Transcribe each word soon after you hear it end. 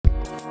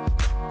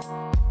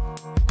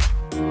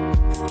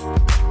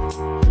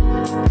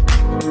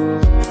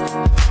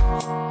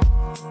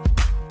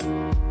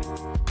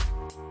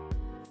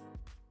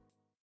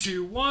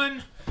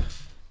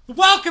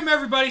Welcome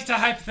everybody to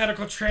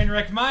Hypothetical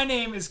Trainwreck. My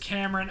name is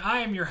Cameron. I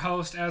am your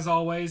host, as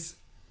always.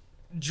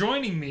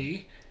 Joining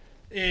me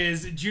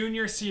is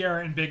Junior,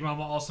 Sierra, and Big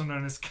Mama, also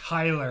known as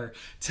Kyler.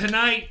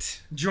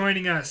 Tonight,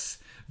 joining us,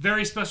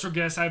 very special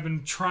guest I've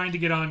been trying to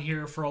get on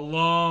here for a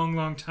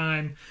long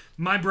time.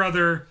 My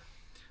brother,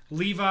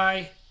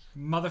 Levi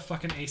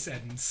motherfucking Ace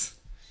Edens.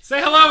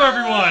 Say hello,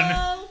 everyone!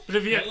 Hello.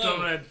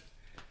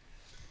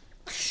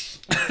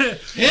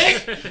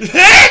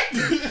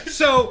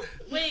 So...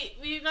 Wait,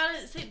 we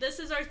gotta say this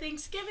is our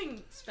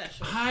Thanksgiving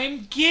special.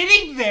 I'm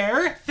getting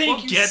there.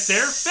 Thank you get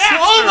there so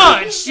faster.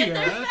 much. Get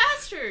there Sierra.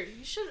 faster.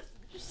 You should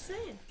just say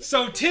it.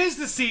 So 'tis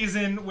the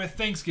season, with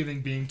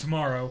Thanksgiving being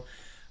tomorrow.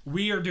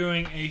 We are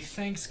doing a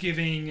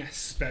Thanksgiving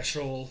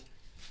special.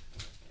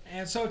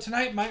 And so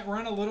tonight might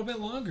run a little bit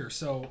longer.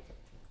 So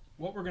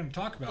what we're going to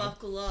talk about.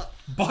 Buckle up.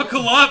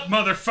 Buckle up,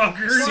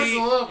 motherfuckers.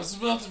 Buckle up. It's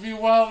about to be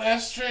wild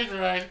ass train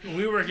ride.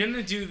 We were going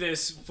to do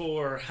this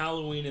for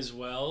Halloween as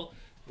well,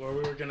 where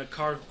we were going to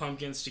carve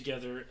pumpkins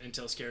together and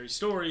tell scary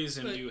stories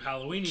and do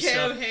Halloween-y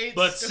Cam stuff. hates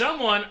But stuff.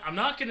 someone, I'm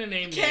not going to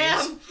name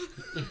Cam.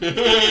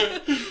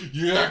 names,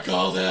 You got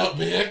called out,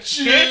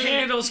 bitch. can't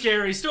handle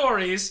scary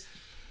stories.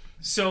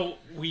 So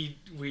we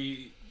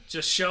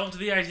just shelved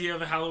the idea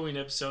of a Halloween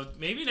episode,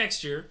 maybe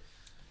next year.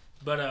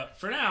 But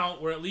for now,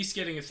 we're at least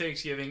getting a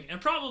Thanksgiving and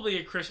probably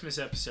a Christmas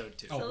episode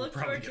too. So we'll look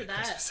probably forward get to a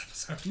that.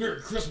 Christmas episode.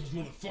 Merry Christmas,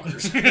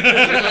 motherfuckers.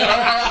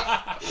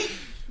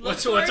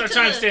 What's forward our to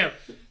timestamp?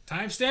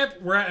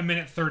 Timestamp? We're at a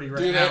minute 30 right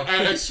Dude, now.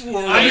 I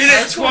swore. I mean,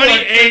 it's swore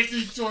like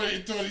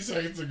 28. 20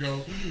 seconds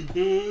ago.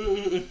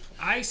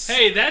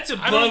 Hey, that's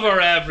above our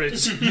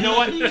average. You know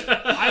what?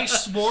 I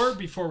swore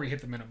before we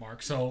hit the minute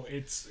mark, so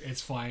it's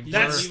fine.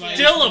 That's We're-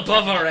 still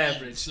above our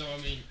average. So,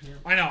 I mean,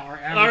 I know, our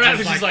average, Our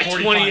average is like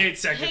 45. 28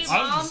 seconds. Hey,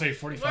 I was Mom, gonna say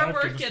 45, we're give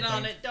us working the on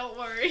time. it. Don't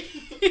worry.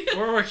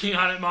 We're working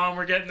on it, Mom.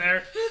 We're getting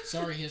there.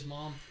 sorry, his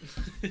mom.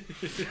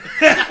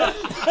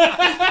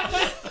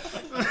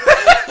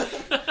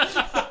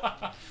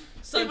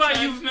 So Levi,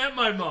 Jack- you've met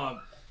my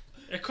mom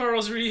at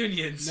Carl's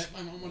reunions. Met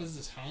my mom. What is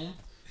this, home?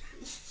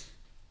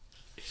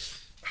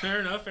 Fair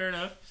enough, fair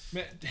enough.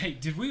 Man, hey,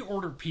 did we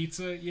order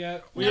pizza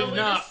yet? We No, have we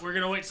not. just- We're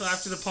gonna wait till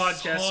after the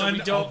podcast so Son we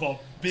don't of a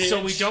bitch.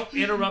 so we don't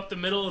interrupt the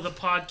middle of the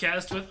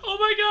podcast with "Oh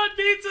my God,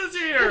 pizza's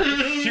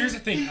here!" Here's the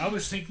thing. I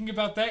was thinking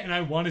about that, and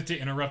I wanted to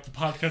interrupt the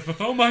podcast with,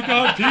 "Oh my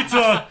God,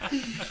 pizza!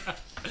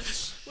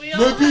 we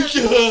all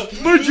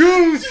have, My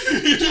juice!"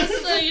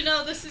 just so you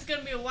know, this is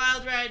gonna be a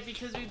wild ride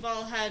because we've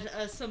all had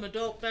some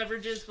adult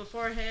beverages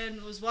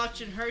beforehand. Was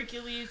watching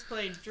Hercules,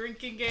 playing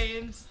drinking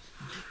games.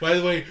 By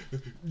the way,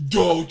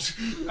 don't.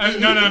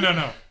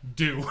 No.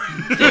 Do.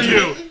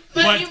 You.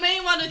 But you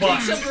may want to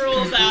take some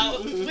rules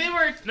out. We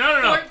were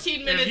No.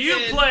 14 minutes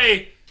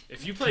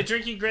If you play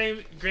drinking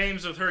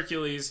games with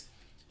Hercules,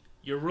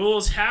 your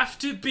rules have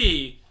to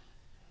be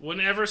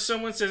whenever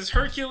someone says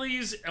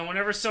Hercules and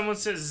whenever someone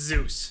says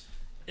Zeus,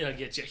 it'll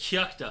get you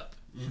yucked up.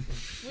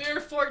 We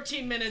were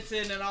 14 minutes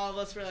in, and all of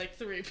us were like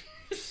 3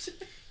 beers.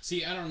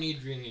 See, I don't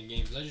need drinking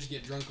games. I just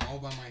get drunk all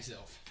by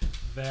myself.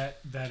 That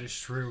is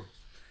true.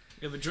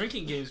 Yeah, but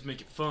drinking games make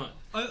it fun.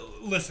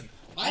 Listen,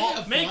 I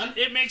have fun.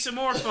 It makes it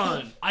more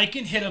fun. I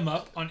can hit him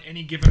up on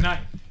any given night.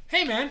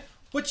 Hey man,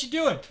 what you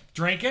doing?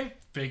 Drinking?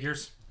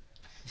 Figures.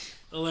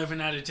 11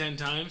 out of 10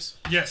 times.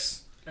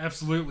 Yes,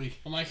 absolutely.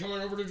 Am I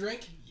coming over to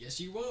drink? Yes,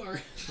 you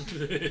are.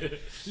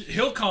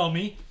 He'll call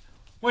me.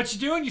 What you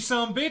doing, you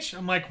son of a bitch?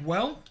 I'm like,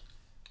 well,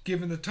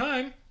 given the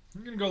time,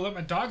 I'm gonna go let my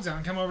dogs out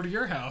and come over to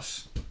your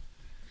house.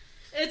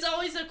 It's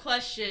always a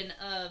question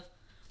of,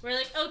 we're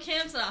like, oh,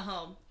 Cam's not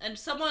home. And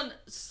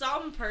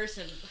some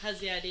person has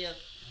the idea of,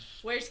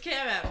 where's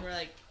Cam at? And we're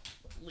like,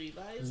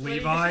 Levi's?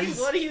 Levi's?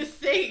 What do you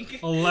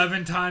think?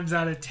 11 times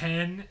out of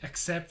 10,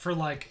 except for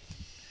like,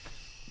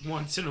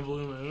 Once in a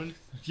blue moon.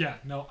 yeah,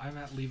 no, I'm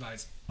at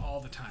Levi's all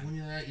the time. When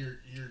you're at your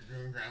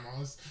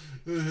grandma's.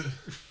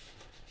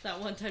 That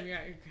one time you're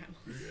at your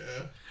grandma's.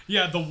 Yeah.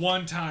 Yeah, the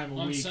one time a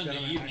On week Sunday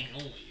that I'm evening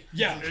at only.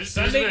 Yeah, There's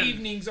Sunday been-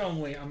 evenings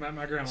only. I'm at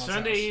my grandma's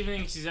Sunday house.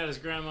 evening, he's at his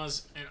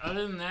grandma's, and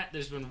other than that,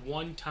 there's been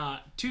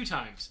two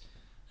times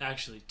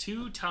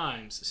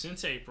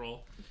since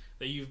April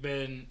that you've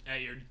been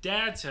at your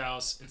dad's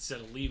house instead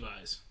of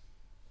Levi's.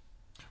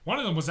 One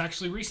of them was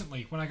actually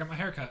recently when I got my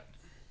haircut.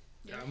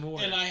 Yeah, I'm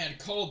aware. And I had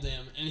called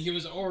them, and he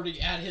was already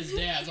at his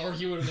dad's, or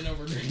he would have been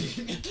over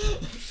drinking.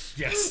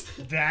 Yes,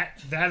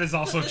 that is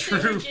also The thing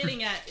true. we're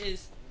getting at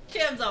is,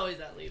 Cam's always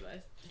at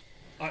Levi's.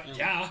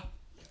 Yeah.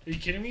 Are you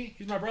kidding me?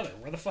 He's my brother.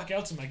 Where the fuck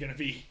else am I gonna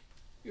be?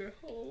 You're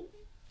home.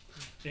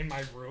 In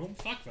my room?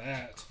 Fuck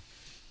that.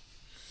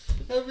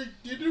 Having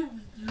dinner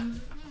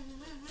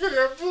with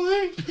your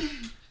family.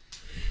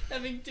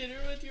 Having dinner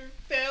with your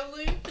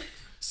family.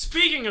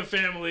 Speaking of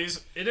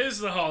families, it is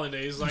the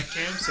holidays, like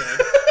Cam said.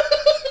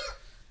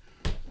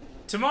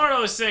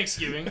 Tomorrow is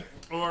Thanksgiving,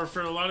 or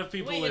for a lot of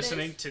people Wait, it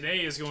listening, is? today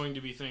is going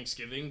to be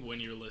Thanksgiving when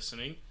you're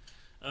listening.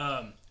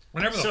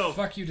 Whenever the So-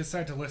 fuck you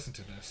decide to listen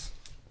to this.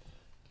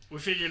 We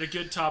figured a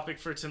good topic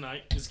for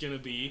tonight is going to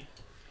be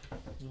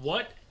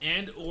what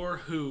and or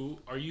who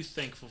are you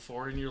thankful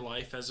for in your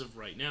life as of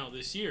right now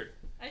this year?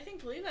 I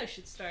think Levi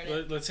should start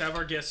it. Let's have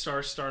our guest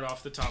star start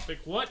off the topic.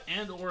 What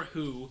and or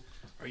who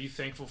are you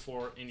thankful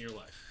for in your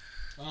life?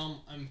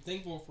 I'm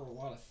thankful for a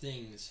lot of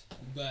things,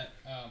 but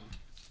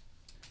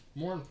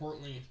more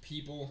importantly,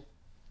 people.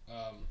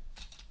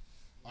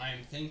 I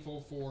am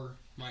thankful for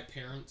my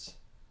parents.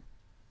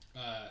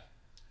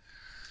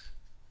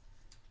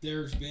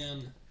 There's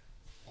been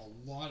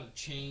a lot of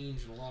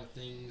change, a lot of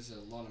things, a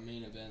lot of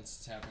main events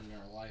that's happened in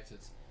our life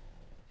that's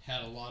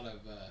had a lot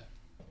of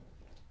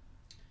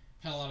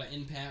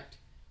impact.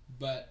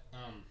 But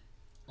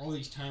all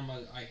these time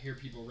I hear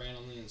people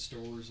randomly in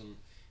stores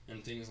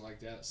and things like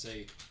that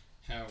say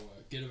how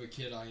good of a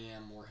kid I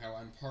am, or how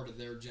I'm part of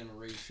their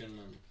generation,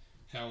 and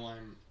how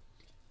I'm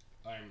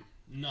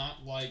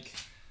not like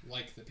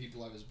the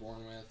people I was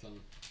born with, and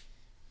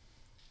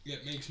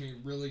it makes me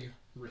really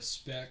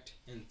respect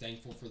and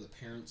thankful for the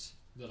parents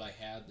that I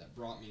had that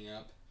brought me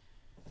up.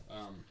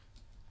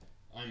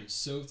 I'm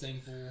so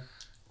thankful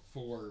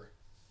for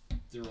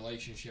the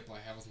relationship I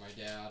have with my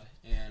dad,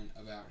 and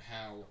about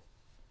how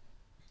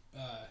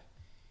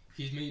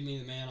he's made me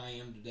the man I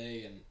am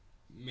today, and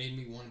made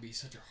me want to be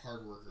such a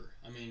hard worker.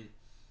 I mean,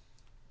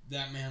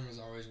 that man was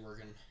always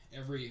working.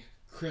 Every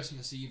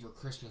Christmas Eve or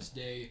Christmas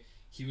Day,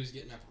 he was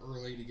getting up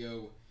early to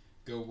go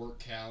work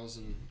cows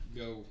and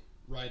go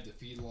ride the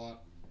feedlot,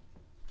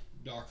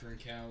 doctoring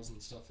cows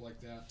and stuff like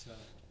that. To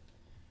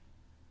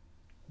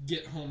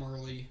get home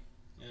early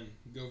and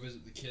go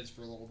visit the kids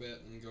for a little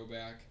bit and go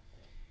back.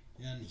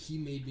 And he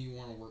made me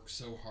want to work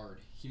so hard.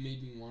 He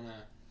made me want to...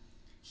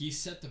 He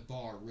set the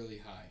bar really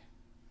high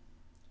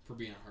for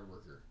being a hard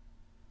worker.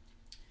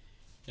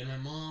 And my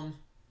mom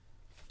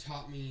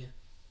taught me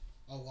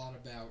a lot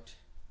about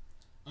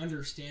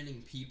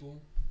understanding people,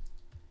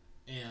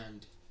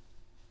 and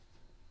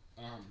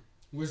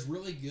was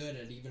really good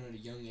at, even at a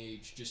young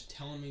age, just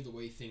telling me the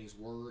way things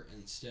were,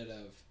 instead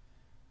of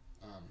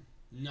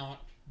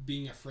not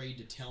being afraid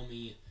to tell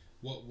me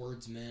what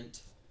words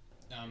meant,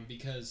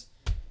 because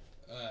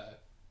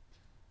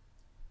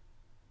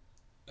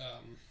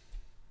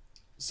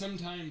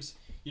sometimes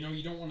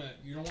you don't want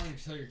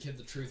to tell your kid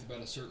the truth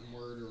about a certain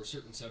word or a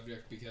certain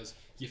subject, because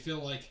you feel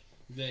like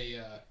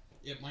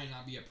it might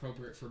not be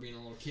appropriate for being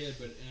a little kid,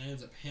 but it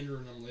ends up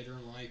hindering them later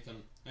in life.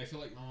 And I feel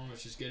like my mom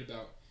was just good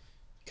about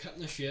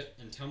cutting the shit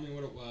and telling me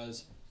what it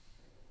was,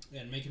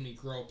 and making me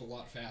grow up a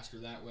lot faster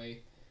that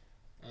way.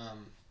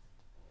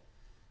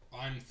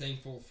 I'm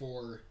thankful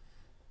for,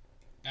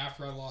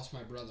 after I lost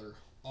my brother,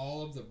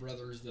 all of the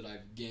brothers that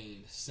I've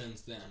gained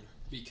since then,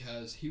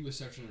 because he was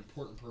such an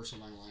important person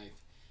in my life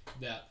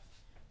that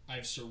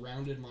I've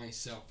surrounded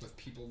myself with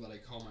people that I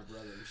call my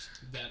brothers,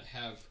 that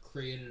have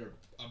created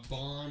a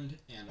bond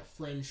and a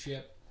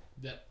friendship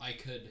that I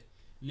could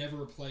never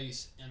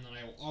replace, and that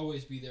I will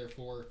always be there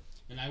for.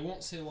 And I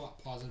won't say a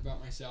lot positive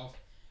about myself,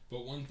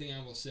 but one thing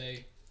I will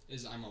say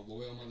is I'm a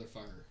loyal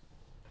motherfucker.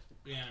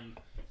 And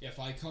if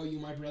I call you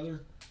my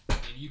brother,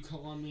 and you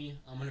call on me,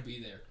 I'm going to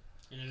be there.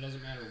 And it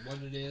doesn't matter what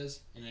it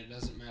is, and it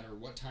doesn't matter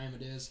what time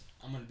it is,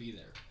 I'm going to be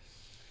there.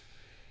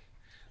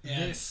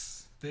 And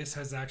This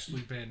has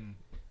actually been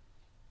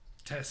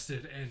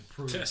tested and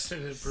proved.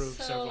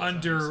 So-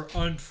 Under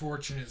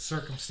unfortunate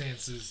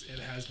circumstances, it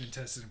has been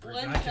tested and proved.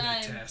 One I can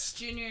time, attest.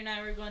 Junior and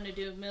I were going to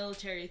do a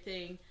military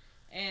thing,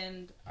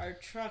 and our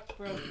truck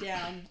broke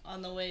down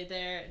on the way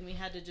there, and we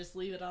had to just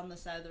leave it on the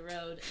side of the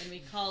road. And we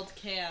called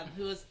Cam,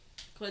 who was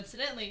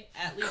coincidentally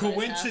at Levi's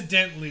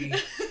Coincidentally,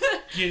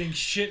 getting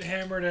shit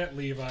hammered at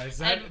Levi's.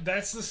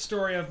 That's the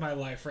story of my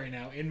life right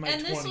now, in my 20s.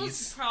 And this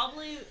was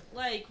probably,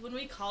 like, when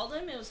we called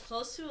him, it was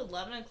close to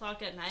 11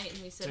 o'clock at night,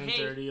 and we said,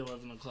 10:30,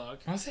 11 o'clock.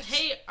 Was it?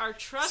 hey, our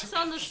truck's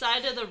on the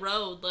side of the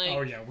road, like...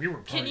 Oh yeah, we were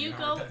Can partying you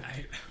hard go- that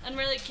night. And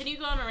we're like, can you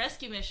go on a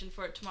rescue mission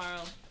for it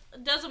tomorrow?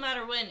 It doesn't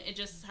matter when, it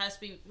just has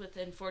to be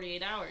within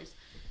 48 hours.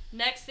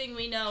 Next thing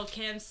we know,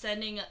 Cam's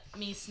sending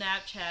me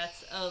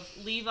Snapchats of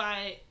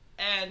Levi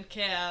and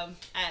Cam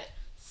at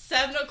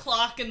 7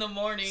 o'clock in the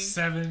morning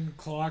 7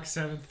 o'clock,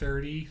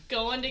 7:30.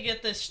 going to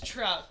get this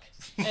truck.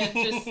 And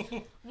just,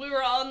 we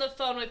were on the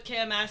phone with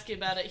Cam asking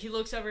about it. He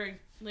looks over and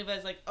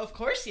Levi's like, of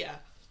course, yeah.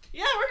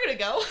 Yeah, we're going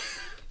to go.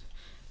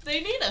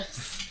 They need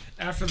us.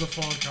 After the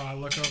phone call, I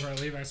look over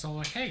at Levi, so I'm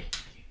like, hey,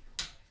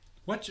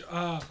 what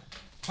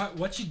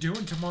you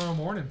doing tomorrow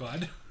morning,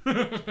 bud?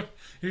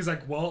 He's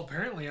like, well,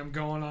 apparently I'm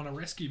going on a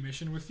rescue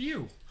mission with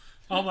you.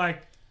 I'm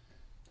like,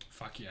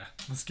 fuck yeah,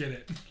 let's get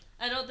it.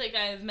 I don't think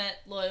I have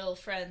met loyal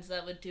friends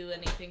that would do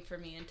anything for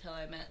me until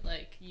I met,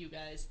 like, you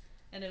guys.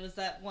 And it was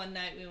that one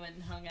night we went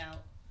and hung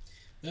out.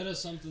 that is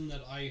something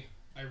that I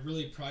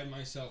really pride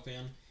myself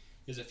in,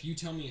 is if you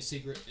tell me a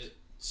secret, it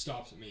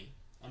stops at me.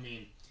 I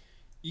mean,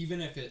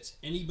 even if it's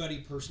anybody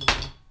personally,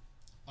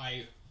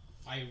 I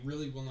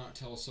really will not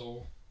tell a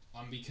soul,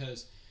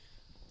 because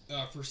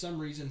for some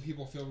reason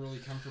people feel really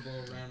comfortable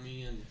around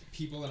me, and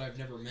people that I've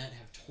never met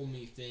have told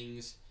me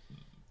things,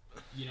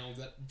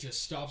 that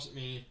just stops at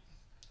me.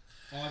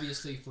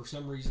 Obviously, for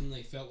some reason,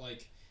 they felt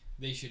like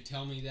they should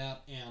tell me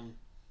that, and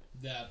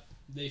that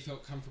they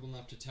felt comfortable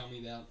enough to tell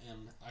me that,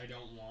 and I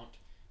don't want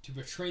to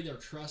betray their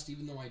trust,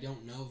 even though I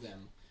don't know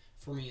them,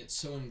 for me, it's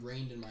so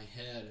ingrained in my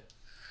head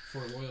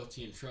for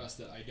loyalty and trust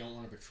that I don't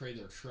want to betray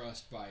their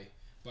trust by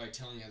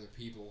telling other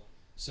people.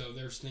 So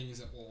there's things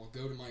that will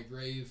go to my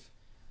grave,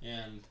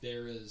 and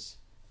there is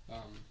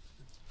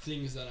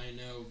things that I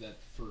know that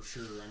for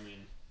sure,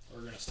 are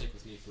going to stick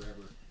with me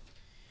forever.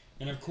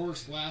 And of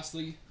course,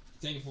 lastly,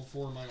 thankful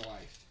for my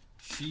wife.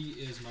 She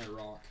is my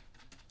rock.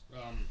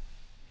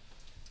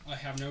 I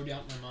have no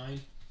doubt in my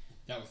mind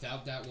that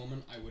without that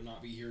woman, I would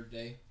not be here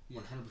today,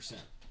 100%.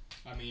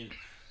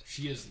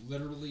 She is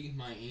literally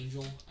my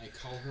angel. I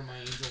call her my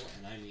angel,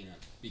 and I mean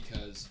it,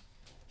 because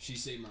she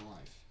saved my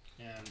life.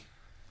 And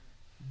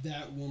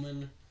that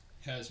woman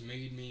has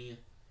made me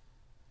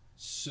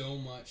so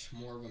much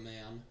more of a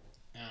man,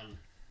 and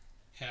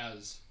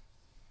has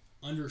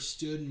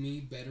understood me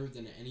better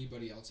than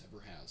anybody else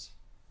ever has.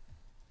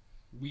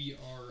 We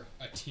are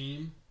a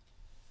team,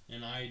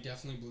 and I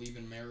definitely believe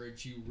in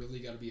marriage. You really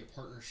got to be a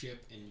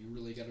partnership, and you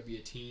really got to be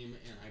a team,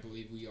 and I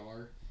believe we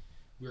are.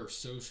 We are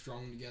so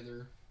strong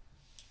together,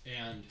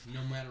 and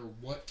no matter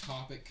what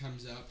topic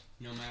comes up,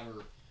 no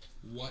matter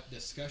what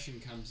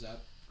discussion comes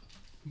up,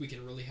 we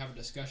can really have a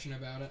discussion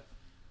about it.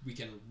 We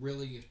can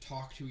really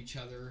talk to each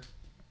other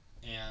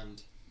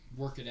and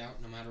work it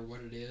out no matter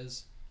what it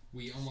is.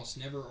 We almost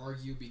never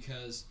argue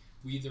because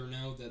we either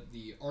know that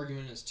the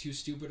argument is too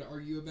stupid to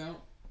argue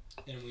about,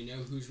 and we know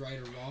who's right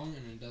or wrong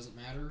and it doesn't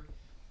matter,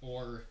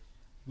 or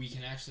we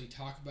can actually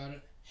talk about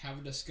it, have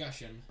a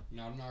discussion,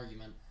 not an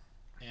argument,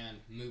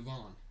 and move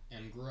on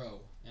and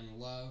grow and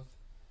love.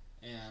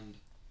 And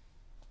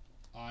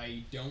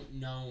I don't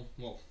know,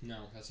 well,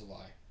 no, that's a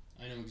lie.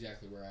 I know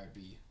exactly where I'd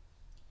be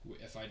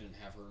if I didn't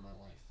have her in my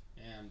life,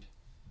 and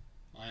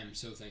I am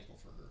so thankful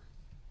for her.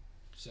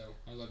 So,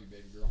 I love you,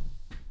 baby girl.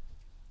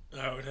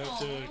 I would have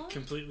to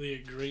completely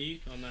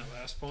agree on that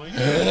last point.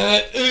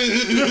 I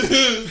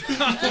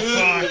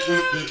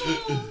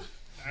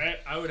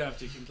would have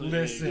to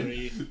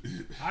completely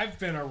agree. I've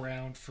been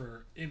around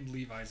in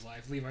Levi's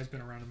life. Levi's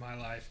been around in my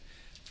life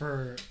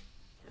for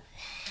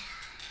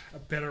a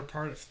better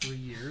part of 3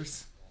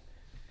 years.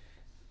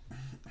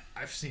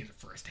 I've seen it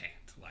firsthand.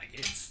 Like,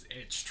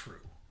 it's true.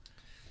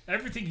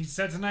 Everything he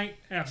said tonight,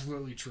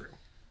 absolutely true.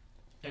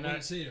 And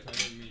I'd say it if I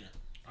didn't mean it.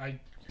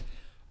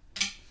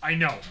 I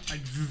know. I'm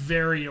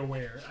very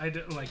aware.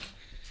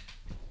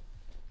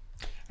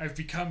 I've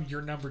become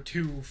your number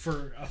 2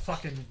 for a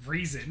fucking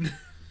reason.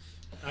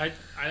 I'd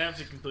have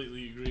to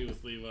completely agree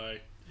with Levi,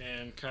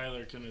 and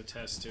Kyler can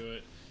attest to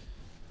it.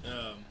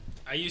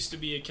 I used to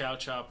be a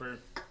couch hopper.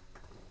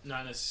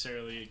 Not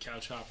necessarily a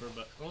couch hopper,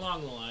 but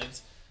along the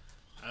lines.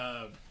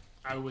 I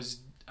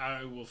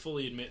will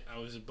fully admit I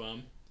was a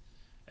bum.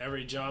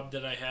 Every job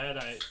that I had,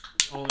 I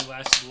only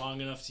lasted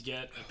long enough to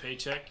get a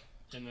paycheck,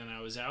 and then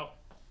I was out.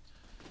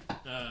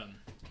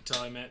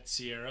 Until I met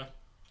Sierra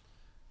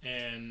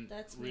and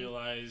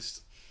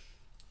realized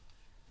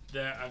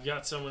that I've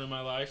got someone in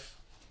my life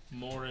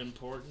more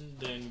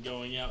important than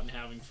going out and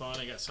having fun.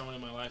 I got someone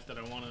in my life that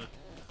I want to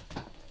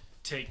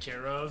take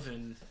care of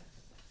and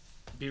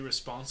be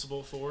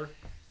responsible for.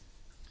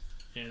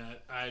 And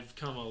I've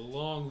come a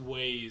long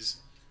ways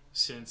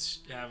since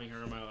having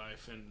her in my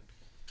life. And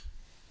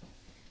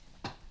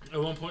at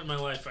one point in my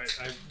life,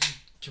 I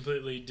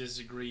completely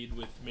disagreed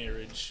with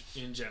marriage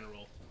in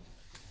general.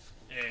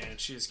 And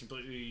she has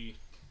completely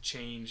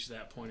changed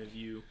that point of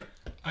view.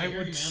 I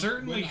would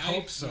certainly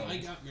hope so. When I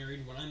got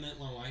married, when I met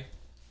my wife,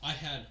 I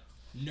had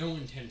no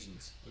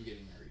intentions of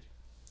getting married.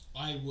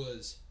 I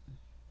was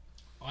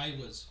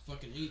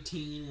fucking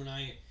 18 when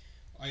I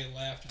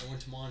left. I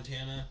went to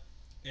Montana,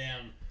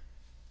 and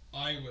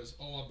I was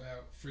all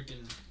about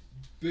freaking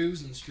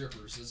booze and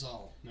strippers. That's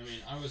all.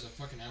 I was a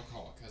fucking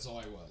alcoholic. That's all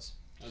I was.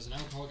 I was an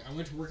alcoholic. I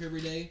went to work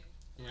every day,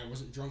 and I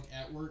wasn't drunk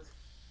at work,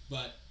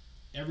 but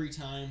every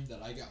time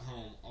that I got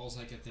home, all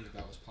I could think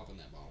about was popping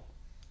that bottle.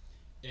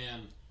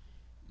 And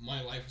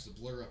my life was a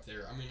blur up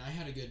there. I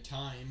had a good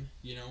time,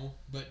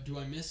 but do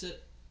I miss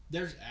it?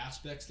 There's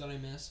aspects that I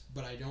miss,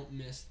 but I don't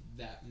miss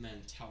that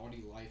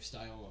mentality,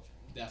 lifestyle of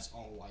that's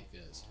all life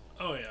is.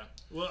 Oh, yeah.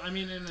 Well,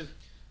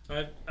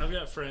 I've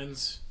got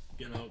friends,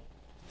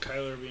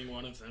 Kyler being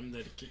one of them,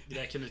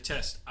 that can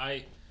attest.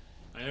 I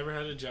never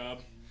had a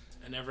job.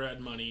 I never had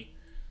money,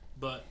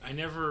 but I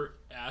never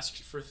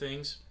asked for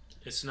things.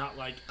 It's not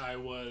like I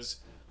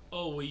was,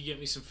 oh, will you get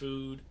me some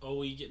food? Oh,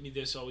 will you get me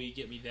this? Oh, will you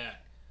get me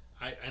that?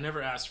 I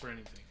never asked for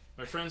anything.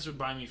 My friends would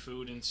buy me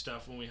food and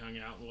stuff when we hung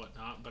out and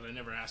whatnot, but I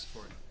never asked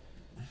for it.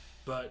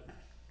 But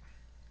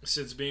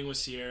since being with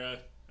Sierra,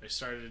 I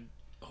started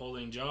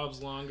holding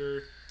jobs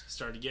longer,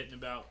 started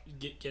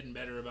getting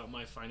better about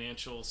my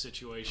financial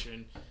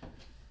situation,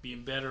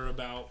 being better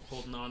about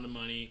holding on to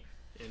money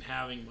and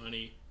having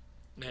money.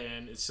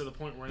 And it's to the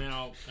point where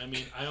now,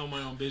 I own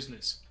my own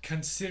business.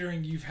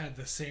 Considering you've had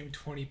the same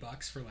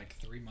 $20 for like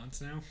 3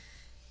 months now?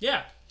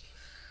 Yeah.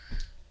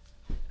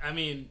 I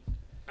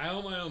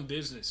own my own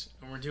business,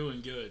 and we're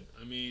doing good.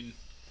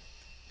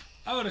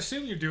 I would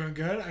assume you're doing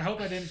good. I hope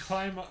I didn't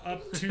climb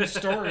up 2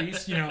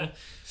 stories, standing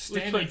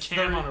we put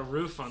Cam on a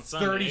roof on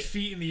Sunday. 30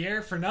 feet in the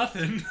air for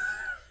nothing.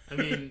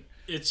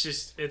 it's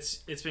just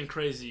it's been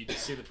crazy to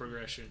see the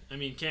progression. I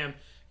mean, Cam,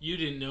 you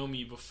didn't know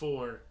me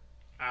before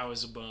I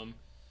was a bum,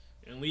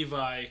 and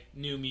Levi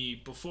knew me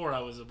before I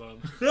was a bum.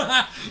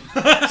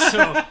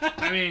 So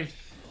I mean,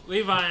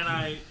 Levi and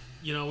I,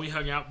 you know, we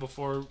hung out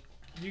before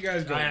You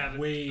guys go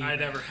way I'd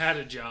back. ever had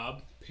a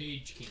job.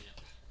 Page camp.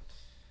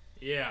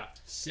 Yeah,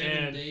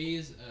 7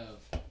 days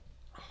of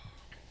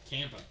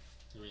camping.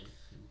 I mean,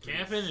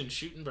 camping and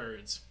shooting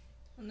birds.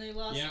 And they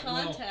lost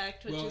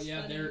contact, which is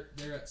funny.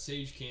 they're at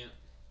Sage Camp,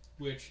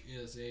 which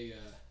is a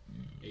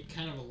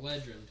kind of a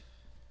legend.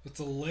 It's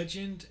a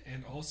legend,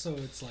 and also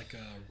it's like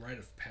a rite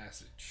of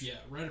passage. Yeah,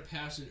 rite of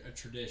passage, a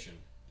tradition,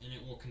 and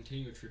it will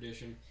continue a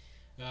tradition.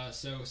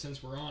 So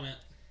since we're on it,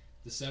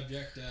 the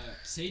subject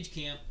Sage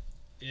Camp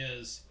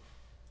is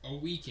a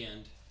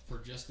weekend for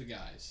just the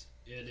guys.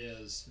 It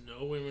is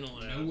No women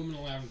allowed. no women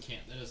allowed in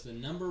camp. That is the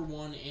number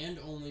one and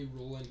only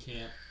rule in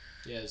camp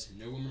is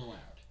no women allowed.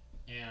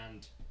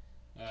 And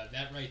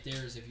that right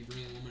there is if you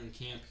bring a woman in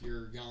camp,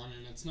 you're gone.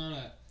 And it's not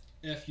a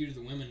F you to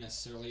the women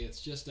necessarily.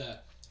 It's just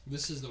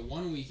this is the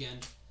one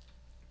weekend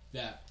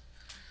that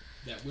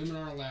women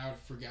are allowed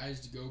for guys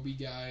to go be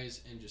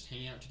guys and just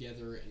hang out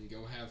together and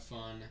go have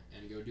fun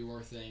and go do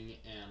our thing.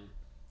 And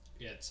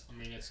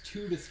it's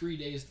 2 to 3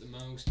 days at the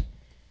most.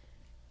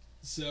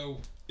 So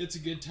it's a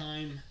good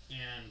time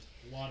and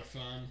a lot of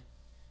fun.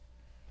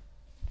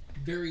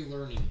 Very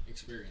learning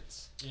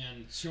experience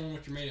and showing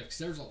what you're made of, because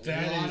there's a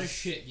lot of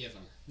shit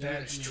given.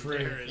 That's true.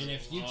 And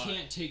if you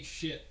can't take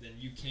shit, then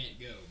you can't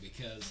go,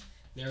 because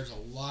there's a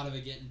lot of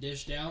it getting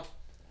dished out,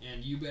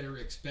 and you better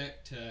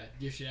expect to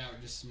dish it out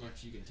just as much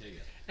as you can take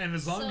it. And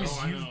as long So- as Oh,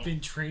 I you've know. been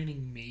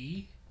training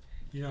me,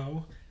 you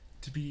know,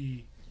 to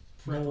be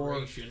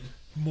Preparation.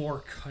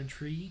 more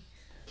country,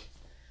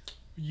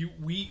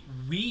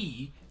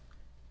 we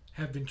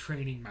have been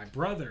training my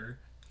brother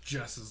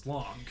just as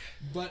long.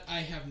 But I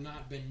have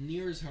not been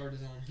near as hard as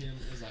on him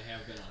as I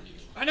have been on you.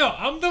 I know,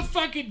 I'm the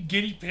fucking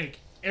guinea pig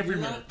every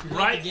You're minute. not, you're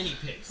Right. not the guinea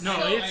pigs. No,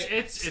 So-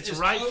 it's as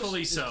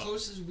rightfully close, so. As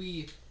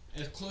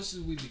close as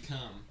we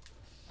become,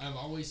 I've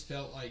always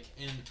felt like,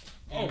 and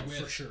Oh, with,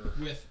 for sure.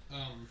 with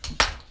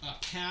a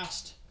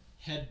past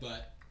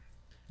headbutt,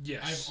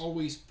 Yes. I've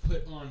always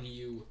put on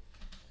you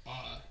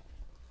a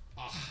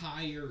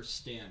higher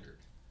standard,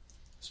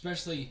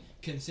 especially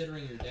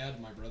considering your dad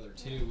and my brother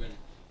too, and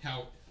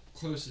how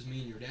close as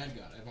me and your dad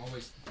got. I've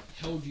always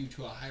held you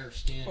to a higher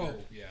standard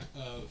Oh, yeah.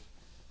 of,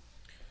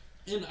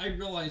 and I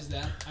realize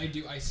that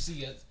I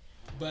see it,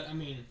 but I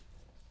mean,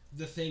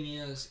 the thing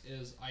is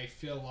I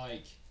feel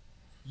like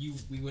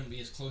we wouldn't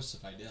be as close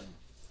if I didn't,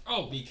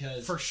 Oh,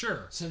 because for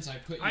sure. since I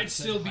put you I'd to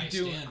such still a be high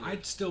doing. standard,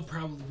 I'd still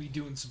probably be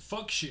doing some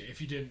fuck shit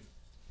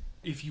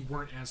if you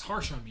weren't as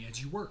harsh on me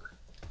as you were.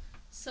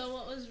 So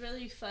what was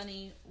really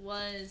funny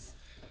was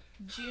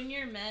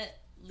Junior met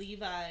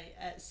Levi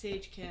at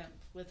Sage Camp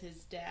with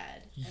his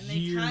dad, and they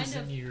Years kind of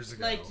and years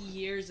ago. like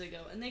years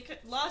ago, and they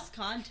lost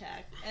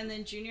contact. And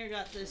then Junior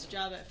got this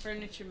job at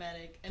Furniture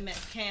Medic and met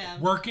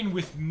Cam. Working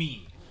with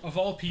me, of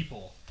all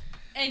people.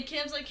 And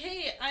Cam's like,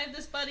 "Hey, I have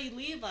this buddy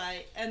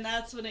Levi," and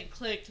that's when it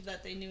clicked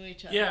that they knew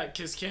each other. Yeah,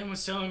 because Cam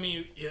was telling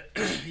me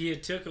he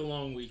had took a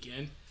long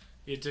weekend.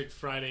 He had took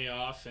Friday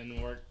off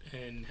and worked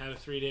and had a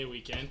 3-day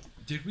weekend.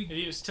 Did we? And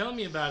he was telling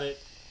me about it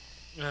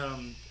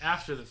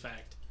after the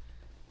fact.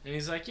 And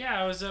he's like,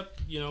 yeah, I was up,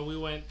 we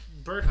went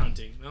bird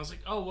hunting. And I was like,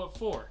 oh, what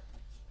for?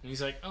 And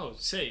he's like, oh,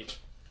 sage.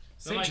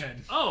 And I'm like, Sage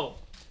hen. oh,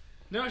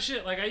 no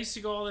shit. Like, I used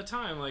to go all the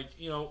time. Like,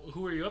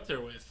 who were you up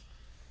there with?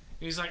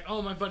 And he's like,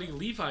 oh, my buddy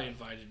Levi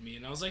invited me.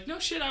 And I was like, no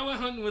shit, I went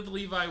hunting with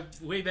Levi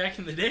way back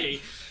in the day.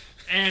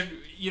 And,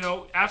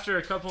 after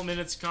a couple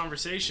minutes of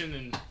conversation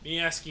and me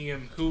asking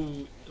him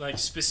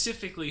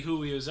specifically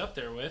who he was up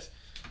there with,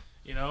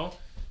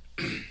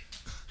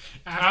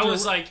 I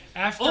was like,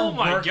 after oh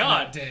my work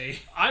God. that day.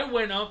 I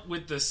went up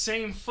with the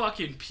same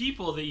fucking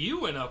people that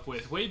you went up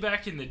with way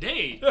back in the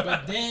day.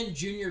 but then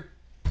Junior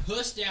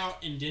pussed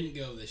out and didn't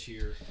go this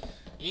year.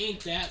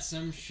 Ain't that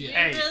some shit? We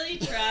Hey. really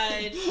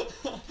tried.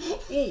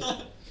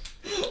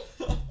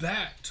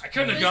 That I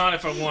couldn't have gone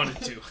if I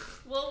wanted to.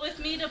 Well, with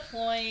me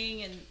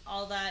deploying and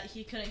all that,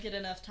 he couldn't get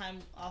enough time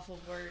off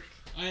of work.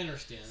 I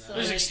understand that. So-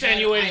 There's I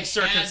extenuating I had to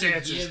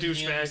circumstances, give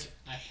him- douchebag.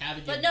 I had to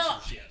give But him no,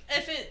 some shit.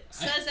 if it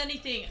says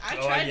anything, I Oh,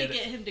 I tried get to it.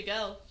 get him to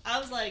go. I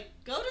was like,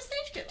 go to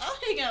Sage Camp. I'll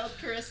hang out with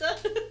Carissa.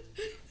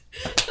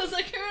 I was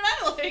like, her and I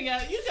will hang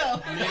out. You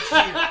go. Next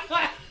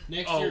year.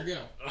 Next Oh. year,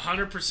 go.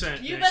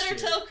 100%. You next better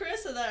year. tell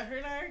Carissa that her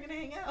and I are going to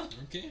hang out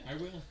Okay, I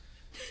will.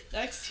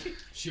 next year.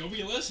 She'll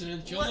be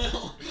listening. She'll What?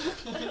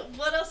 know.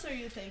 What else are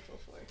you thankful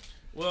for?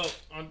 Well,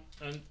 on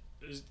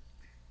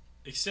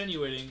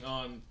extenuating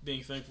on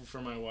being thankful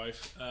for my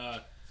wife.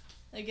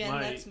 Again,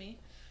 My- that's me.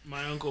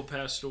 My uncle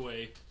passed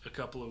away a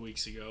couple of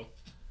weeks ago,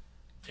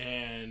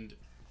 and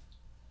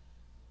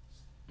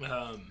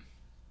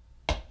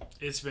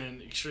it's been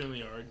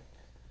extremely hard.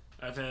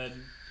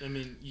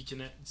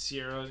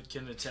 Sierra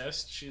can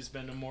attest. She's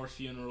been to more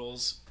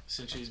funerals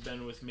since she's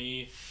been with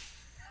me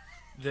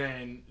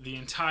than the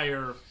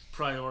entire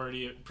prior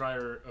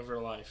of her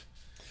life.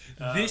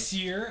 this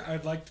year,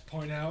 I'd like to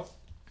point out,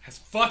 has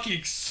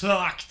fucking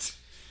sucked.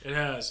 It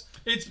has.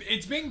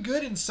 It's been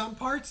good in some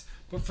parts,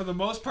 but for the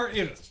most part,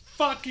 it has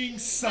fucking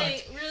sucked.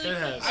 Wait, really It quick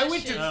has. I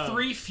went question. to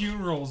 3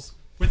 funerals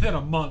within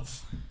a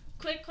month.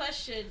 Quick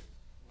question.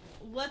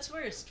 What's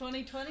worse,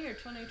 2020 or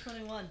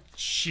 2021?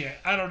 Shit,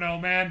 I don't know,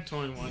 man.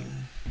 21.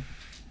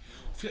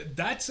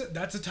 That's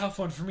a tough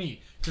one for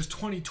me because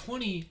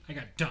 2020 I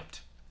got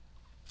dumped,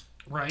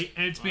 right?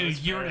 And it's been a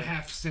that's year and a fair.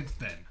 half since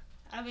then.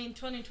 I mean,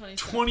 2020.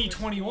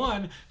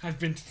 2021 I've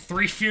been to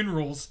 3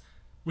 funerals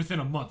within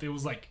a month. It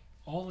was like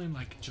all in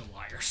like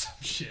July or some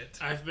shit.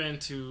 I've been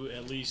to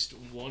at least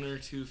 1 or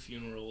 2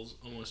 funerals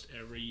almost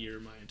every year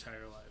my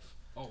entire life.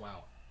 Oh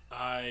wow.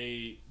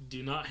 I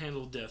do not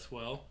handle death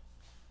well.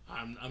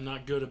 I'm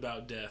not good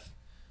about death.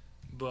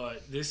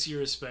 But this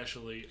year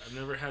especially, I've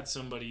never had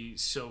somebody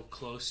so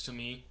close to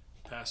me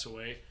pass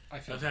away.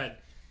 I've had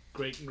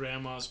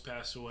great-grandmas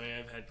pass away.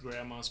 I've had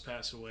grandmas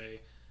pass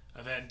away.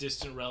 I've had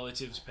distant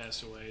relatives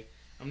pass away.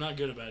 I'm not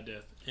good about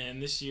death.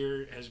 And this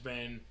year has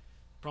been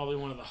probably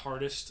one of the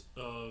hardest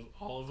of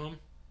all of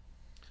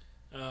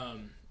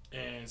them.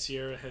 And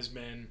Sierra has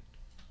been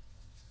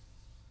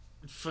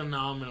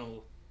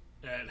phenomenal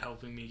at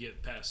helping me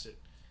get past it.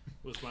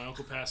 With my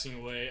uncle passing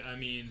away, I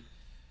mean...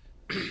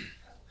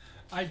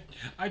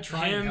 I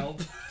try and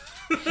help.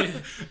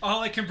 All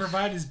I can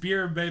provide is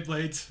beer and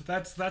Beyblades.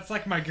 That's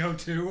like my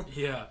go-to.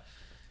 Yeah.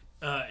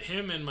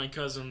 Him and my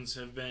cousins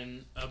have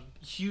been a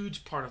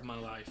huge part of my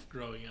life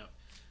growing up.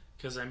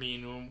 Because, I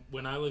mean,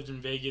 when I lived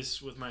in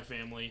Vegas with my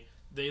family,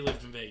 they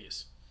lived in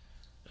Vegas.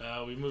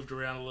 We moved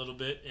around a little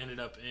bit, ended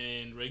up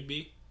in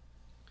Rigby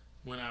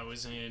when I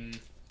was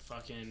in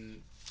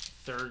fucking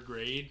 3rd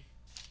grade.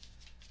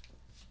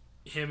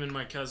 Him,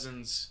 my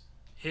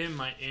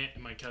aunt,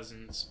 and my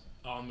cousins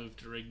all moved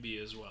to Rigby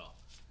as well.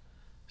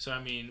 So,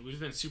 I mean, we've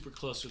been super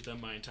close with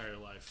them my entire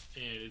life,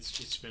 and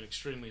it's been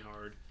extremely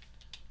hard.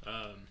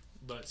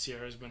 But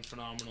Sierra's been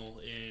phenomenal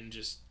in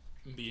just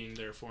being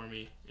there for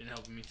me and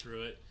helping me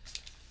through it.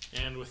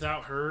 And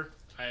without her,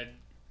 I'd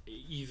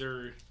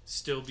either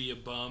still be a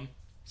bum,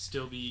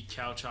 still be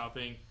couch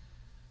hopping,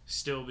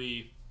 still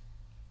be,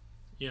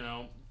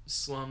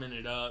 slumming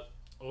it up,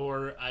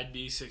 or I'd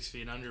be 6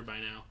 feet under by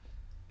now,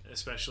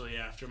 especially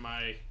after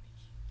my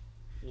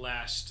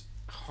last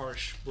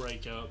harsh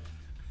breakup.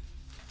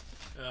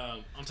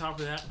 On top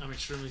of that, I'm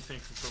extremely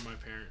thankful for my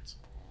parents.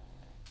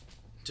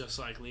 Just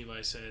like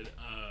Levi said,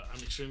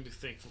 I'm extremely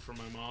thankful for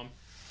my mom.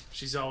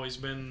 She's always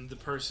been the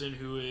person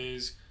who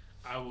is,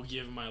 I will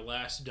give my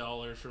last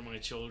dollar for my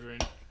children.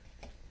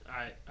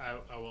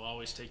 I will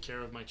always take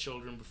care of my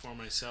children before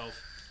myself.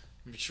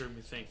 I'm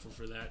extremely thankful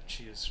for that.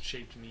 She has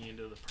shaped me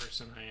into the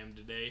person I am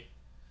today.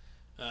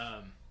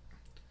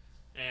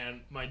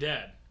 And my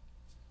dad.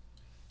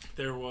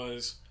 There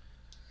was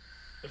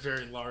a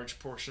very large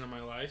portion of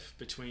my life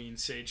between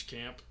Sage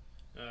Camp,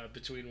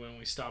 between when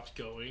we stopped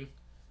going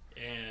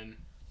and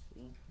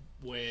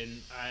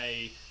when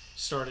I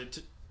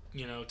started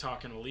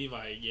talking to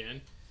Levi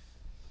again,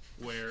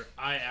 where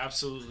I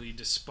absolutely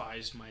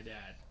despised my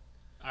dad.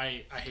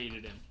 I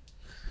hated him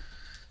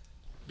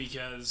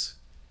because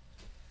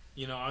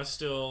I was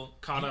still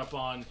caught up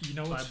on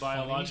my what's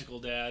biological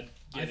dad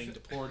getting th-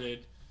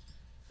 deported,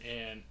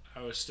 and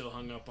I was still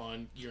hung up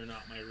on you're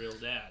not my real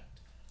dad.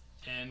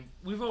 And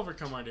we've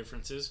overcome our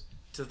differences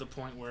to the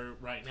point where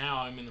right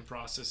now I'm in the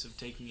process of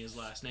taking his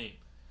last name.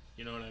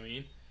 You know what I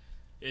mean?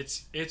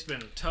 It's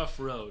been a tough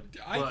road.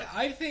 But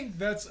I think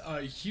that's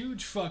a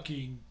huge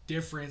fucking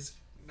difference.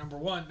 Number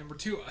one. Number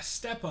two, a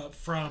step up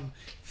from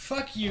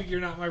 "fuck you, you're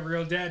not my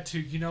real dad" to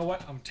 "you know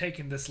what, I'm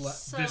taking this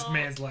this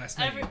man's last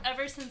name."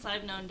 Ever since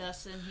I've known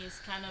Dustin, he's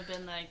kind of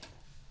been like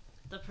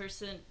the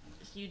person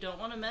you don't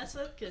want to mess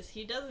with because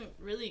he doesn't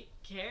really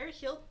care.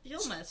 He'll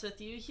mess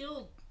with you.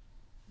 He'll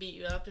beat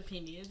you up if he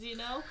needs,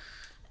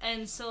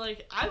 And so,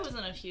 like, I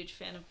wasn't a huge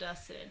fan of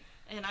Dustin.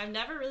 And I've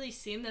never really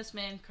seen this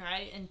man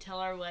cry until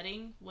our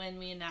wedding when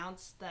we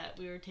announced that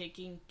we were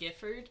taking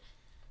Gifford.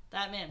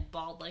 That man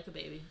bawled like a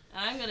baby.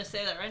 And I'm going to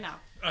say that right now.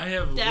 I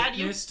have Dad,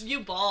 witnessed... you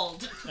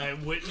bawled. I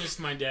witnessed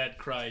my dad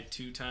cry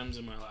 2 times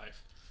in my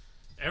life.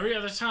 Every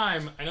other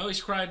time, I know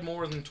he's cried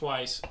more than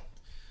twice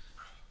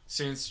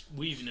since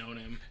we've known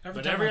him.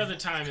 Every other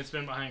time, it's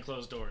been behind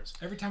closed doors.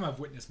 Every time I've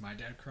witnessed my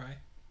dad cry,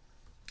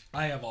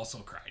 I have also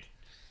cried.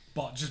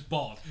 Just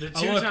bawled. The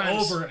I 2 look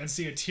times... over and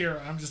see a tear.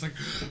 I'm just like,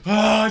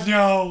 oh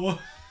no.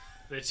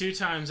 The 2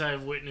 times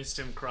I've witnessed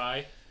him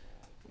cry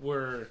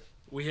were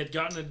we had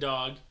gotten a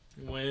dog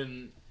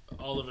when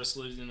all of us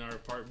lived in our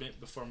apartment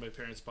before my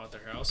parents bought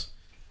their house.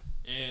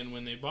 And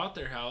when they bought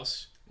their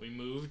house, we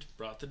moved,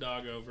 brought the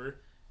dog over,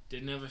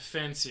 didn't have a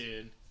fence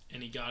in,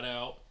 and he got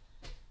out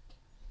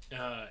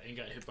and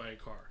got hit by a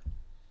car.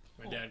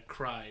 My dad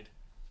cried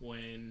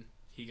when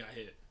he got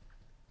hit.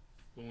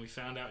 When we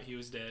found out he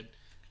was dead,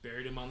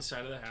 buried him on the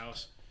side of the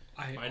house.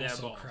 My dad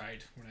also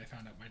cried when I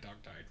found out my dog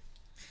died.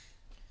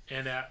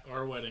 And at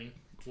our wedding,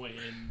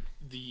 when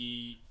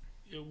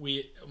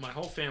my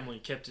whole family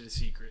kept it a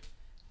secret.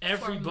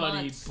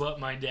 Everybody but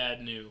my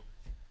dad knew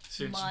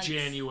since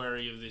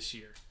January of this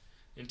year.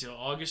 Until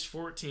August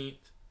 14th,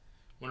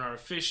 when our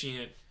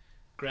officiant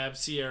grabbed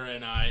Sierra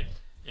and I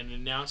and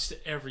announced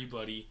to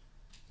everybody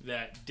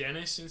that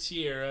Dennis and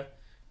Sierra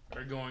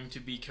are going to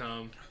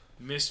become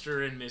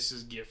Mr. and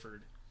Mrs.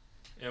 Gifford.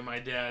 And my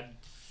dad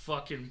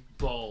fucking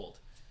bawled.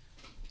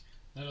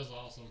 That was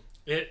awesome.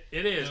 It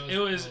is. That It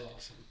was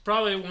awesome.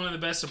 probably one of the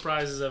best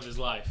surprises of his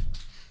life.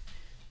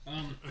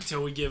 Um,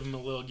 Until we give him a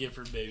little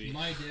Gifford baby.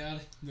 My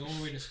dad, the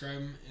only way to describe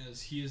him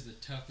is he is the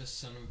toughest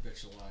son of a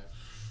bitch alive.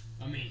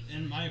 I mean,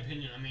 in my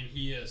opinion,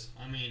 he is.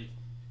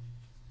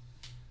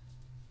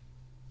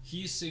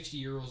 He's 60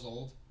 years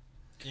old,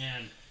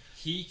 and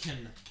he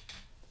can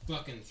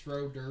fucking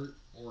throw dirt,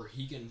 or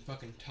he can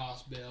fucking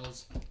toss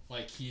bells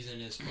like he's in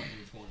his fucking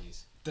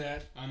 20s.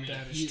 That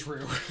is he-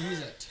 true.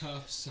 He's a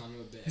tough son of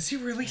a bitch. Is he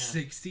really Yeah.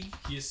 60?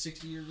 He is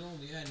 60 years old,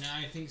 yeah. Now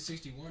I think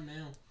 61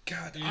 now.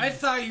 God, And- I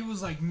thought he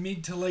was like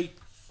mid to late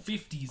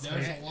 50s.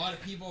 There's man. a lot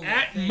of people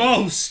that At think,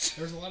 most.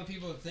 There's a lot of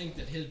people that think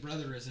that his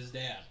brother is his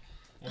dad.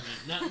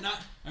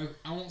 I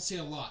won't say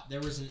a lot. There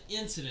was an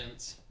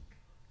incident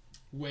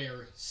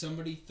where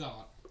somebody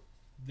thought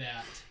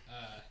that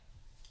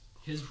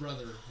his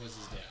brother was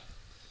his dad.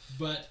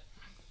 But,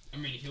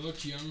 he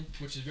looked young,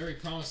 which is very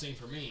promising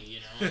for me,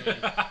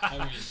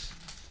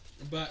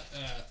 But,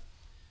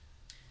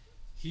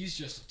 he's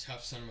just a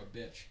tough son of a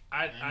bitch.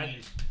 I'd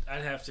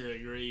have to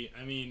agree.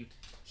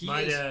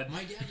 My dad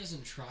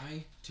doesn't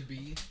try to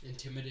be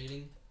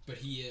intimidating, but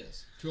he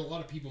is. To a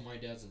lot of people, my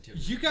dad's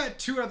intimidating. You got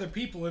two other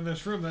people in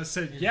this room that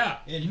said,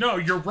 and- no,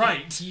 you're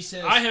right. He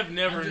says, I have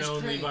never "I'm just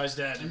known Craig. Levi's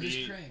dad to I'm just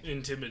be Craig."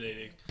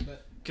 intimidating.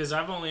 But Because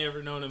I've only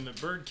ever known him at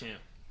bird camp.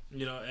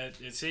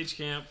 At Sage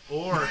Camp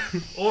or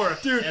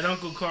at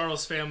Uncle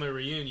Carl's family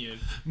reunion.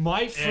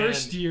 My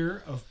first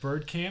year of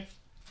bird camp,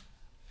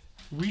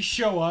 we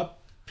show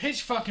up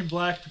pitch fucking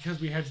black because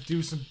we had to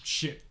do some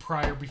shit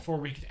prior before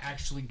we could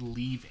actually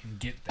leave and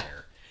get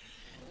there.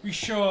 We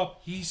show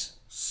up, he's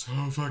so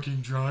fucking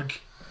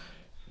drunk.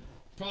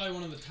 probably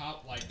one of the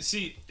top,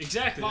 See,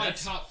 exactly. probably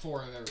top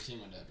 4 I've ever seen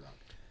my dad drunk.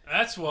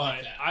 That's why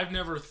Like that. I've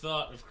never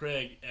thought of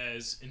Craig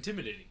as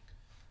intimidating.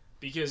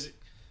 Because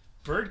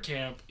bird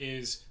camp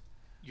is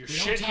your We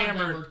shit don't talk about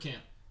hammered. bird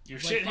camp. Your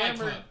It's shit like Fight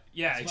hammered. Club.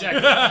 Yeah, It's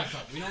exactly. like Fight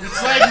Club. We don't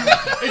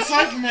It's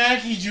like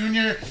Maggie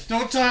Jr.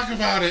 Don't talk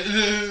about it.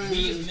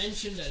 we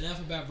mentioned enough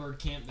about bird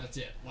camp. That's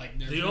it.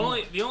 There's The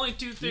only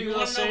two you things I'll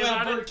want to say know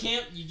about about bird it.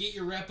 camp, you get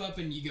your rep up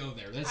and you go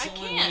there. That's I the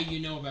only can't. way you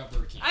know about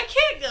bird camp. I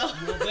can't go.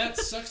 Well, that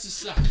sucks to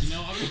suck.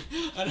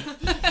 I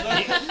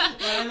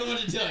don't know what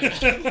to tell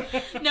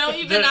you. No,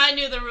 even The- I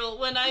knew the rule.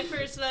 When I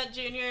first met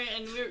Junior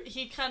and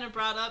he kind of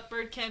brought up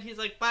bird camp, he's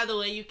like, by the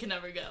way, you can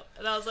never go.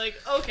 And I was like,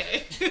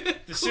 okay.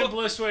 The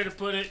simplest way to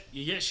put it: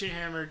 you get shit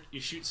hammered, you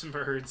shoot some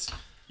birds,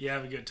 you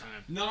have a good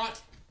time.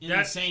 Not in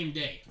That- the same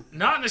day.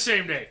 Not in the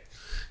same day.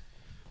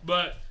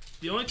 But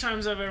the only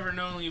times I've ever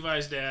known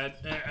Levi's dad,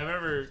 I've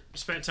ever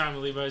spent time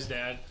with Levi's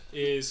dad,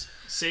 is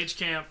Sage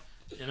Camp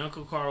and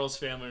Uncle Carl's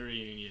family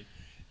reunion.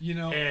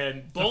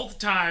 And both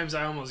times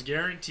I almost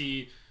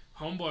guarantee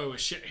homeboy was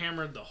shit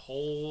hammered the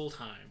whole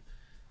time.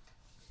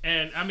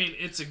 And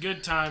it's a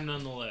good time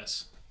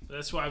nonetheless.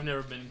 That's why I've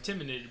never been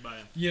intimidated by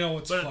him. You know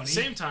what's But funny? at the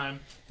same time,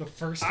 the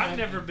first time I've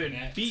never I been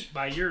met- beat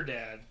by your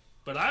dad.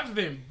 But I've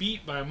been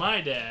beat by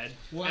my dad,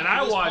 Well, and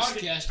after I this watched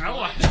podcast,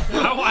 you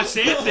I watched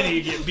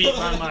Anthony get beat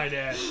by my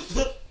dad.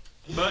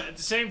 But at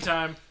the same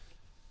time,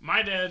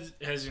 my dad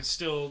has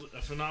instilled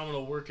a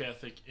phenomenal work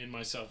ethic in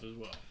myself as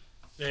well.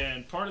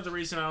 And part of the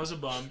reason I was a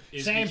bum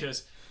is Same.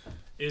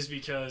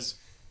 because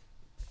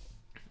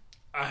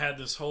I had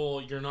this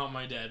whole "you're not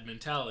my dad"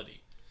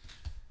 mentality.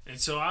 And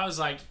so I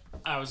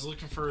was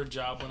looking for a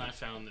job when I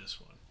found this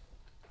one.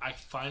 I can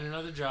find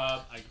another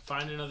job, I can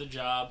find another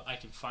job, I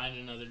can find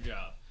another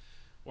job.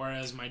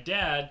 Whereas my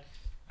dad,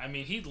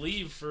 he'd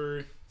leave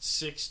for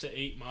 6 to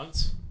 8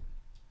 months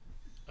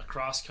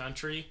across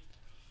country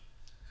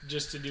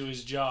just to do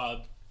his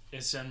job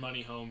and send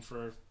money home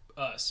for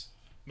us.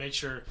 Make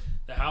sure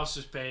the house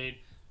was paid,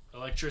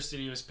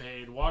 electricity was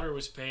paid, water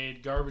was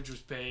paid, garbage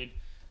was paid.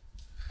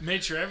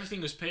 Made sure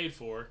everything was paid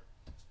for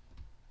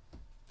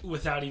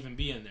without even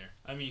being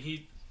there.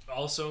 He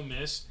also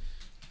missed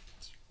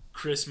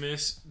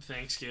Christmas,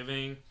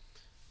 Thanksgiving,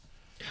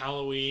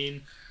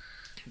 Halloween,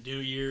 New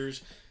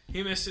Year's.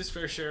 He missed his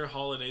fair share of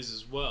holidays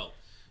as well.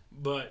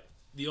 But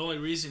the only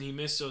reason he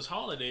missed those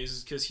holidays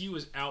is because he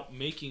was out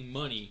making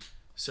money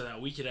so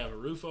that we could have a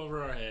roof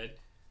over our head,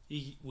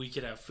 we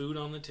could have food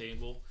on the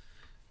table,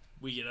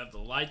 we could have the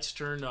lights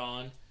turned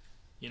on.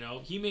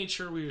 He made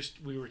sure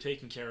we were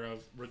taken care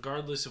of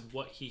regardless of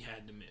what he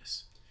had to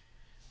miss.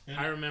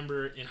 I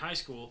remember in high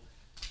school,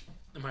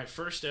 my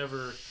first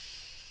ever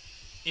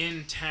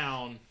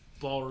in-town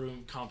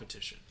ballroom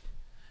competition.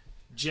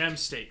 Gem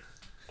State.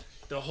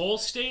 The whole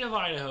state of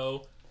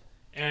Idaho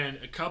and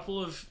a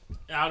couple of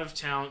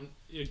out-of-town,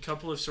 a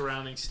couple of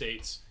surrounding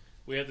states,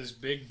 we had this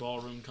big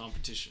ballroom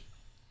competition.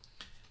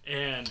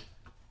 And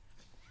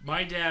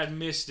my dad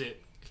missed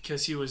it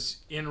because he was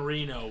in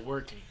Reno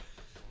working.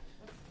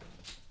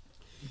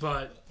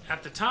 But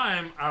at the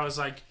time, I was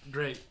like,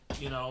 great,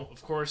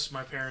 of course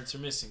my parents are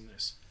missing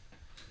this.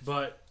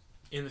 But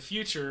in the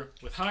future,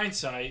 with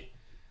hindsight,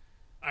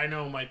 I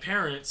know my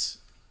parents,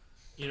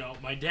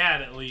 my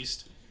dad at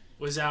least,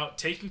 was out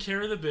taking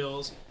care of the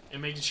bills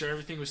and making sure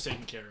everything was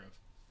taken care of.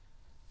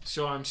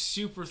 So I'm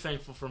super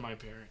thankful for my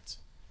parents.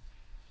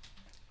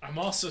 I'm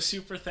also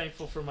super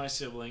thankful for my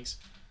siblings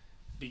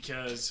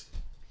because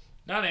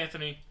not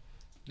Anthony,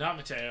 not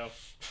Mateo.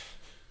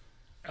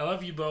 I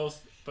love you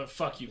both, but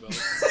fuck you both.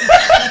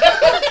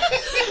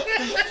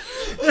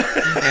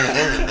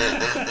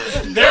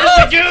 There's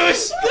the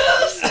goose!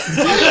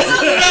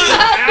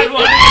 Add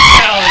one to the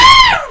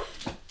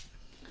tally.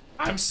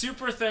 I'm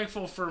super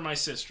thankful for my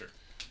sister.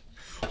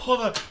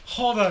 Hold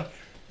on.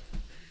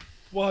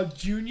 While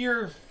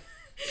Junior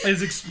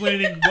is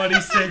explaining what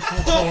he's thankful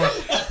for,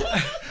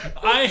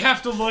 I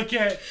have to look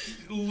at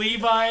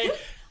Levi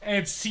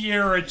and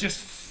Sierra just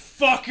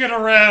fucking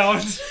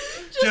around,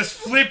 just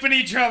flipping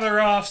each other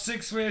off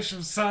 6 ways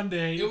from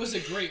Sunday. It was a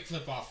great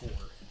flip-off for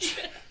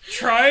her.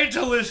 Trying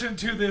to listen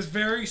to this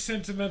very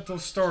sentimental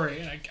story,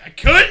 and I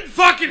couldn't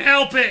fucking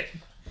help it!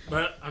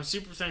 But I'm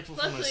super thankful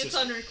for my Luckily, it's sister.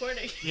 on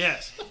recording.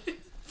 Yes.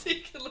 So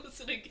you can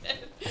listen again.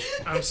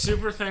 I'm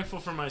super thankful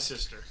for my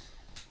sister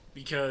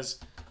because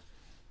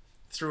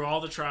through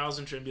all the trials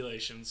and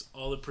tribulations,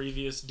 all the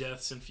previous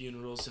deaths and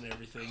funerals and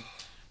everything,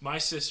 my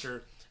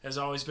sister has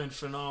always been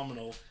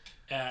phenomenal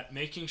at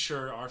making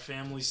sure our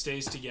family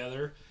stays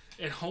together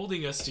and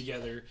holding us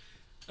together.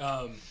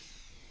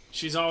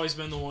 She's always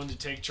been the one to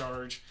take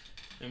charge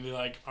and be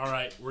like, all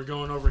right, we're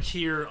going over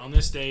here on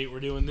this date, we're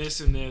doing this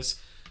and this.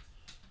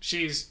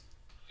 She's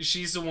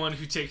the one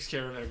who takes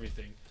care of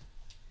everything.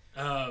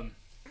 And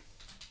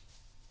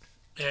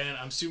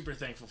I'm super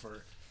thankful for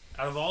her.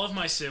 Out of all of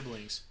my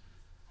siblings,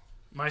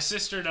 my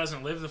sister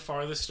doesn't live the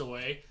farthest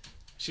away.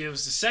 She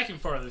lives the second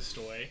farthest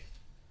away.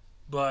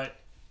 But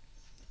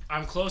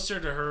I'm closer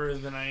to her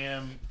than I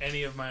am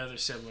any of my other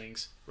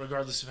siblings,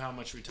 regardless of how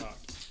much we talk.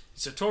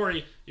 So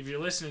Tori, if you're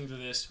listening to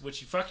this,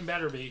 which you fucking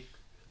better be,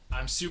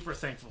 I'm super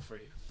thankful for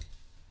you.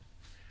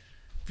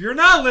 If you're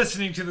not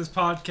listening to this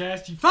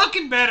podcast, you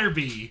fucking better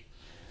be.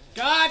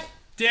 God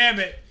damn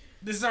it.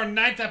 This is our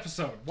 9th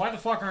episode. Why the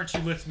fuck aren't you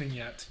listening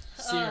yet?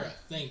 Sierra,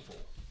 thankful.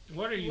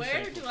 What are you Where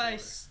thankful do for? I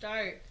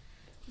start?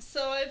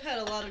 So I've had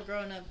a lot of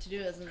growing up to do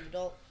as an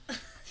adult.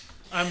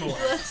 I'm aware.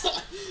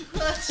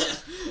 Let's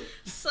just,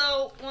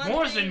 so one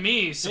More thing, than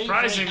me,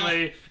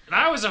 surprisingly, and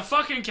I was a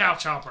fucking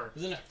couch hopper.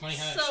 Isn't it funny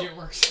how that So- shit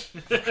works?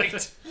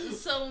 Right.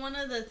 So one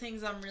of the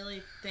things I'm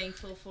really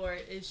thankful for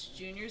is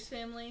Junior's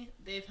family.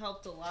 They've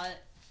helped a lot.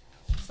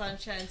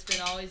 Sunshine's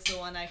been always the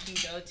one I can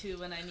go to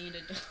when I need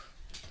a.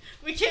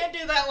 We can't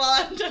do that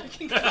while I'm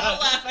talking because I'll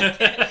laugh. I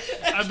can't.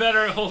 I'm better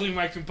at holding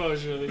my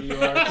composure than you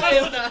are. I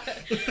am not.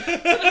 This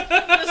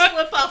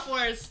flip off war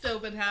has still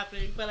been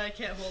happening, but I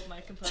can't hold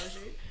my composure.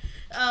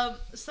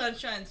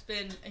 Sunshine's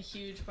been a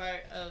huge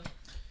part of.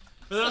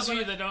 For those of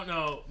you that don't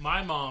know,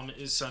 my mom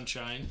is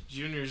Sunshine.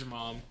 Junior's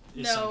mom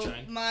is No,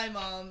 Sunshine. my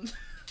mom.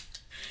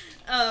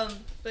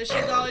 But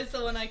she's always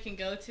the one I can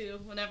go to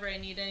whenever I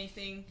need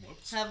anything.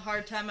 Whoops. Have a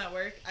hard time at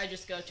work, I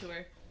just go to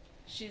her.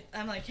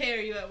 I'm like, hey,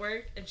 are you at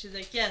work? And she's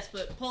like, yes,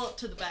 but pull up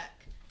to the back.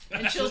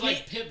 And she'll She's like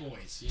meet, Pit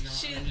Boys, you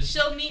know? and just-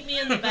 she'll meet me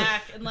in the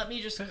back and let me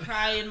just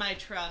cry in my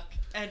truck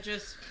and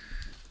just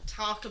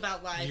talk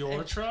about life. Your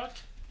and truck?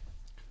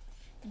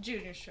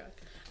 Junior's truck.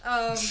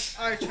 Our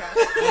truck.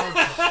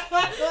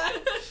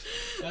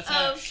 That's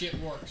how shit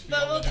works. but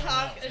People we'll that don't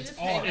talk know. and It's just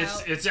hang ours.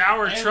 out. It's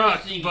our truck,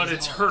 Everything but is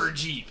it's ours. her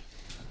Jeep.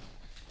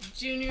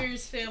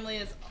 Junior's family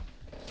has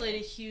played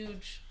a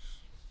huge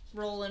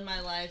role in my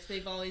life.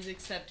 They've always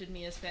accepted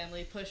me as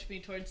family, pushed me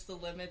towards the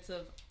limits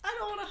of I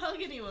don't want to hug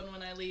anyone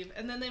when I leave,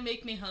 and then they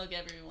make me hug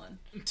everyone.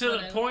 To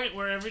the point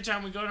where every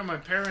time we go to my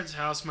parents'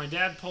 house, my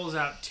dad pulls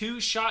out 2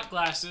 shot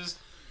glasses,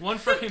 one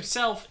for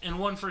himself and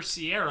one for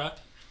Sierra.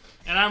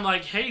 And I'm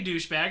like, hey,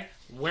 douchebag,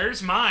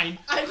 where's mine?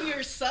 I'm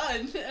your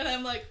son, and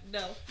I'm like,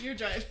 no, you're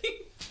driving.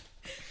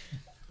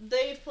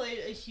 They've played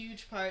a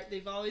huge part.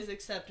 They've always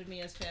accepted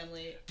me as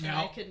family, and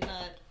Now- I could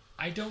not.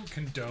 I don't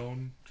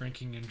condone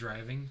drinking and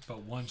driving,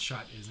 but one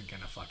shot isn't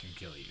gonna fucking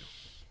kill you.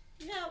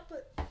 Yeah,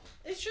 but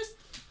it's just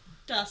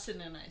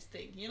Dustin and I's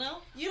thing, you know.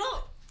 You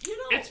don't.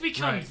 It's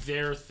become Right.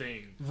 their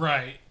thing.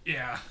 Right,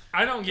 yeah.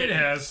 I don't get It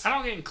has. I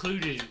don't get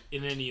included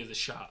in any of the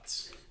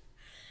shots.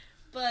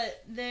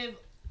 But they've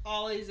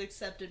always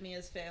accepted me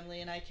as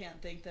family, and I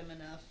can't thank them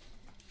enough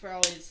for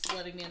always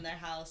letting me in their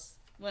house.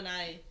 When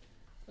I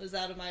was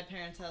out of my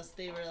parents' house,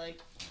 they were like,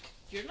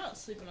 "You're not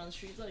sleeping on the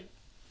streets. Like,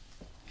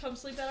 come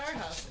sleep at our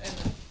house,"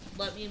 and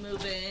let me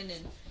move in.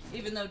 And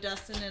even though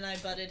Dustin and I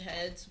butted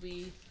heads,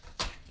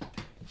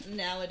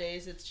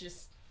 nowadays it's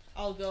just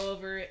I'll go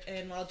over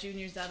and while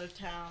Junior's out of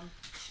town,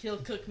 he'll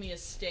cook me a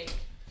steak,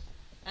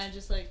 and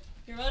just like,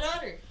 "You're my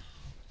daughter,"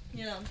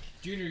 you know.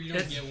 Junior, you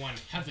don't get one.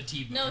 Have the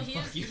T-bone. No,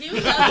 Fuck you. he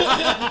was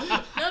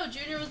out no,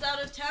 Junior was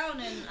out of town,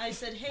 and I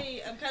said,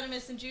 hey, I'm kind of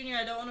missing Junior.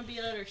 I don't want to be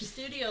at our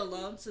studio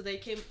alone. So they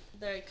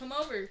come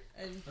over,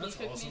 and That's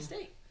he cooked awesome. me a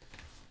steak.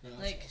 Yeah,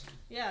 that's Like, awesome.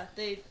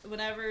 yeah,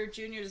 whenever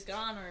Junior's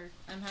gone or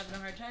I'm having a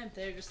hard time,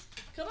 they're just,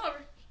 come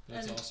over.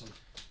 That's and awesome.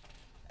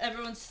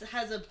 everyone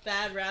has a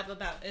bad rap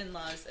about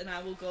in-laws, and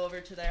I will go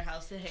over to their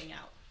house to hang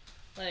out.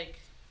 Like,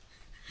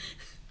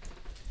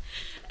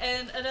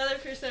 and another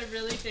person I'm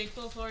really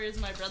thankful for is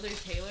my brother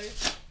Taylor.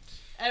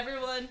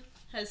 Everyone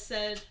has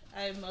said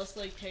I'm most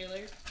like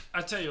Taylor.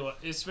 I tell you what,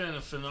 it's been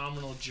a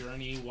phenomenal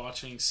journey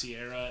watching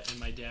Sierra and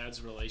my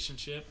dad's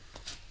relationship,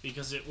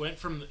 because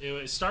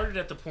it started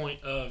at the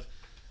point of,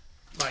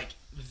 like,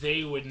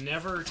 they would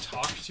never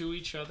talk to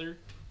each other.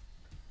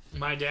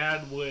 My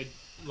dad would,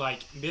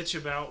 like, bitch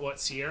about what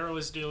Sierra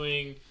was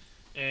doing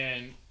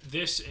and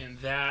this and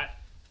that,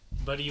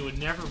 but he would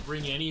never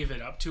bring any of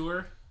it up to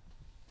her.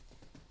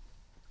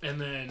 And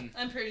then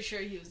I'm pretty sure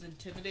he was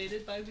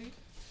intimidated by me.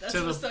 That's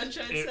what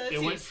Sunshine says.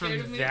 It went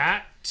from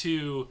that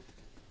to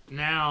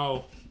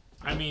now,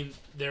 I mean,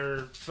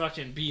 they're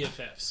fucking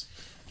BFFs.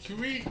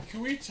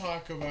 Can we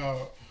talk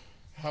about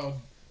how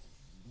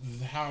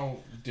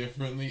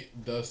differently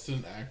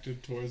Dustin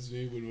acted towards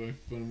me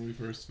when we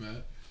first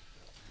met?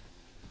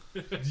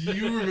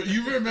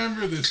 You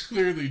remember this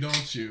clearly,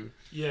 don't you?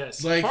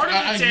 Yes. Like, part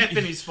of it's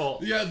Anthony's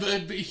fault. Yeah,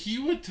 but he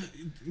would...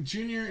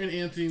 Junior and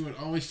Anthony would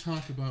always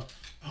talk about,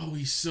 oh,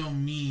 he's so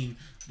mean,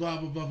 blah,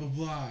 blah, blah, blah,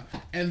 blah.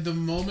 And the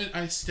moment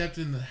I stepped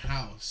in the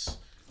house,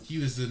 he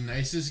was the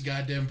nicest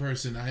goddamn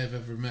person I have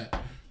ever met.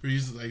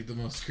 He's like the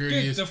most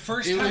courteous. Dude, the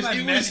first time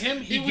I met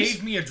him, he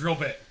gave me a drill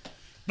bit.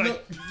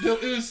 Like, no,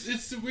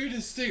 it's the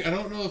weirdest thing. I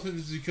don't know if it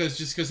was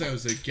because I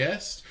was a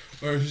guest,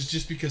 or it was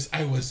just because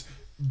I was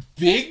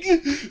big.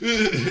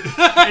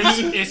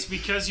 It's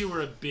because you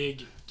were a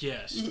big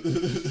guest.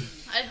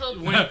 I hope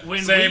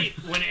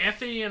when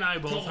Anthony and I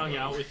both hung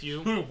out with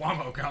you,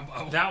 Wombo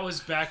combo. that was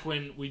back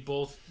when we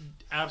both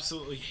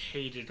absolutely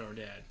hated our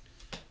dad.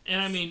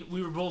 And I mean,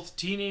 we were both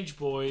teenage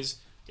boys.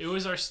 It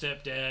was our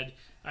stepdad.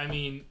 I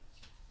mean,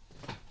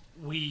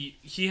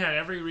 he had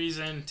every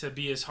reason to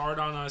be as hard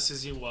on us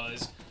as he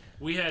was.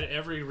 We had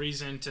every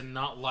reason to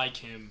not like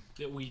him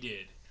that we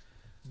did.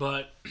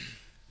 But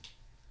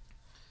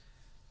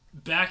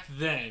back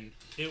then,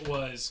 it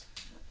was,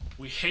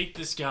 we hate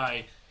this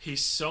guy.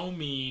 He's so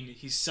mean.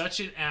 He's such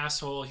an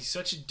asshole. He's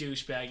such a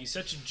douchebag. He's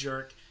such a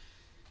jerk.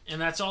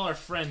 And that's all our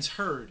friends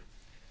heard.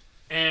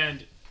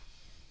 And,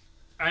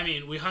 I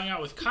mean, we hung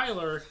out with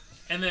Kyler.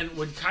 And then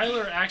when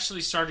Kyler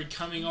actually started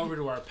coming over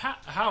to our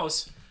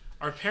house,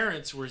 our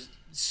parents were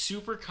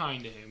super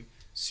kind to him.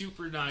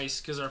 Super nice.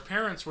 Because our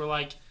parents were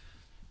like,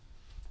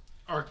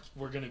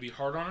 we're going to be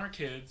hard on our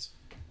kids,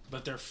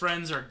 but their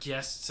friends are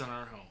guests in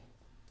our home.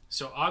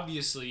 So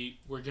obviously,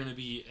 we're going to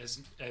be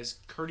as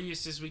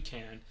courteous as we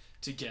can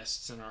to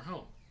guests in our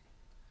home.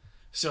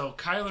 So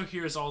Kyler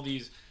hears all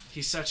these,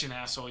 he's such an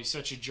asshole, he's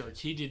such a jerk,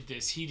 he did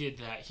this, he did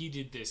that, he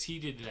did this, he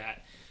did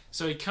that.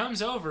 So he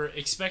comes over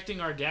expecting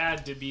our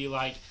dad to be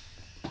like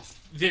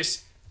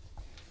this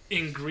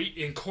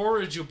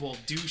incorrigible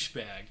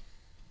douchebag.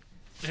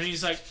 And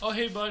he's like, oh,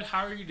 hey, bud,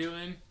 how are you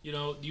doing? You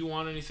know, do you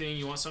want anything?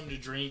 You want something to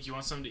drink? You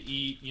want something to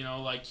eat? You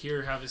know, like,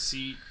 here, have a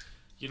seat.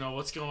 You know,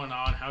 what's going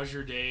on? How's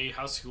your day?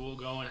 How's school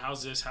going?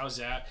 How's this? How's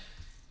that?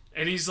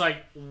 And he's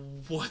like,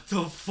 what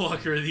the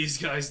fuck are these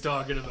guys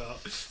talking about?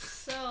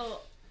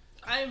 So,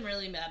 I'm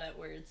really mad at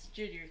words.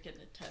 Junior can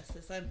attest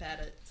this. I'm bad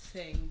at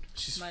saying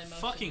my emotions.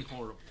 She's fucking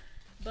horrible.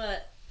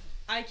 But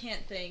I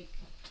can't thank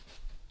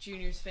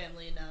Junior's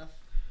family enough.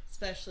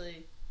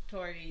 Especially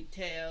Tori,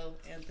 Teo,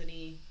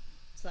 Anthony,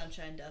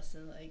 Sunshine,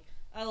 Dustin. Like,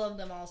 I love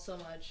them all so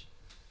much.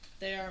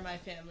 They are my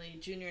family.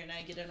 Junior and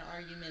I get in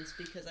arguments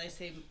because I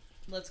say,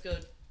 let's go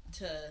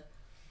to,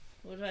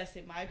 what do I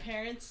say, my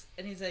parents?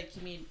 And he's like,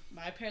 you mean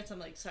my parents? I'm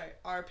like, sorry,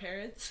 our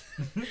parents.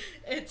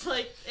 It's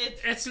like,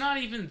 it's not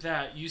even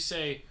that. You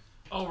say,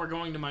 oh, we're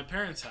going to my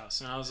parents'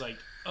 house. And I was like,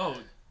 oh,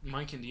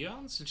 Mike and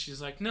Dion's? And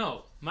she's like,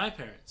 no, my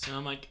parents. And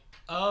I'm like,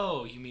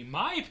 oh, you mean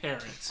my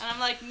parents? And I'm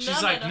like, no.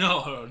 She's like,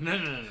 no.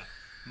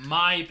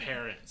 My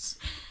parents.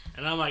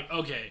 And I'm like,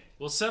 okay,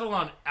 we'll settle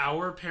on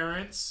our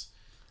parents,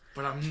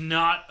 but I'm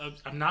not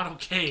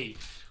okay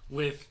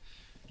with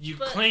you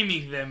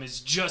claiming them as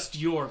just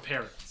your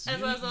parents.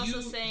 As I was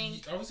also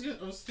saying, I was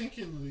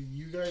thinking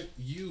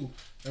you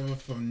have a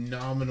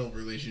phenomenal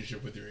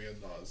relationship with your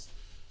in-laws.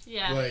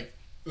 Yeah. Like,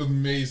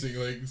 amazing.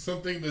 Like,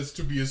 something that's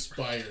to be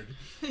aspired.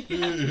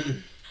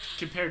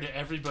 Compared to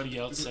everybody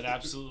else that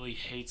absolutely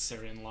hates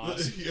their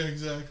in-laws. Yeah,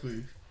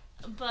 exactly.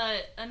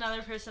 But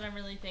another person I'm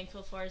really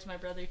thankful for is my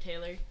brother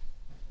Taylor.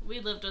 We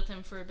lived with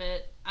him for a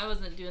bit. I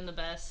wasn't doing the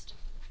best.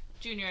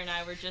 Junior and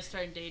I were just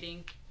starting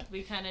dating.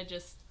 We kind of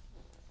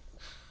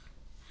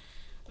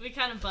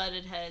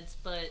butted heads,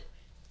 but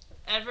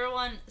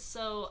everyone,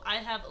 so I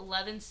have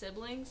 11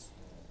 siblings,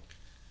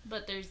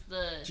 but there's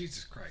the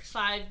Jesus Christ.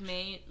 5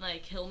 main,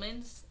 like,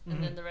 Hillmans,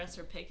 and then the rest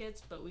are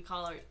Pickets, but we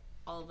call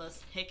all of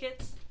us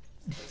Hickets.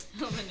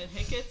 Hillman and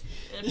Hickets.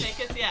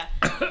 Pickets, yeah.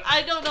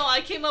 I don't know,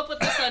 I came up with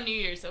this on New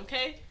Year's,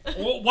 okay?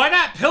 Well, why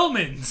not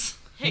Pillmans?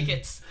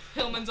 Hickets.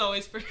 Hillman's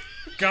always for.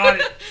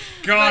 Got it.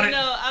 But no,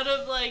 out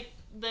of, like,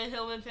 the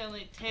Hillman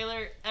family,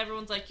 Taylor,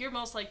 everyone's like, you're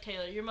most like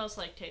Taylor. You're most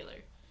like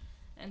Taylor.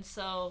 And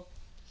so,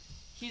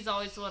 he's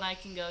always the one I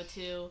can go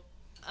to.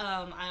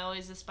 I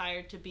always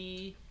aspired to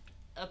be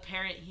a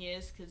parent he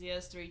is because he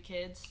has 3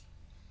 kids.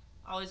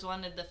 Always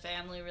wanted the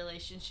family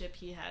relationship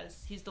he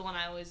has. He's the one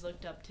I always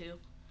looked up to.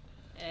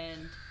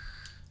 And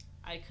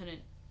I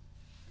couldn't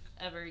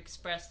ever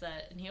express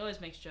that. And he always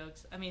makes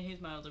jokes. I mean,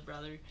 he's my older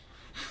brother.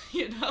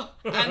 You know?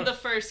 I'm the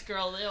first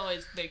girl. They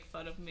always make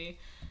fun of me.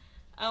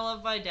 I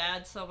love my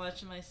dad so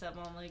much and my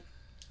stepmom. Like,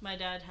 my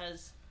dad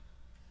has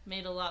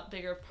made a lot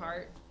bigger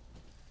part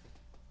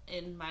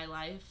in my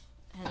life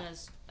and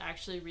has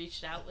actually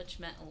reached out, which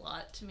meant a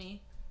lot to me.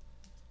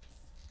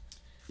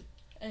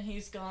 And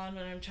he's gone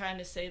when I'm trying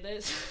to say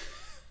this.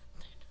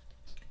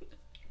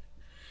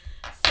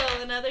 So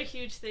another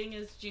huge thing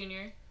is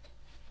Junior.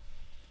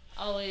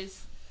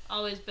 Always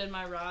been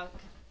my rock.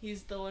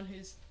 He's the one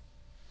who's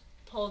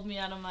pulled me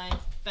out of my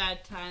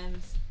bad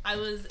times. I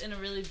was in a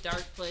really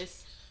dark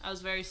place. I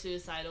was very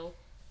suicidal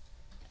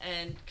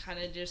and kind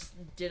of just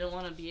didn't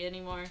want to be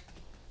anymore.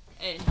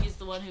 And he's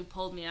the one who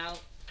pulled me out,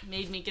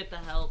 made me get the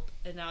help,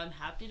 and now I'm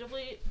happy to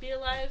be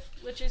alive,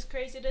 which is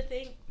crazy to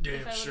think.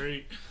 Damn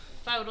straight.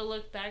 If I would have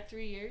looked back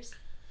 3 years,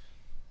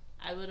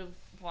 I would have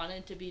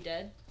wanted to be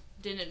dead.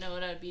 Didn't know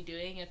what I would be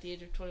doing at the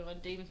age of 21.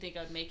 Didn't even think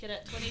I'd make it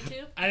at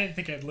 22. I didn't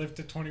think I'd live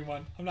to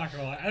 21. I'm not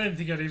gonna lie. I didn't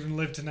think I'd even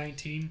live to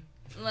 19.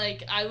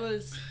 Like, I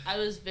was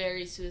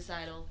very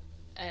suicidal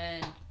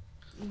and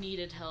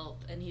needed help,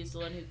 and he's the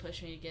one who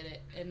pushed me to get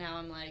it. And now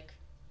I'm like,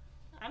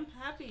 I'm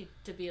happy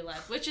to be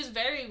alive, which is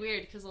very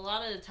weird because a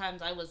lot of the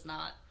times I was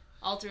not.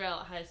 All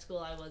throughout high school,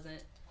 I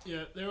wasn't.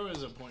 Yeah, there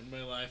was a point in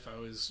my life I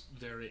was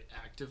very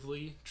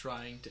actively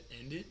trying to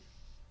end it.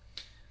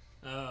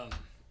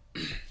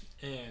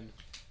 And,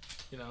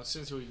 you know,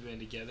 since we've been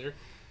together,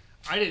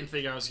 I didn't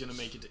think I was going to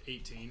make it to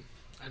 18.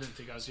 I didn't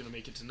think I was going to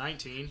make it to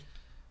 19,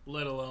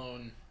 let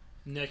alone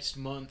next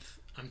month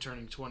I'm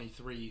turning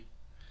 23.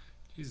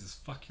 Jesus,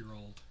 fuck, you're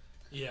old.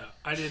 Yeah,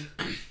 I didn't...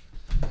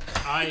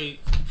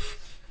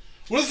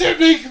 What does that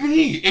make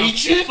me?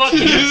 Ancient? Fucking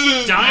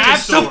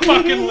dinosaur.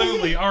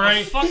 Absolutely, all A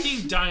right?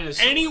 fucking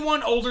dinosaur.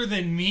 Anyone older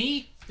than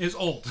me is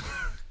old.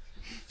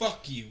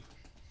 Fuck you.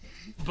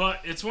 But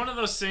it's one of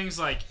those things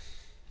like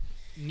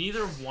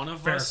neither one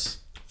of us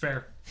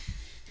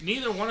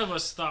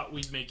thought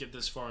we'd make it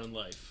this far in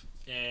life,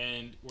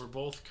 and we're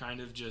both kind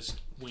of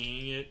just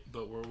winging it,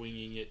 but we're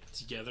winging it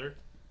together.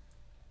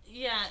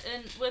 Yeah,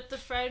 and with the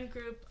friend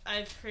group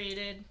I've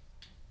created,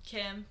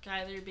 Kim,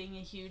 Kyler being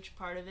a huge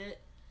part of it,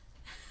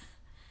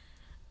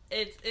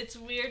 it's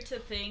weird to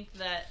think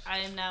that I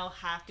am now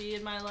happy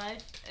in my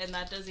life, and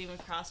that doesn't even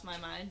cross my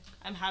mind.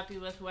 I'm happy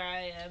with where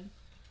I am.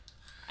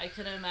 I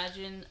couldn't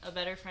imagine a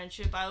better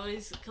friendship. I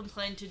always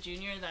complained to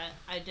Junior that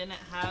I didn't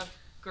have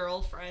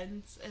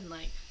girlfriends, and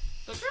like,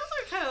 but girls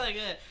are kind of like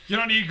a... You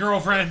don't need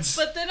girlfriends.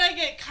 But then I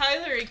get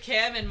Kyler and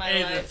Cam in my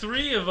Hey, life. the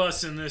 3 of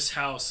us in this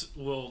house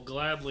will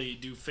gladly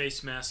do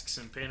face masks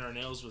and paint our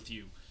nails with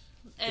you.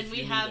 And if we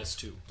you need have us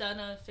to. done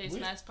a face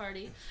mask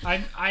party.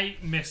 I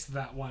missed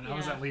that one. I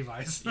was Yeah. at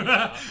Levi's.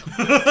 Yeah.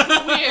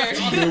 Weird.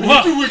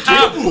 Well,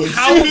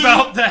 how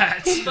about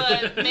that?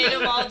 But made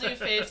them all do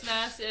face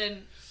masks,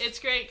 and it's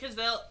great because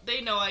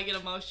they know I get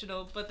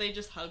emotional, but they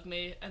just hug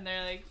me and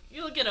they're like,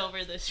 "You'll get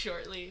over this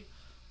shortly."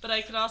 But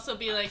I can also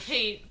be like,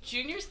 "Hey,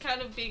 Junior's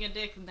kind of being a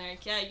dick," and they're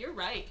like, "Yeah, you're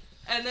right."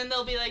 And then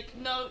they'll be like,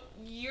 "No,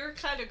 you're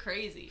kind of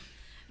crazy."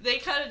 They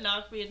kind of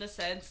knock me in a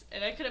sense,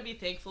 and I couldn't be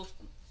thankful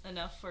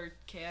enough for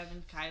Cam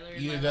and Kyler.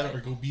 in Either my that life.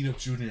 or go beat up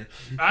Junior.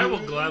 I will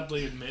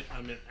gladly admit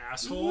I'm an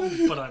asshole,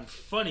 but I'm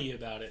funny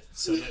about it,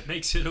 so that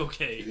makes it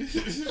okay.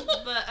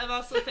 But I'm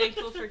also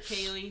thankful for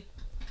Kaylee,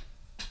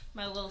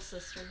 my little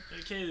sister.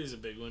 Kaylee's a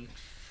big one.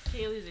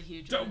 Kaylee's a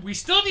huge one. We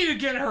still need to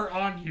get her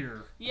on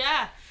here.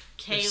 Yeah,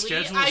 Kaylee.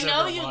 schedules I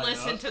know ever you line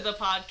listen up. to the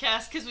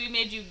podcast because we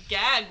made you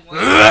gag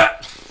once.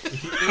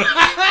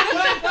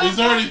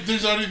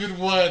 There's already been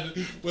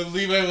one when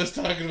Levi was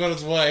talking about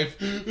his wife.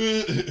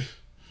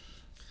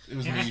 It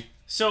was me.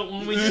 So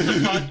when we did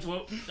the pod,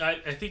 well,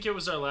 I think it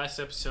was our last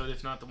episode,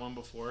 if not the one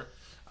before,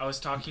 I was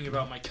talking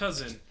about my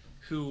cousin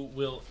who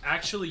will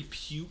actually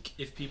puke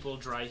if people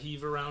dry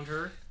heave around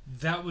her.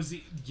 That was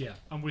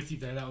I'm with you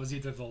there. That was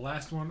either the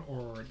last one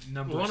or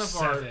number One of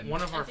 7. our I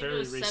think very it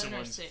was recent 7 or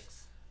ones.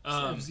 6.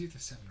 It was either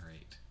 7 or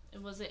 8.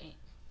 It wasn't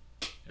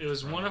 8. It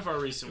was one of our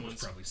recent It was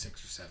ones probably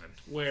 6 or 7.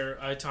 where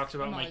I talked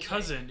about I'm my always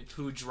cousin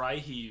who dry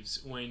heaves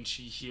when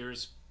she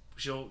hears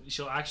she'll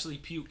actually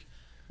puke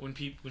when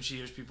she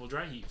hears people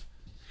dry heave.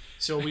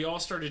 So we all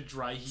started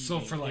dry heaving So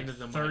for like into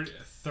the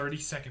 30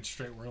 seconds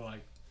straight, we're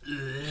like,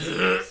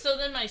 So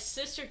then my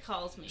sister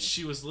calls me.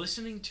 She was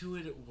listening to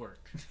it at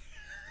work.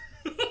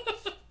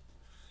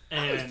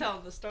 I was And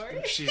telling the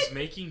story. she's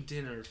making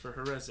dinner for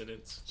her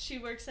residents. She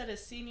works at a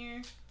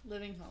senior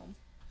living home.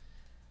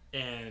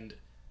 And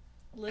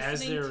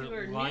Listening they're to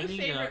her new lining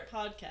favorite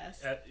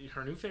podcast. at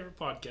her new favorite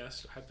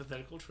podcast,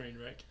 Hypothetical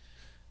Trainwreck,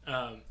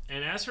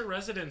 and as her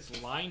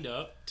residents lined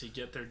up to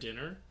get their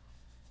dinner,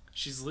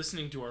 she's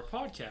listening to our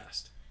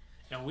podcast.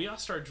 And we all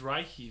start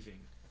dry heaving.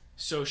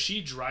 So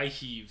she dry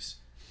heaves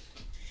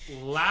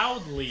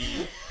loudly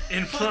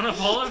in front of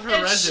all of her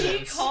And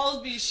residents. she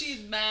called me.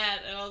 She's mad.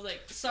 And I was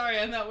like, sorry,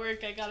 I'm at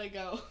work. I gotta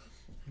go.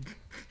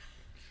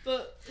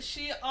 But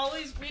she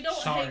always we don't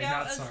Sorry, hang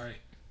out not as sorry.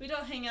 we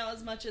don't hang out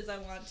as much as I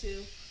want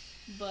to,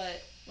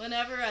 but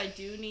whenever I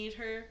do need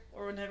her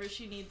or whenever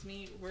she needs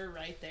me, we're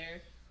right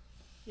there.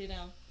 You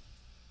know,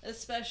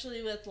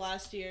 especially with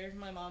last year,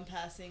 my mom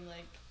passing,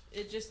 like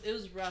it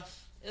was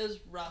rough. It was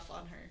rough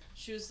on her.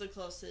 She was the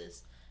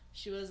closest.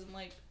 She wasn't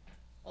like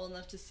old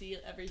enough to see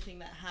everything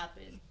that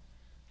happened,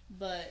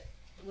 but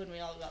when we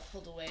all got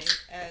pulled away,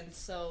 and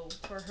so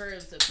for her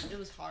it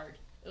was hard.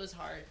 It was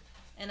hard.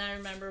 And I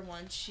remember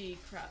once she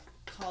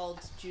called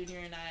Junior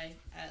and I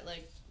at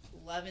like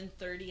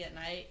 11:30 at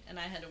night, and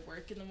I had to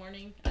work in the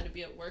morning. I had to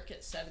be at work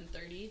at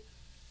 7:30,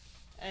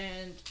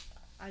 and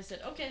I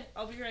said, "Okay,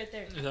 I'll be right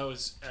there." That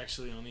was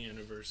actually on the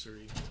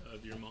anniversary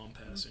of your mom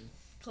passing.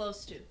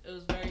 Close to. It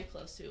was very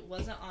close to. It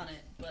wasn't on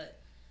it, but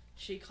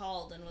she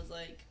called and was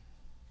like,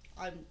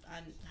 "I'm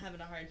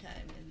having a hard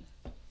time,"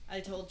 and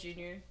I told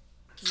Junior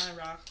my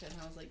rock, and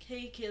I was like,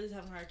 "Hey, Kaylee's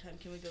having a hard time.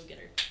 Can we go get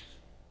her?"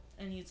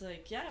 And he's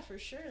like, "Yeah, for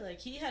sure." Like,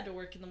 he had to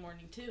work in the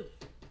morning too,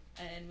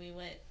 and we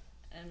went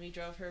and we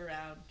drove her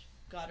around,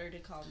 got her to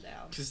calm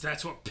down. Because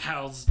that's what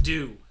pals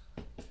do.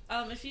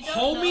 If you don't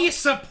Homies know,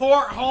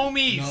 support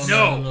homies.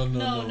 No.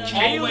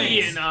 Kaylee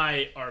Always. and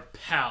I are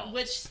pals.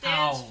 which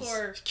stands Pals.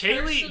 for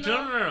Kaylee,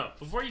 personal- no.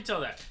 Before you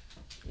tell that,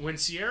 when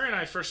Sierra and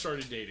I first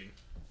started dating,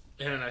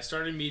 and I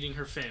started meeting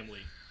her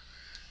family,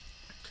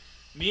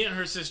 me and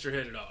her sister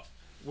hit it off.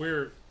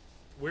 We're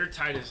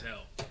tight as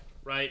hell,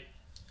 right?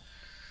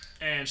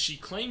 And she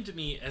claimed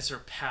me as her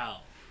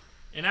pal.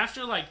 And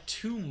after like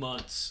 2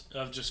 months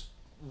of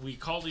we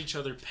called each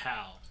other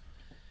pal.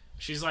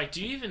 She's like,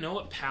 "Do you even know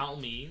what pal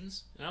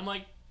means?" And I'm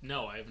like,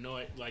 "No, I have no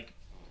idea." Like,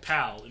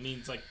 pal, it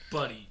means like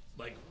buddy,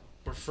 like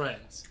we're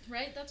friends.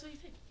 Right? That's what you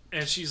think.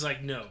 And she's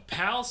like, "No,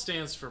 pal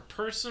stands for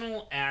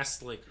personal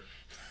ass liquor."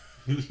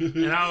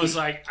 And I was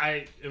like,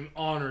 "I am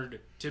honored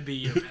to be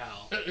your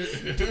pal." And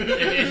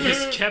it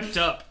has kept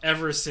up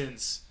ever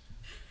since.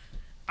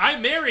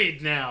 I'm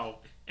married now,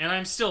 and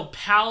I'm still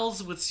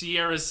pals with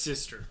Sierra's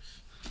sister.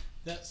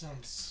 That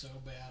sounds so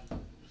bad.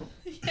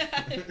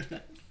 Yeah.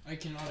 I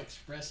cannot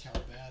express how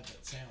bad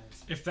that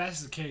sounds. If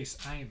that's the case,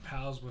 I am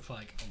pals with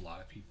like a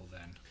lot of people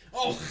then.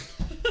 Oh!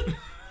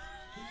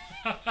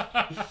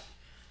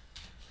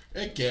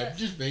 That Gab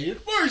just made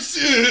it worse.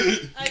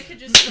 I could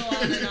just go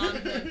on and on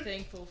who I'm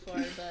thankful for,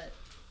 but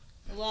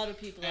a lot of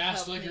people have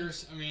Ass helped me.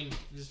 lickers, I mean,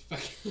 just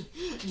fucking...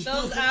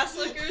 Those ass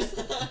lickers.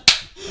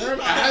 They're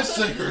ass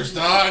lickers,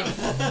 dog.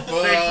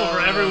 Thankful for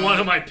every one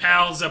of my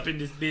pals up in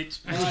this bitch.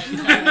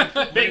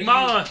 Alright, Big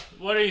Mama,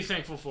 what are you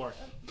thankful for?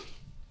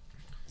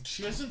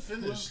 She hasn't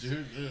finished,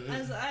 dude.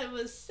 As I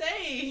was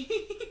saying,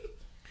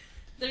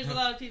 there's a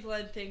lot of people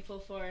I'm thankful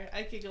for.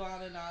 I could go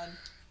on and on,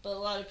 but a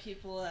lot of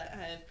people that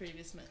I have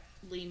previously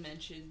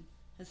mentioned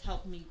has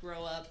helped me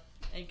grow up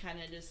and kind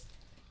of just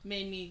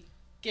made me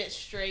get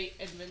straight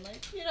and been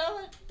like, you know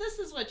what, this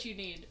is what you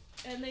need.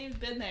 And they've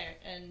been there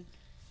and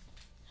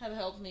have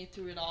helped me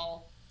through it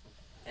all.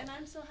 And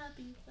I'm so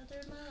happy that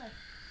they're in my life.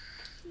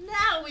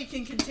 Now we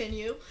can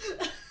continue.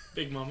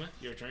 Big Mama,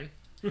 your turn.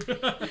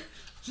 This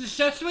is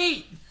so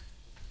sweet.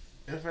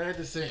 If I had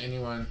to say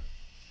anyone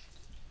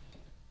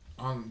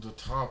on the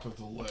top of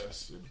the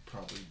list, it would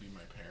probably be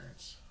my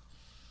parents.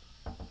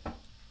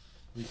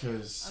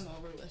 Because I'm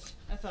over with.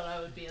 I thought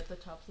I would be at the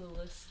top of the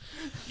list.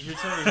 You're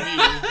telling me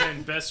we've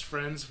been best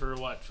friends for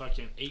what,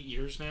 fucking 8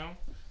 years now?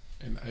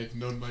 and I've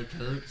known my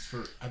parents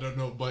for I don't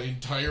know my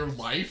entire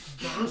life.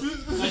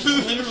 Like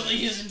literally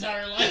his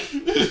entire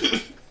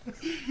life.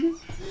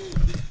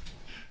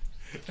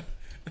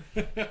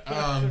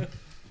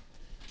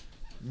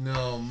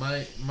 No,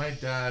 my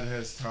dad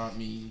has taught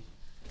me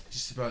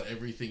just about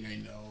everything I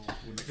know.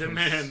 When it The comes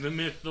man, the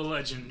myth, the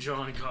legend,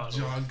 John Cottle.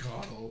 John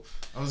Cottle.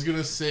 I was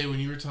gonna say when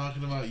you were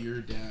talking about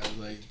your dad,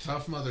 like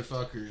tough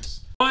motherfuckers.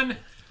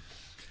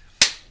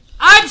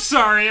 I'm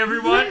sorry,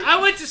 everyone. I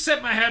went to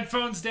set my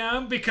headphones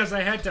down because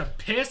I had to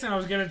piss, and I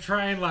was gonna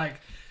try and like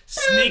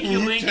sneaky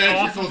link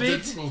off Technical of it.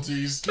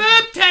 difficulties.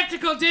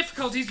 Technical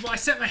difficulties. Well, I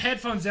set my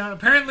headphones down.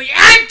 Apparently,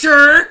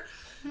 Enter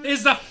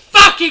is the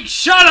fucking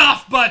shut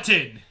off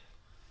button.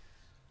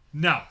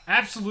 No,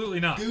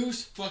 absolutely not.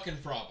 Goose fucking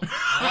problem.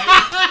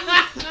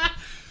 Right?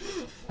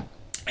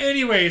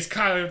 Anyways,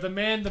 Kyler, the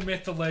man, the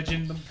myth, the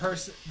legend, the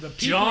person, the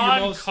people John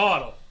you're most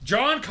Cottle.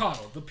 John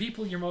Cottle, the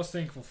people you're most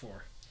thankful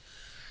for.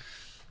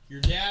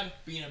 Your dad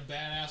being a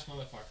badass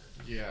motherfucker.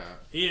 Yeah,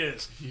 He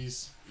is.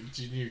 he's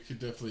Junior could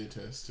definitely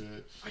attest to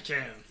it. I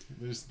can.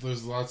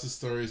 There's lots of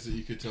stories that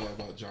you could tell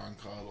about John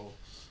Cottle.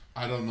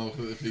 I don't know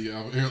if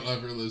he'll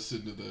ever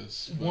listen to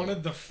this. but- One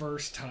of the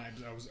first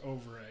times I was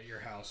over at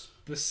your house,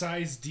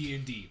 besides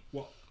D&D,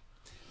 well,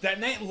 that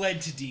night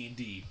led to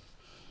D&D.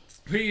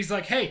 He's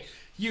like, hey,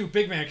 you,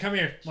 big man, come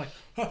here. I'm like,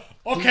 huh,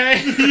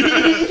 okay.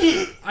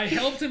 I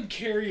helped him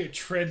carry a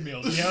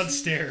treadmill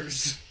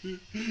downstairs.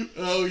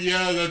 Oh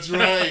yeah, that's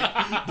right.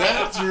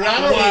 That's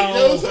right.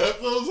 Wow.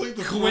 That was like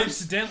the first.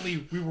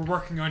 Coincidentally, we were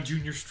working on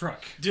Junior's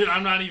truck. Dude,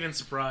 I'm not even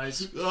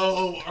surprised.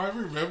 Oh, I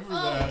remember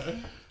that.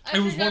 It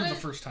was one forgot of the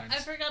to- first times. I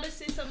forgot to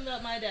say something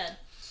about my dad.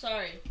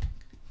 Sorry.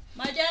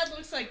 My dad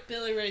looks like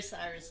Billy Ray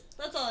Cyrus.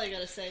 That's all I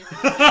gotta say.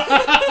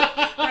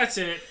 That's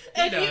it.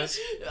 He And does.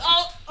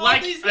 all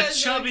Like these a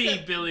guys chubby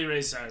except Billy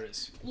Ray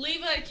Cyrus.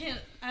 Levi can't.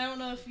 I don't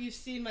know if you've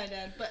seen my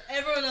dad, but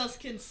everyone else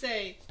can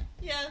say,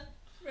 yeah,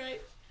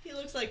 right. He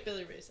looks like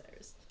Billy Ray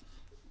Cyrus.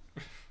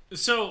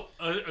 So,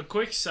 a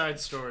quick side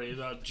story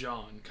about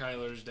John,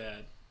 Kyler's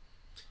dad,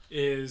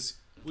 is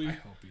I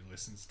hope he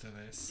listens to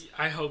this.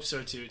 I hope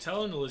so too.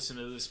 Tell him to listen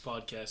to this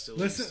podcast at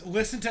least.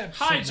 Listen to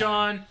episode Hi, 9.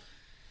 John.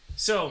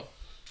 So,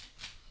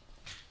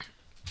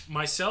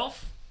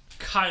 myself,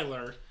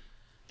 Kyler,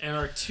 and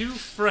our 2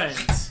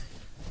 friends.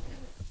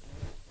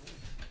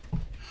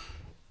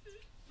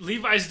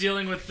 Levi's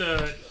dealing with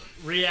the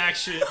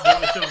reaction. With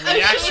the I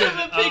reaction showed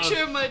him a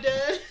picture of of my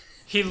dad.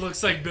 he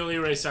looks like Billy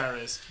Ray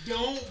Cyrus.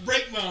 Don't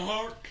break my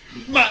heart.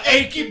 My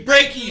achy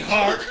breaky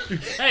heart.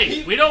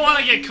 Hey, we don't want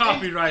to get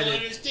copyrighted.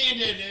 Understand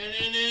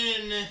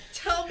it.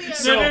 Tell me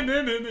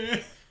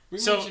So- We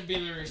So- mentioned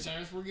Billy Ray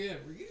Cyrus. We're good.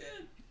 We're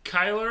good.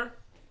 Kyler,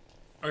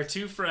 our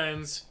 2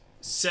 friends,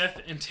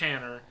 Seth and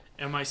Tanner,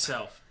 and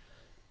myself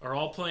are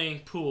all playing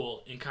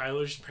pool in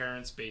Kyler's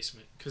parents'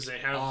 basement because they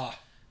have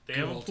good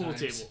a old pool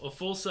times. table, a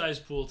full-size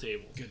pool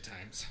table. Good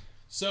times.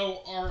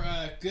 So our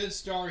good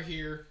star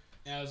here,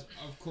 as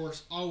of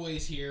course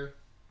always here,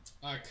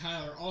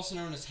 Kyler, also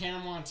known as Hannah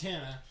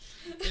Montana,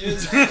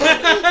 is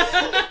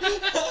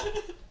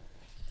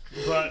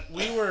But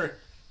we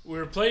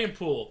were playing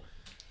pool,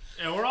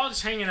 and we're all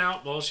just hanging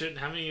out, bullshitting,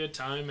 having a good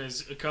time,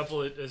 as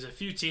a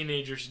few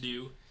teenagers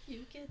do.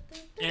 You get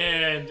the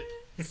And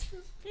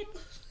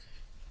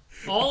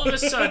all of a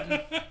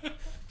sudden,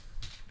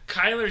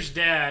 Kyler's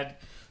dad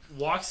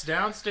walks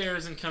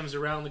downstairs and comes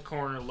around the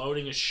corner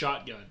loading a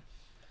shotgun.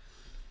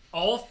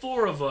 All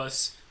 4 of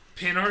us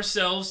pin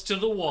ourselves to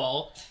the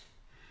wall,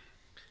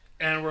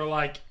 and we're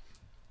like,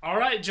 all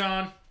right,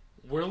 John,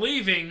 we're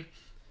leaving.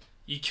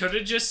 You could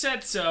have just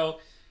said so.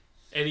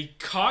 And he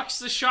cocks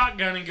the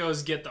shotgun and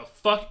goes, get the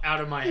fuck out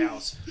of my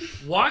house.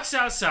 Walks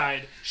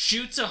outside,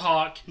 shoots a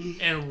hawk,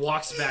 and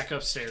walks back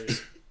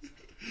upstairs.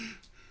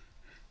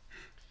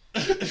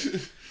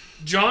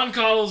 John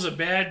Cottle's a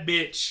bad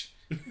bitch.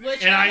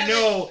 Which And I haven't-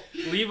 know,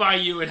 Levi,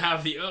 you would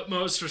have the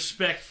utmost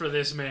respect for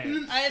this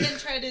man. I haven't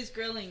tried his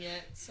grilling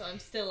yet, so I'm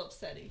still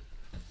upsetty.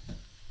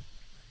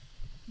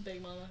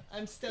 Big Mama,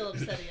 I'm still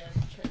upsetty. I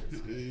haven't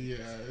tried his.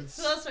 Yeah,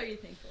 it's. Who else are you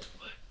thankful for?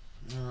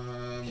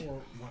 Or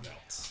what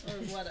else? Or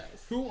what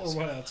else? Who or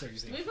what else are you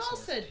saying? We've all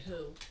said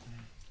who.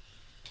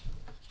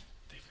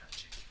 They've got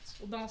chickens.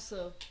 I'm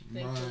also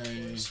thankful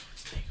My-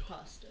 for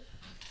pasta.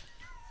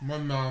 My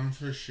mom,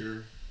 for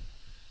sure.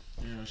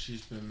 You know,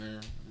 she's been there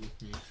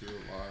with me through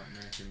a lot,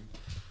 and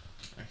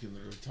I can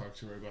literally talk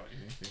to her about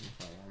anything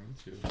if I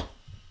wanted to.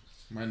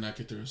 Might not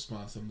get the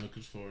response I'm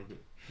looking for, but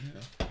you know.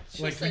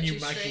 Like set when you you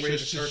straight.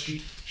 microwave a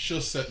turkey.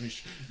 She'll set me.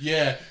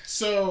 Yeah.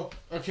 So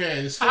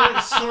okay, the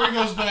story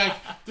goes back.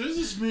 There's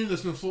this meme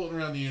that's been floating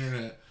around the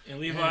internet. And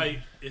Levi,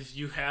 if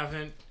you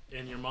haven't,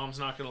 and your mom's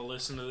not going to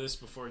listen to this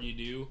before you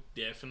do,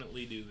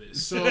 definitely do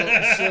this.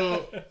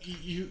 So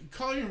you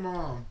call your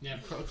mom. Yeah.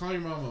 Call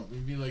your mom up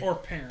and be like, Or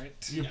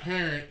parent. your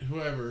parent,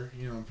 whoever,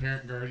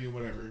 parent, guardian,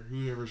 whatever,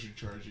 whoever's in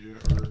charge of you,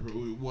 or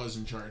who was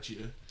in charge of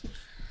you,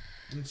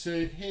 and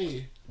say,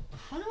 hey,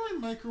 how do I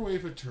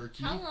microwave a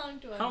turkey? How long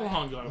do I? How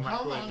long do I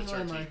How microwave long a do I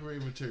turkey?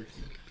 microwave a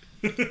turkey?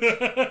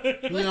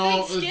 With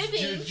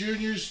Thanksgiving.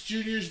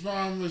 Junior's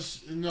mom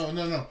was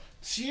no.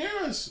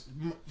 Sierra's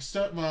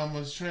stepmom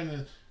was trying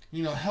to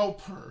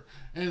help her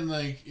and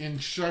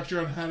instruct her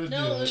on how to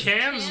No, do it.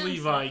 Cam's Cam's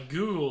Levi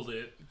Googled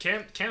it.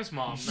 Cam's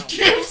mom. No.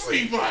 Cam's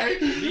Levi.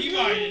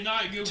 Levi did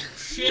not Google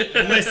shit.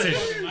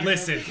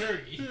 Listen.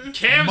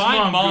 Cam's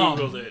My mom.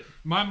 Googled it.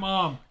 My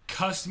mom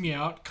cussed me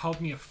out,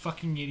 called me a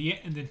fucking idiot,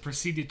 and then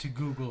proceeded to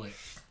Google it.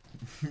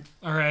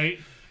 Alright?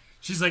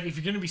 She's like, if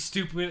you're gonna be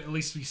stupid, at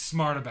least be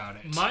smart about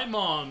it. My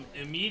mom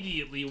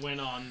immediately went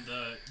on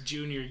the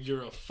Junior,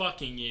 you're a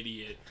fucking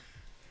idiot.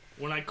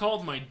 When I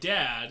called my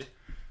dad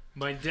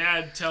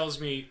tells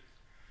me,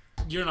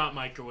 you're not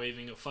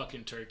microwaving a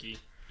fucking turkey.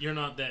 You're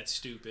not that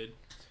stupid.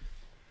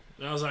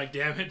 And I was like,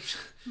 damn it.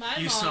 My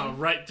You mom. saw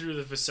right through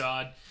the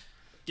facade.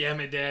 Damn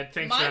it, Dad.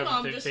 Thanks for My having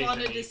mom the just faith in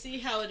wanted me. to see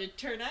how it'd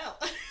turn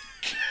out.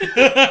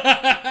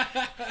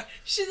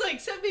 She's like,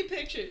 send me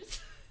pictures.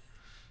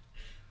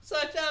 So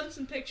I found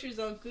some pictures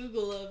on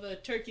Google of a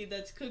turkey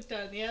that's cooked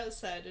on the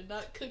outside and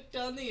not cooked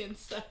on the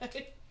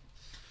inside.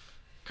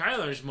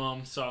 Kyler's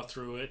mom saw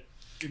through it.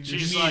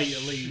 She's like,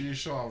 You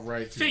saw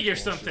right through figure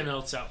the bullshit. something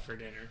else out for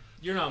dinner.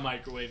 You're not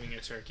microwaving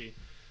a turkey.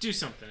 Do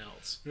something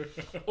else.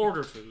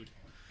 Order food.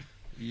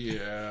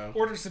 Yeah.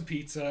 Order some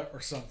pizza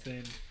or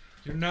something.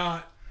 You're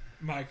not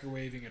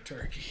microwaving a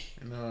turkey.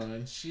 No,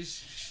 and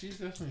she's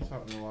definitely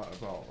taught me a lot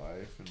about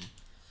life,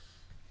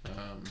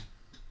 and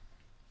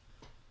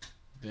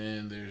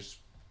then there's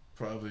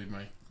probably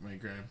my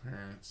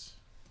grandparents,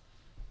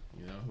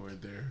 who are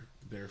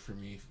there for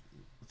me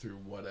through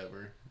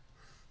whatever,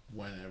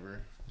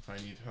 whenever, if I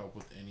need help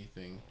with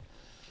anything.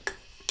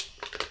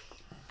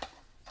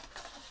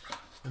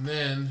 And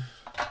then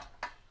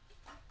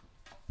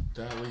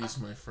that leaves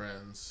my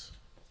friends.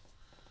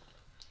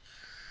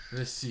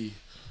 Let's see.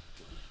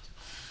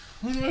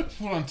 Who do I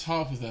put on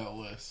top of that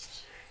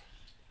list?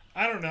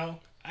 I don't know.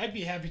 I'd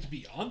be happy to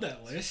be on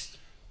that list.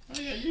 Oh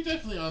yeah, you're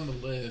definitely on the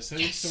list. I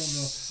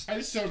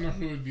just don't know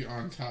who would be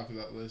on top of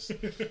that list.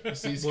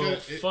 See,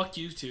 Fuck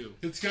you too.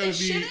 It's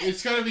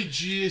gotta be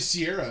Gia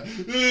Sierra.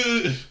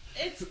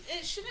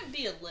 It shouldn't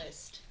be a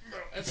list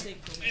of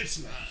thankfulness.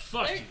 It's not.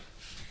 Fuck There- you.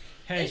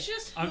 Hey, It's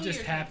just I'm who just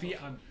you're happy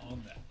I'm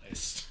on that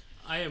list.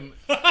 I am.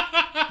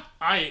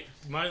 I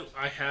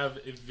have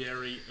a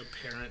very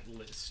apparent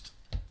list.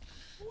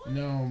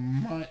 No,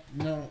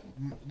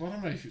 one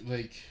of my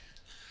like.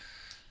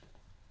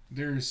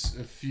 There's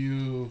a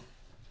few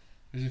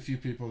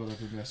people that I've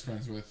been best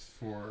friends with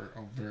for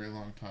a very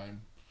long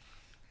time.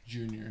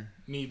 Junior,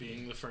 Me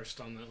being the first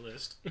on that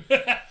list.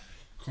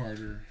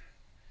 Carter,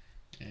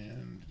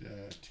 and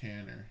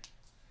Tanner.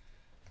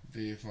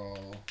 They've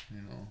all,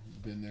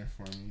 been there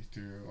for me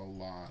through a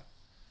lot,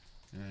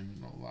 and I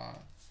mean a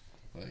lot.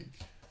 Like,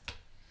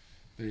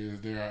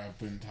 there have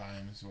been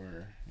times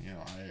where,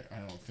 I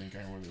don't think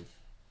I would have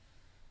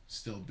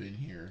still been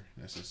here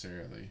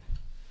necessarily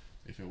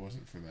if it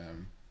wasn't for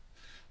them.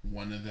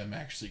 One of them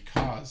actually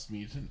caused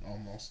me to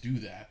almost do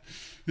that.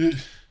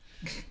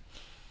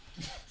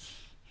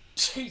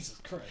 Jesus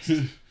Christ.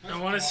 I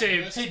want to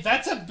say. Hey,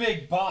 that's a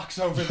big box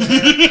over there.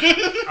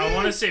 I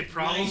want to say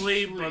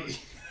probably, but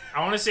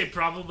I want to say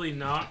probably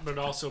not, but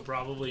also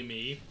probably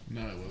me.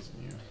 No, it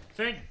wasn't you.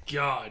 Thank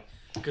God,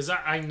 because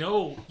I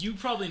know you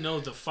probably know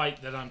the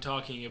fight that I'm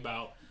talking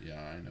about. Yeah,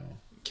 I know.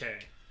 Okay.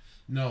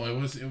 No, it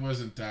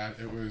wasn't that.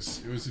 It was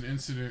an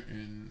incident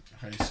in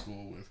high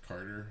school with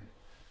Carter,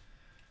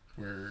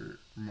 where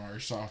our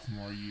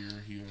sophomore year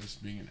he was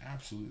being an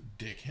absolute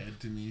dickhead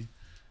to me,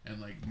 and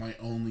like my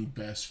only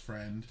best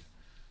friend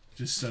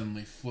just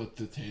suddenly flipped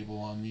the table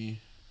on me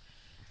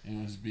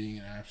and was being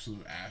an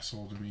absolute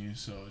asshole to me.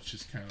 So it's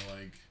just kind of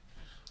like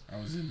I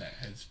was in that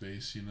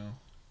headspace,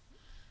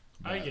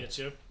 I But- get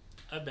you.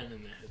 I've been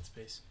in that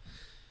headspace.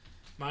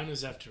 Mine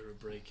was after a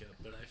breakup,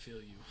 but I feel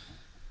you.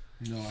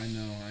 No, I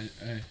know.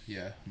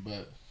 Yeah,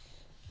 but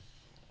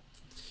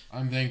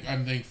I'm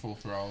thankful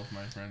for all of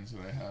my friends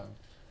that I have,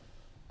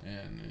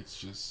 and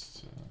it's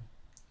just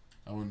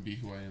I wouldn't be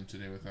who I am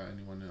today without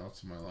anyone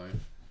else in my life.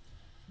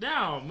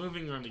 Now,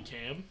 moving on to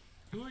Cam.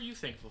 Who are you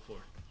thankful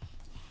for?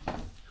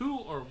 Who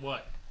or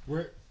what?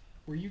 Were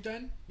you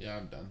done? Yeah,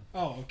 I'm done.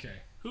 Oh, okay.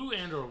 Who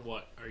and or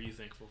what are you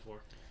thankful for?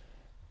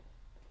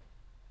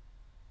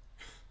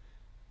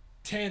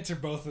 To answer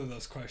both of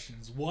those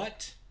questions,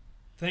 what?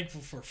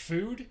 Thankful for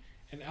food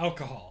and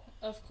alcohol.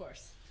 Of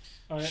course.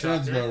 All right.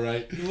 Sounds about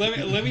right.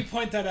 let me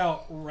point that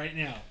out right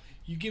now.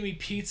 You give me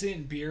pizza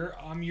and beer,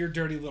 I'm your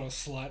dirty little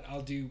slut.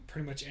 I'll do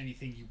pretty much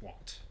anything you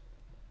want.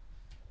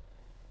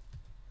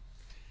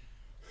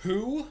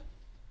 Who?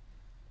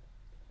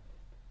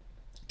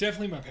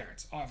 Definitely my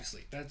parents,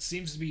 obviously. That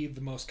seems to be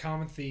the most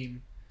common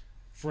theme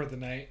for the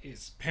night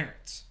is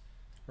parents,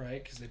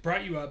 right? Because they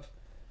brought you up,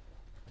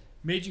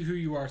 made you who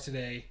you are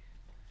today,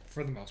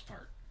 for the most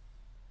part.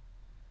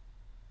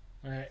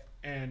 All right,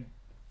 and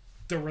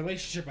the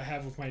relationship I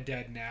have with my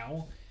dad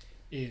now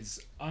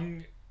is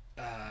uncomparable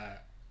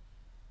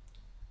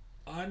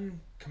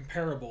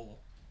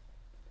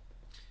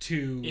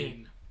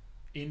to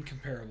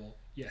incomparable.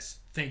 Yes,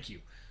 thank you.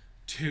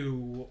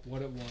 To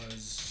what it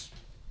was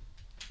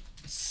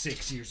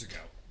 6 years ago.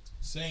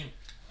 Same.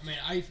 I mean,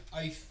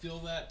 I feel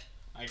that.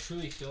 I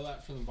truly feel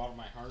that from the bottom of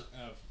my heart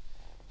of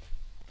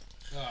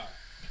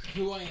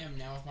who I am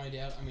now with my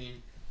dad. I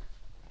mean,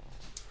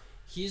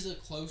 he's the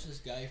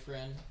closest guy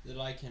friend that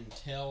I can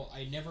tell.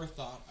 I never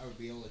thought I would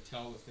be able to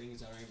tell the things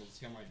that I'm able to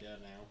tell my dad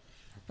now.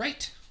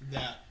 Right.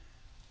 That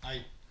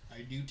I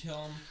do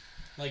tell him.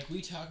 Like,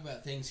 we talk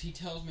about things. He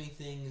tells me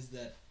things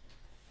that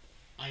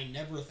I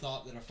never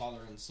thought that a father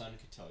and son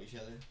could tell each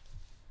other.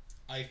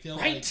 I feel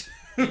Right.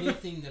 like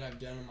anything that I've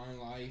done in my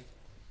life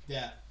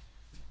that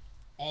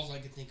all I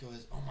could think of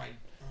is, my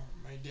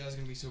dad's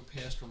going to be so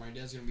pissed, or my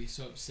dad's going to be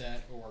so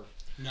upset, or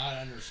not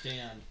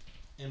understand,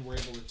 and we're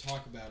able to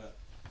talk about it.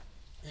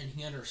 And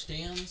he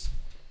understands,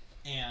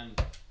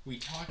 and we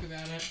talk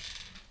about it,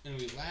 and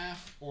we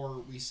laugh,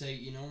 or we say,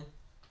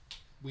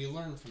 we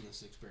learn from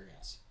this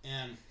experience.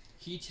 And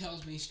he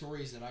tells me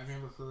stories that I've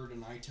never heard,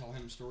 and I tell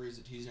him stories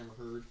that he's never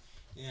heard,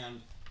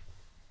 and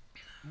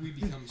we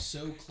become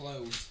so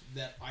close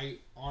that I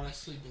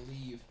honestly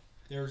believe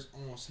there's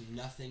almost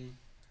nothing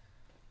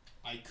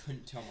I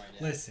couldn't tell my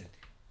dad. Listen,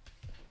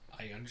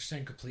 I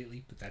understand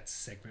completely, but that's a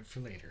segment for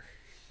later.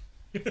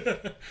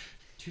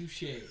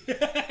 Touché.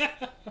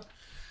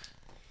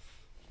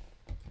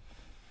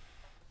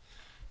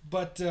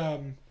 But,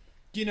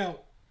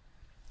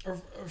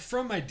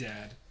 from my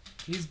dad,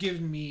 he's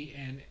given me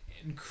an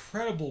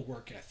incredible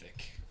work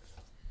ethic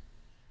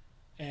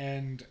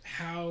and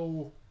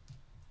how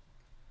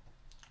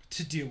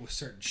to deal with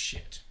certain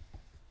shit.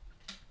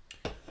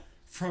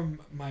 From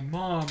my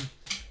mom,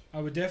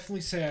 I would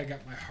definitely say I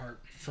got my heart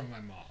from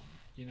my mom.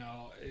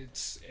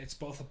 It's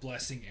both a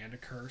blessing and a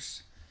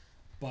curse,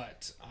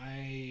 but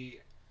I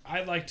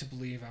like to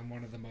believe I'm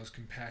one of the most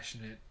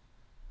compassionate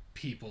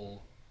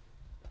people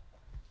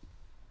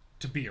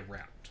to be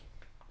around.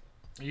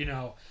 You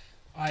know,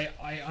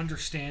 I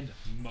understand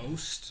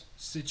most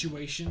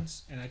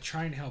situations, and I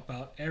try and help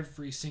out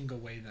every single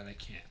way that I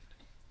can.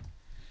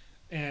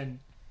 And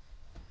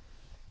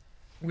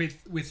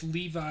with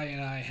Levi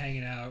and I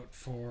hanging out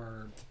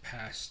for the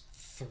past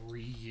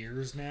 3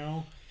 years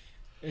now,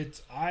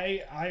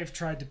 I have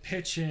tried to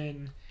pitch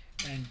in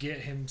and get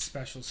him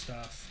special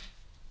stuff.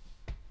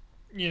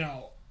 You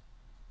know,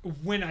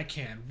 when I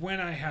can, when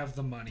I have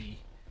the money.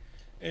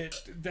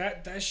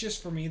 That's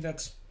just for me.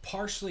 That's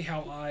partially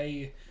how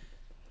I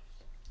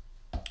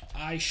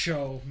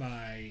show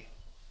my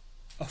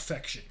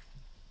affection.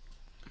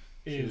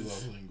 Your Is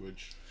love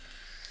language.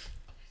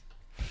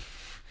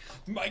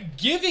 my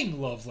giving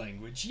love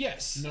language?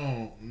 Yes.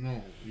 No,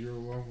 your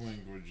love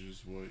language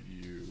is what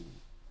you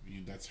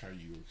that's how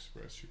you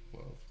express your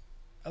love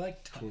I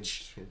like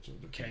touch. towards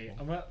other Okay,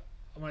 people.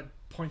 I'm gonna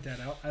point that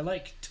out. I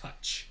like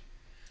touch.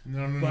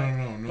 No.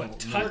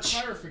 but For touch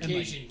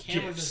clarification, and, like,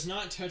 Cameron gifts. does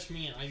not touch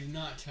me, and I do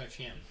not touch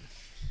him.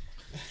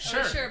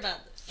 Are we sure about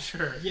this?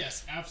 Sure.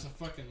 Yes,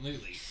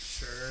 absolutely.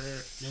 Sure.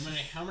 No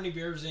matter how many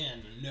beers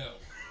in, no.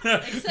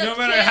 Except No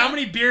matter Cam. how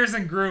many beers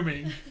and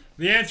grooming,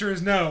 the answer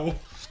is no.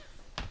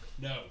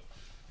 No.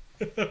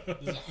 This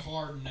is a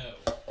hard no.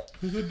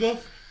 With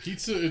enough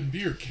pizza and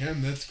beer,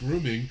 Cam, that's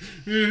grooming.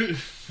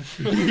 With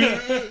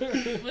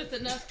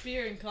enough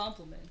beer and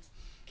compliments.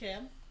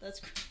 Cam,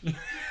 that's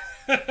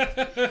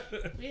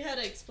we had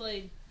to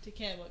explain to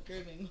Cam what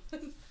grooming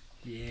was.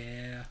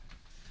 Yeah.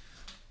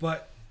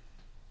 But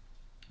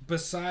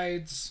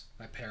besides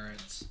my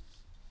parents,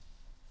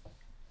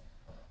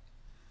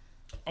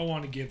 I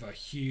want to give a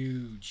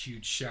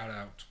huge shout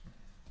out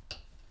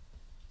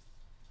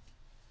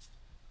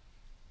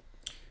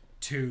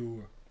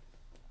to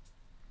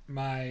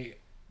my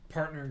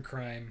partner in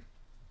crime,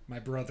 my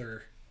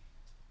brother,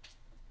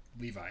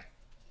 Levi.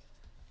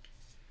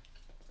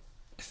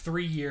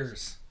 3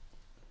 years.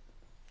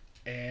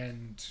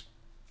 And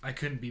I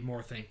couldn't be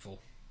more thankful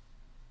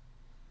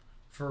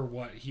for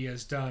what he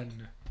has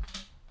done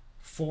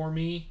for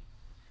me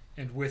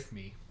and with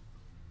me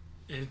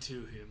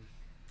Into him.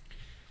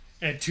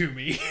 and to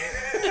me.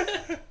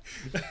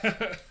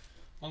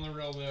 On the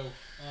real though,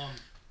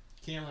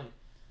 Cameron,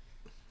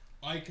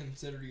 I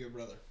consider you a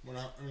brother.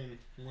 1000%.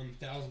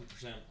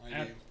 I do. I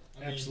mean,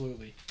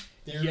 Absolutely.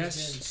 There's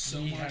Yes, been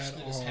so we much had that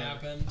has our-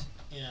 happened,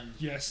 and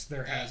Yes,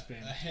 there has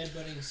been. a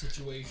headbutting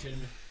situation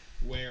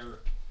where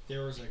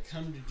there was a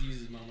come to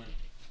Jesus moment,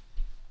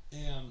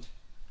 and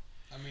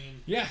I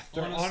mean, Yeah,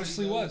 there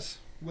honestly though, was.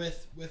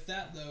 With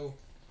that though,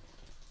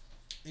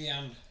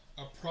 and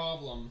a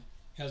problem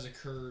has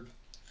occurred,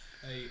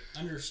 a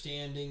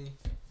understanding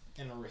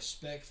and a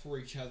respect for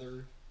each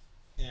other,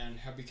 and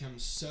have become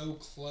so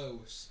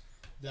close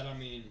that I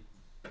mean,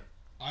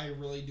 I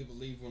really do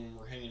believe when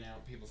we're hanging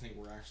out, people think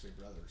we're actually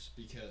brothers,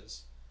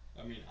 because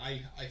I mean,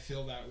 I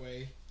feel that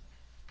way,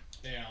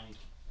 and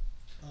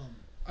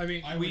I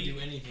mean, I would do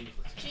anything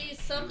for him. Geez,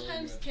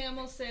 sometimes Really Cam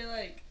will say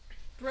like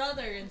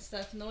brother and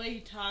stuff, and the way he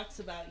talks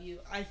about you,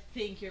 I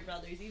think you're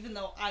brothers, even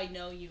though I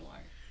know you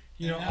aren't.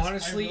 you know, And that's- I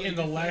honestly, really in do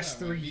the feel last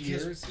that way, 3 because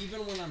years,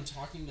 even when I'm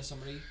talking to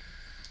somebody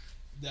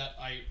that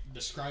I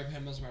describe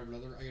him as my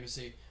brother, I gotta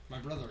say my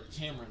brother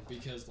Cameron,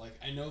 because like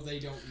I know they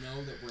don't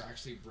know that we're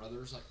actually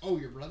brothers. Like, oh,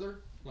 your brother,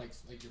 like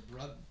your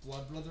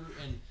blood brother,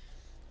 and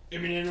I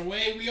mean in a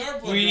way we are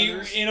blood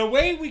brothers. in a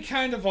way, we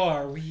kind of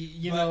are.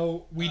 We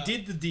But,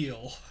 did the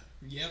deal.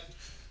 Yep,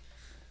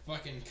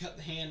 fucking cut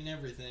the hand and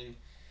everything.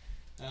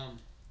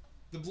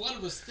 The blood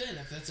was thin,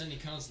 if that's any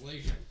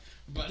consolation.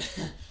 But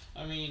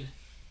I mean,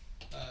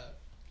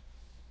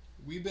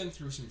 we've been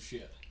through some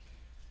shit.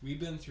 We've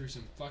been through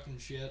some fucking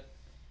shit,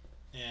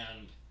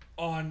 and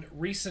On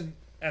recent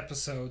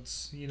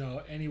episodes, you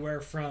know,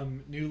 anywhere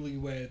from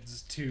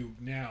newlyweds to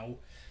now,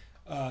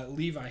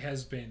 Levi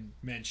has been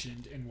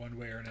mentioned in one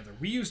way or another.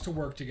 We used to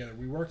work together.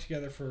 We worked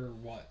together for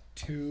what,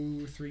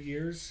 2-3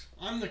 years?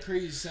 I'm the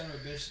crazy son of a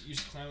bitch that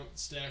used to climb up the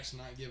stacks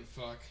and not give a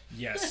fuck.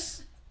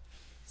 Yes.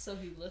 So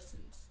he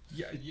listens.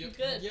 Yeah. Yep.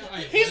 Good. Yeah,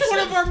 I He's one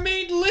of listen. our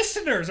main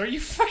listeners. Are you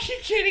fucking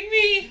kidding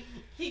me?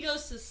 He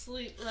goes to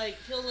sleep, like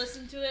he'll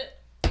listen to it,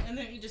 and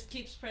then he just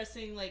keeps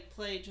pressing like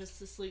play just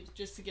to sleep,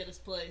 just to get his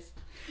plays.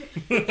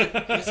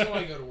 That's how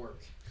I go to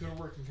work. Go to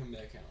work and come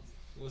back home.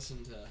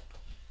 Listen to.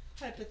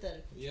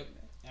 Hypothetically. Yep.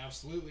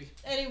 Absolutely.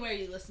 Anywhere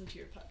you listen to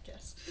your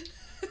podcast.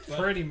 But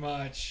Pretty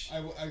much. I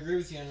agree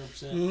with you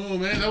 100%. Oh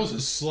man, that was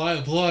a sly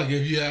plug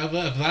if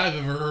I've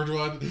ever heard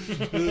one.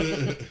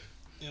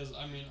 Is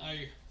I mean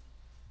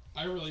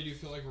I really do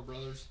feel like we're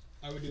brothers.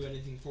 I would do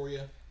anything for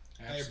you.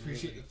 I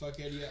appreciate the fuck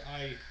out of you.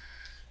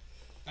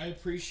 I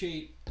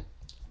appreciate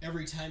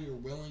every time you're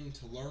willing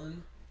to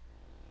learn,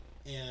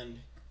 and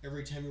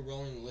every time you're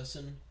willing to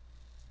listen,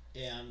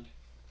 and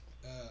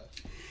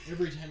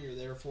every time you're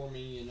there for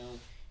me, you know.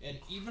 And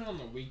even on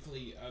the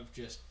weekly of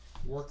just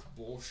work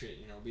bullshit,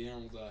 you know, being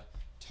able to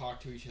talk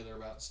to each other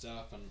about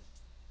stuff and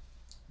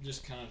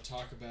just kind of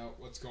talk about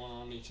what's going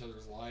on in each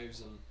other's lives,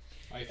 and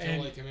I feel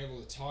And- like I'm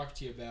able to talk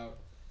to you about,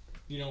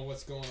 you know,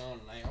 what's going on,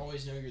 and I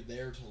always know you're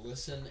there to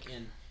listen,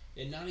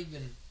 and not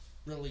even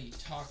really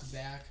talk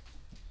back.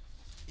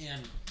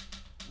 And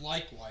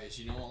likewise,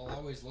 you know, I'll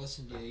always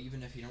listen to you,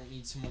 even if you don't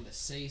need someone to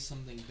say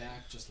something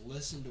back. Just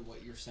listen to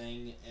what you're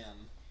saying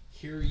and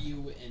hear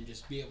you, and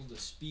just be able to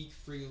speak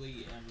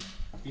freely and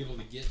be able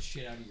to get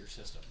shit out of your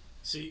system.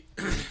 See,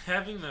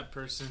 having that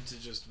person to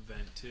just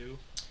vent to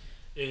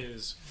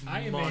is I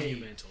am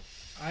monumental.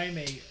 I'm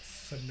a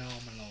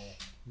phenomenal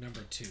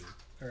number 2.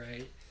 All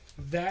right,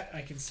 that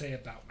I can say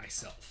about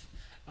myself.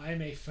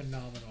 I'm a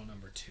phenomenal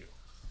number 2.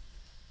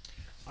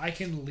 I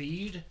can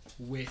lead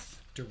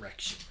with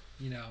direction.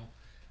 You know,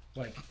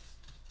 like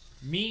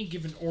me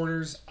giving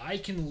orders, I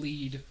can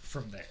lead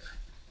from there.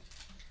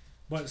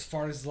 But as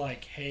far as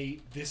like,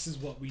 hey, this is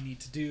what we need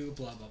to do,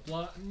 blah blah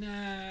blah,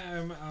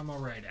 nah, I'm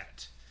alright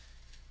at.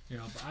 You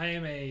know, but I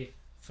am a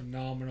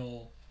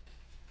phenomenal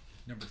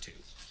number 2.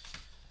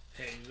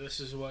 Hey, this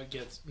is what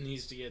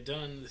needs to get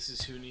done. This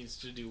is who needs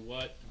to do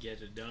what.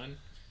 Get it done.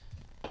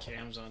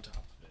 Cam's on top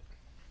of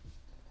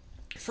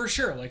it. For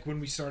sure, like when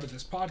we started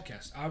this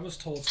podcast, I was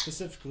told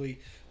specifically,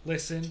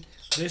 listen,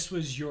 this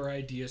was your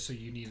idea, so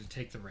you need to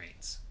take the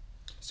reins.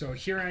 So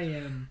here I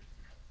am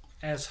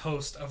as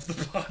host of the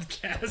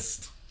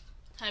podcast.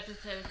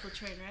 Hypothetical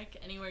train wreck,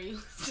 anywhere you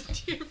listen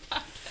to your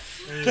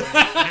podcast.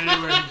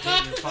 Anywhere you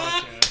get your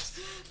podcast.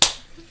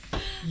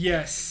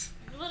 Yes.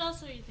 What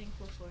else are you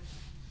thankful for?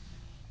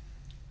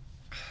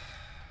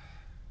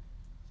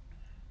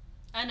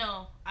 I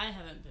know, I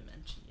haven't been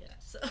mentioned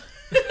yet, so.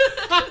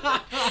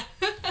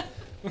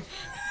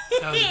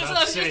 I was about So to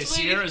I'm say, just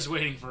waiting. Sierra's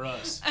waiting for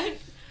us. I'm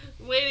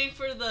waiting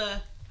for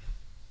the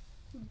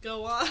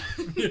go on.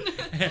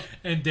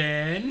 And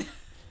then...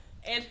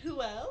 And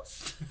who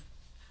else?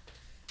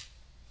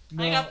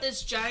 No. I got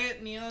this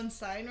giant neon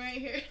sign right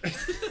here. Pick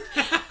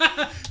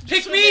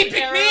Just me! with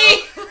Pick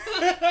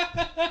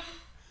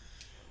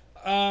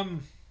an me!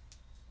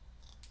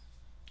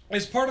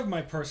 As part of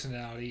my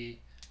personality,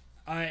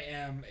 I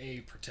am a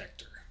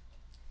protector.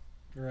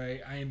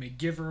 Right? I am a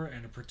giver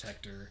and a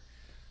protector.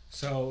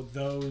 So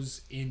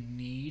those in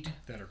need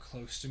that are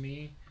close to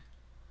me,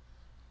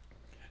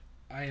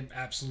 I am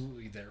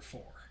absolutely there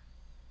for.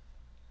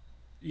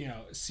 You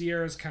know,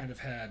 Sierra's kind of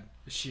had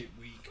a shit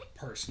week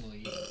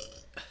personally.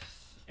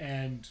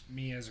 And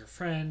me as her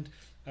friend,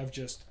 I've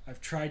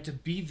tried to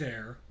be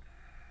there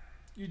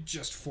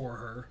just for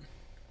her.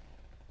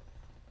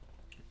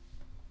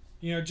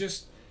 You know,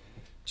 just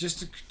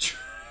to...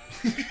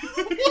 What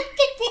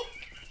the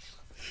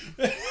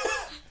fuck?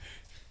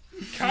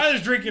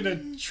 Kyle's drinking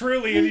a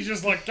Truly and he's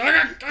just like...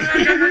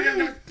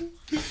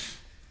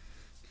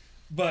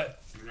 But...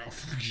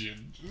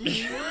 Malfunction.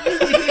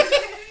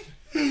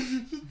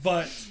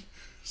 But...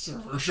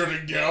 Server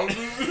shutting down.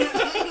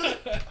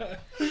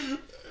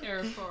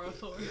 Error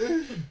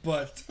 404.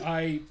 But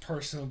I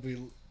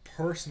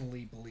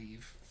personally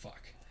believe...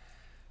 Fuck.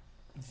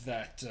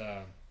 That...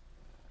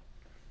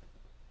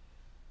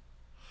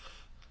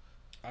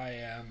 I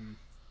am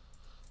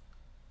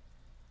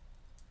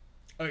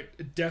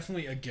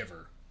definitely a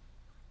giver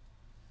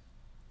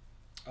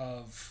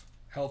of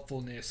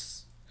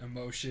helpfulness,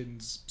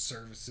 emotions,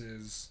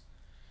 services.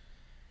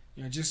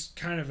 You know, just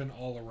kind of an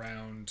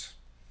all-around,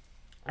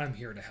 I'm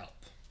here to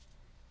help.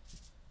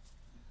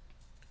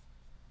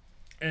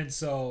 And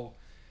so,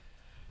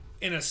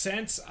 in a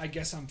sense, I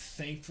guess I'm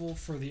thankful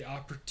for the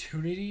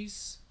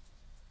opportunities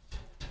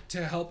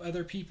to help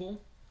other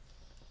people.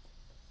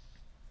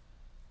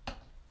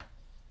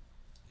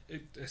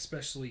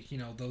 Especially, you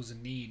know, those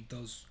in need,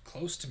 those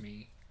close to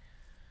me.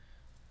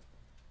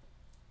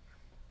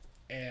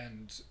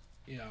 And,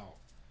 you know,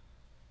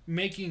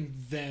 making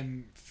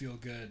them feel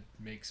good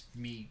makes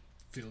me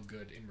feel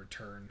good in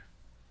return.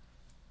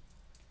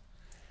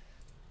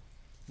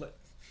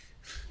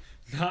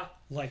 Not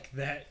like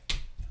that,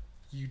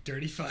 you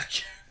dirty fuck.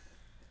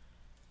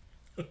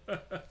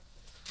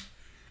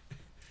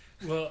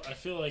 Well, I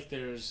feel like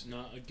there's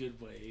not a good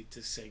way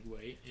to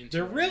segue into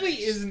There our really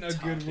next isn't a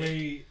good topic.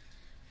 way.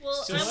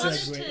 Well, So I wanted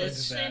segue to into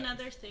say that.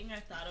 another thing I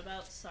thought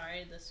about.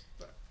 Sorry,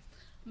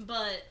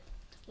 but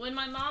when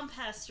my mom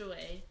passed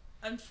away,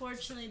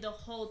 unfortunately, the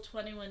whole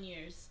 21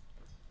 years,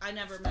 I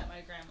never met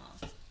my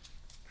grandma,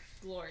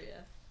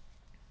 Gloria.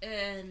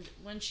 And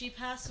when she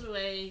passed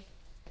away,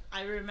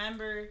 I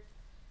remember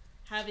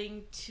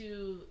having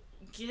to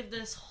give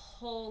this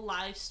whole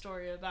life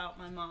story about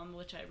my mom,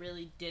 which I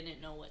really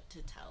didn't know what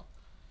to tell.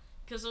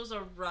 Because it was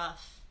a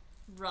rough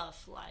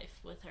life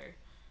with her.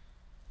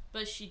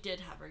 But she did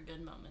have her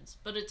good moments.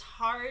 But it's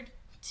hard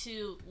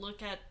to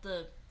look at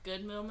the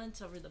good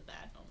moments over the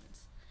bad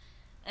moments.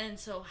 And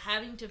so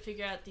having to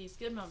figure out these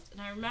good moments.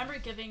 And I remember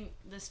giving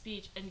the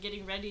speech and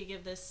getting ready to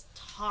give this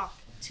talk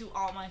to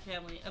all my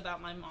family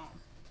about my mom.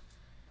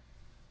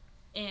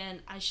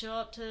 And I show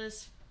up to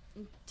this,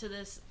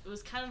 it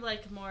was kind of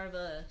like more of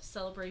a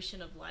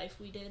celebration of life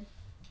we did.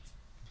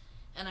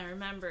 And I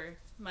remember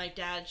my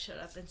dad showed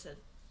up and said,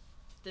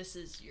 "This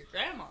is your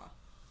grandma."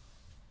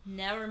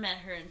 Never met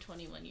her in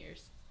 21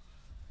 years.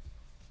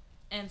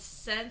 And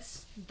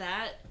since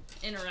that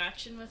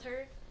interaction with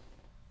her,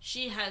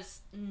 she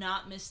has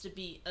not missed a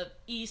beat of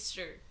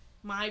Easter,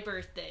 my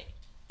birthday,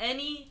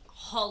 any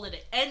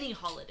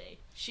holiday,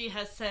 she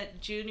has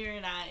sent Junior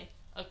and I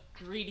a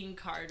greeting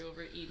card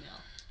over email.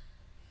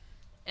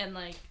 And,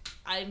 like,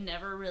 I've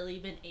never really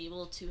been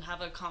able to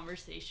have a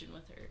conversation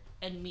with her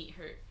and meet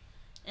her.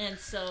 And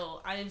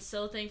so I am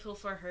so thankful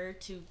for her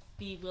to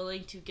be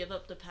willing to give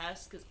up the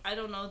past, because I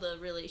don't know the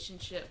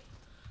relationship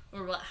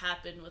or what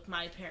happened with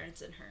my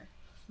parents and her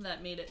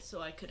that made it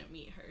so I couldn't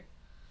meet her.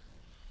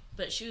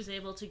 But she was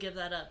able to give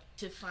that up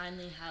to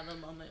finally have a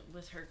moment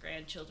with her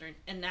grandchildren,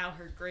 and now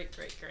her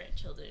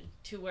great-great-grandchildren,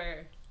 to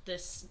where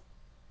this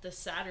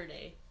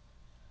Saturday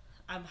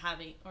I'm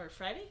having, or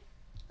Friday?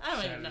 I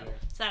don't even know.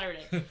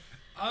 Saturday.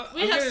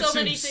 We have so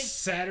many things.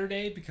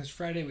 Saturday, because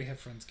Friday we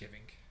have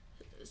Friendsgiving.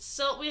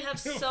 So we have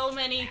so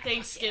many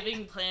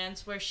Thanksgiving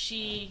plans where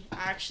she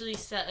actually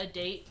set a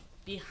date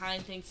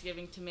behind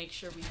Thanksgiving to make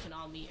sure we can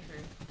all meet her.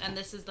 And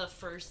this is the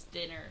first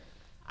dinner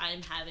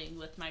I'm having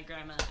with my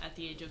grandma at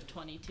the age of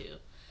 22.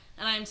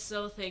 And I'm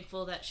so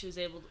thankful that she was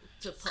able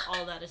to put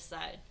all that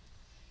aside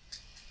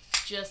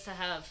just to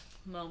have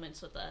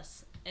moments with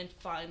us and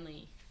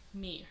finally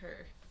meet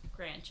her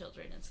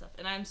grandchildren and stuff.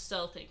 And I'm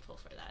so thankful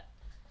for that.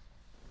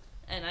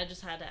 And I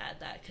just had to add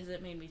that because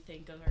it made me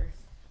think of her.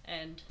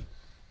 And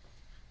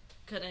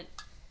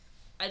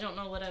I don't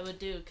know what I would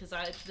do, because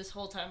this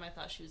whole time I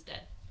thought she was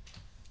dead.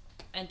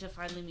 And to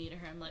finally meet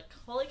her, I'm like,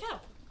 holy cow,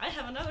 I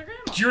have another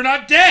grandma. You're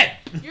not dead!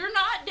 You're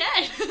not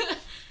dead!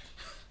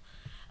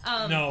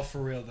 No, for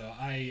real though,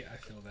 I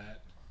feel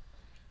that.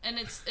 And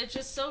it's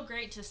just so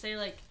great to say,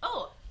 like,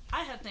 oh,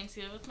 I have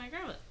Thanksgiving with my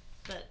grandma.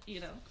 But,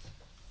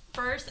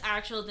 first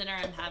actual dinner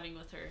I'm having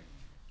with her.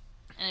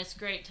 And it's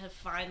great to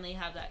finally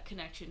have that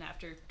connection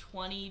after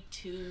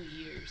 22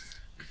 years.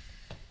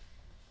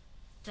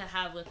 To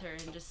have with her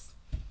and just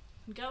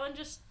go and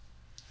just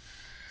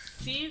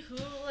see who,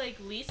 like,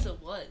 Lisa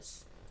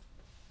was.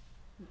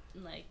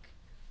 Like,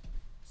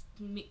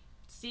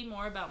 see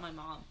more about my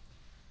mom.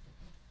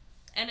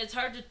 And it's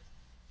hard to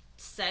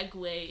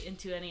segue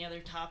into any other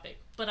topic,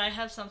 but I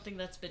have something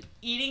that's been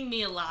eating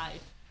me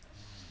alive.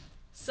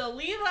 So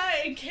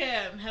Levi and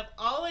Kim have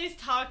always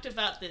talked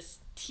about this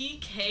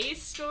TK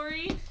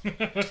story,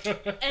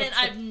 and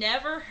I've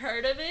never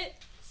heard of it.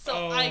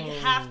 So I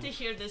have to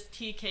hear this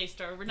TK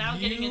story. We're now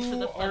getting into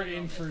the fun You are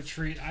in for a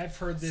treat. I've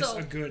heard this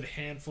a good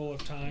handful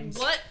of times.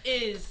 What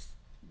is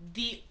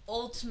the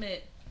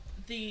ultimate,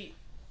 the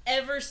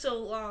ever so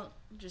long,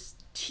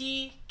 just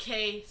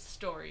TK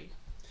story?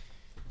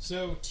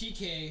 So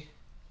TK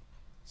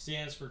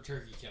stands for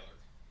Turkey Killer.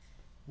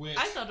 Which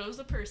I thought it was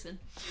a person.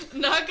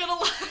 Not gonna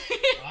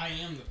lie. I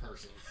am the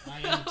person. I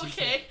am TK.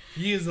 Okay.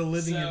 He is a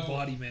living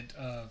embodiment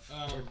of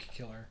Turkey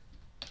Killer.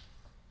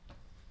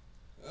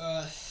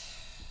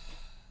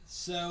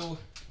 So,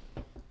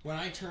 when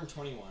I turned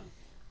 21,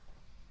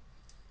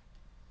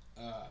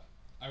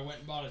 I went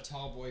and bought a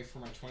tall boy for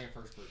my 21st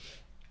birthday.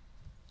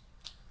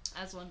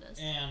 As one does.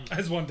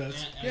 As one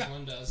does. As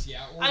one does,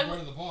 yeah. Or go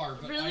to the bar,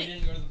 but I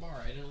didn't go to the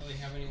bar. I didn't really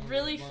have anyone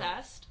really to go to the bar.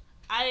 fast.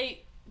 I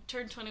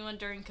turned 21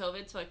 during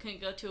COVID, so I couldn't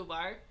go to a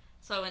bar.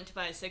 So I went to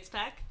buy a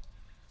 6-pack.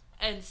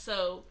 And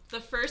so the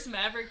first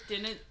Maverick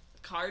didn't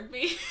card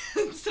me.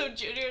 So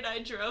Junior and I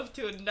drove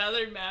to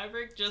another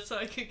Maverick just so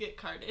I could get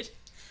carded.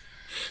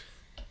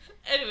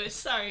 Anyway,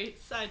 sorry,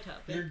 side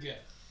topic. You're good.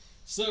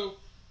 So,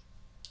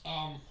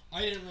 I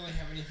didn't really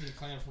have anything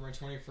planned for my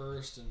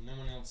 21st, and no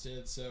one else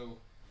did, so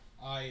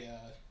I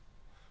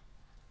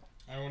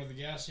went to the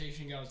gas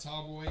station, got a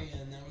tall boy,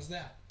 and that was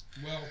that.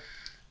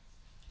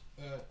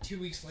 Well, 2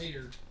 weeks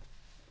later,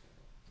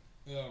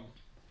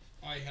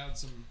 I had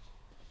some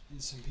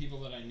people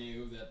that I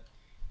knew that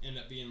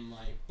ended up being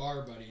my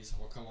bar buddies,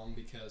 I'll call them,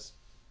 because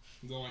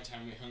the only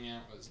time we hung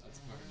out was at the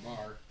fucking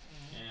bar,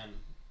 and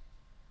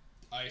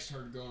I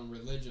started going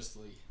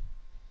religiously,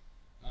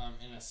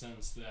 in a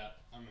sense that,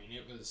 I mean,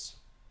 it was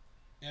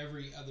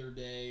every other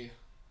day,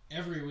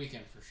 every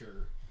weekend for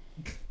sure.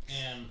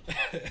 And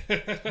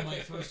my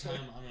first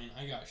time, I mean,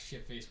 I got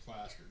shit-face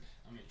plastered.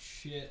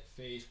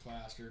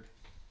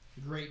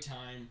 Great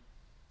time.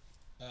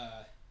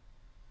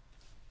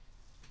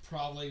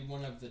 Probably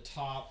one of the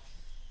top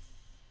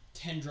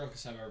 10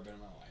 drunkest I've ever been in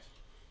my life.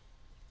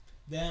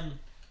 Then,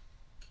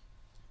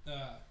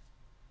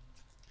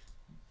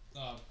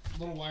 a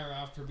little while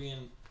after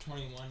being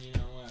 21,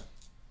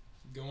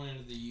 going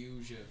into the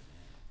huge of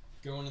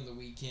going into the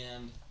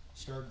weekend,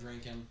 start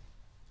drinking.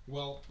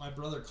 Well, my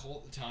brother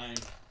Colt at the time,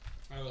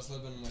 I was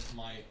living with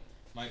my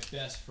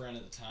best friend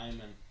at the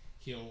time, and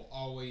he'll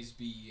always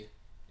be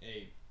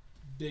a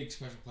big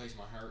special place in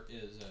my heart,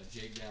 is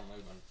Jake Van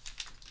Leuven.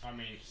 I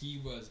mean, he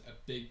was a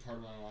big part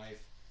of my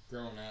life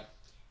growing up.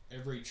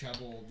 Every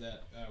trouble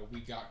that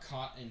we got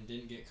caught and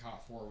didn't get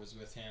caught for was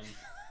with him.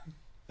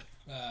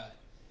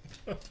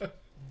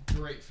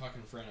 Great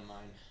fucking friend of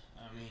mine.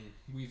 I mean,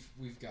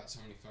 we've got so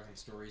many fucking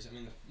stories. I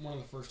mean, one of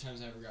the first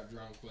times I ever got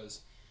drunk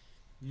was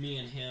me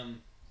and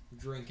him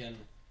drinking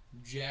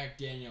Jack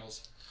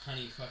Daniel's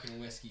honey fucking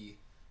whiskey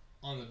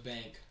on the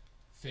bank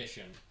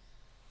fishing.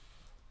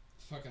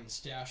 Fucking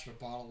stashed a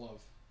bottle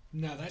of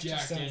No, that Jack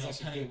just sounds Daniel's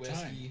like a honey good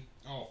whiskey.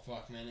 time. Oh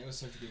fuck, man, it was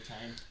such a good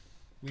time.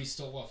 we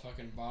stole a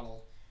fucking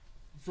bottle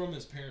from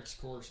his parents,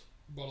 of course,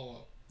 bottle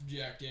of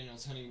Jack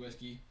Daniels honey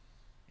whiskey,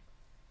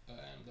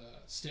 and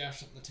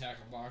stashed it in the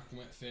tackle box,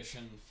 went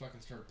fishing, and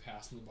fucking started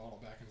passing the bottle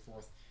back and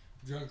forth.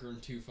 Drunker than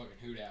two fucking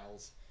hoot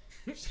owls.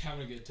 Just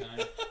having a good time.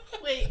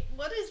 Wait,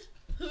 what is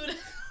hoot?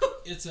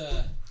 It's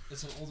an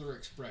older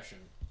expression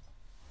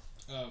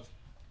of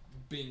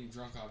being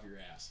drunk off your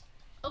ass.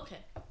 Okay.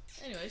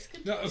 Anyways,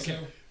 good. No, okay.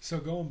 So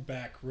going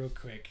back real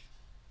quick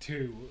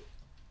to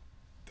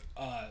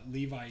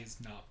Levi is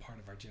not part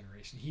of our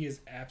generation. He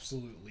is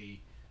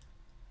absolutely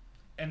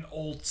an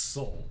old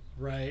soul,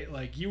 right?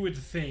 Like you would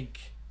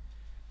think,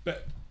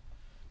 but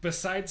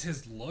besides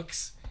his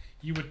looks,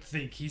 you would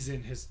think he's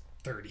in his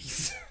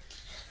 30s.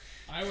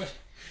 I would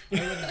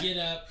get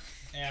up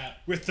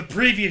at with the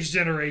previous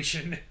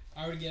generation.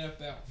 I would get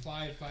up at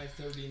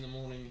 5:30 in the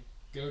morning,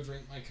 go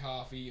drink my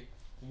coffee,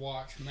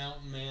 watch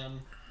Mountain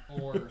Man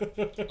or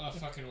a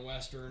fucking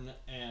Western,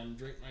 and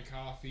drink my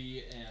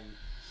coffee and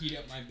heat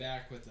up my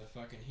back with a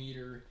fucking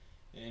heater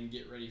and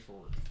get ready for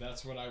work.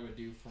 That's what I would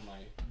do for my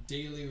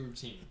daily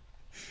routine.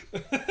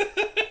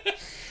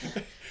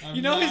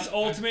 You know, his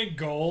ultimate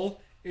goal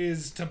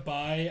is to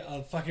buy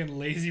a fucking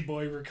Lazy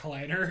Boy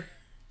recliner.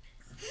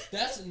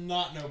 That's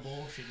not no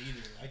bullshit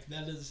either. Like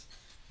that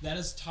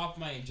is top of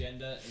my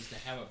agenda, is to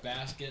have a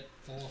basket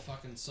full of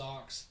fucking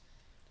socks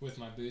with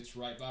my boots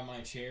right by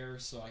my chair,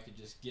 so I could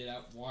just get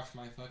up, watch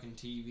my fucking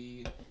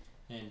TV,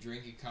 and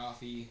drink a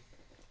coffee,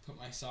 put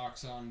my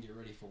socks on, and get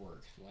ready for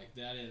work. Like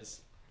that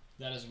is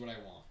what I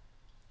want.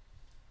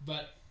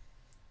 But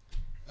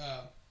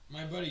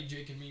my buddy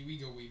Jake and me, we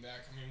go way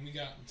back. I mean, we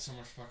got in so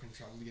much fucking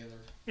trouble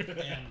together,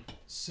 and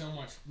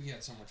we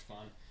had so much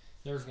fun.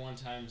 There was one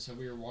time, so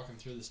we were walking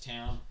through this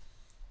town,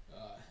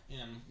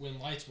 and when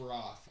lights were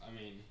off, I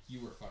mean, you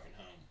were fucking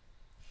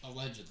home,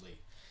 allegedly.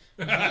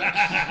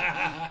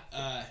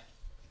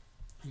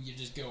 You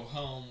just go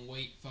home,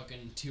 wait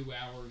fucking 2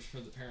 hours for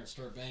the parents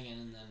to start banging,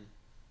 and then,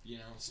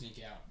 sneak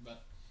out.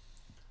 But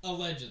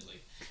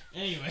allegedly.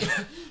 Anyway,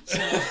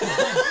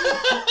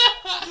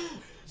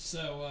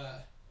 so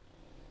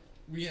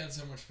we had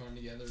so much fun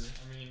together.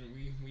 I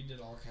mean, we did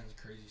all kinds of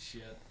crazy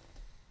shit.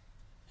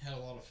 Had a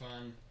lot of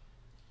fun.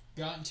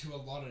 Got into a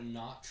lot of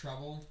not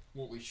trouble,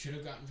 what we should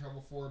have gotten in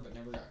trouble for, but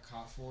never got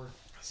caught for.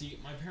 See,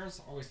 my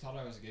parents always thought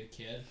I was a good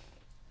kid,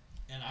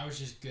 and I was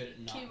just good at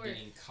not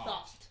getting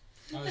caught.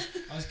 I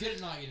was good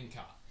at not getting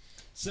caught.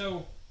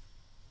 So,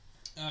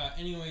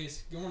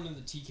 anyways, going to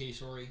the TK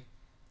story,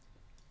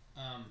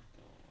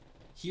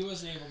 he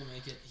wasn't able to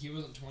make it. He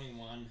wasn't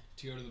 21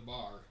 to go to the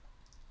bar,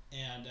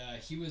 and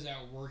he was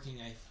out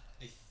working,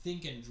 I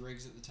think in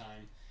Driggs at the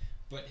time,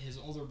 but his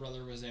older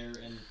brother was there,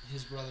 and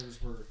his brothers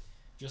were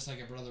just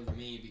like a brother to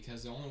me,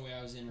 because the only way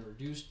I was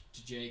introduced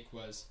to Jake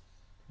was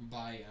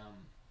by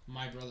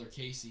my brother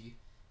Casey,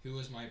 who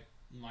was my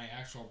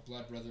actual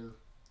blood brother,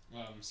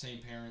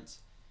 same parents,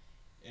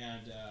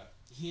 and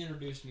he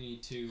introduced me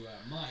to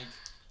Mike,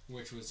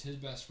 which was his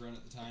best friend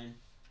at the time,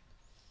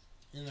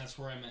 and that's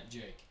where I met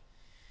Jake.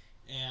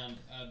 And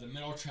the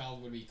middle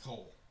child would be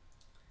Cole,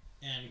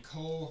 and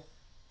Cole,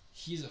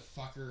 he's a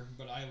fucker,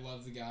 but I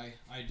love the guy.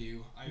 I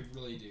do. I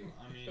really do.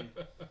 I mean,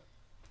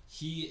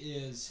 he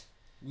is...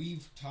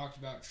 We've talked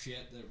about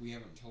shit that we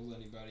haven't told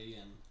anybody,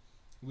 and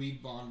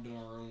we've bonded in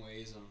our own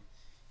ways, and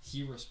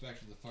he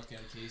respected the fuck out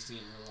of Casey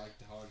and really liked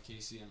the hell out of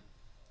Casey, and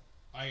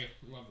I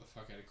love the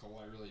fuck out of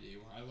Cole. I really do.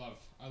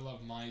 I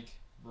love Mike,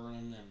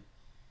 Vernon,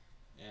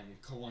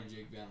 and Cole and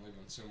Jake Van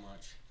Leeuwen so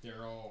much.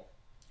 They're all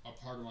a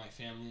part of my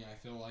family, I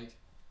feel like.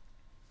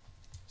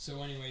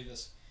 So anyway,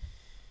 this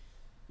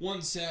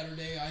one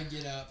Saturday, I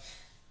get up,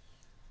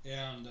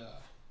 and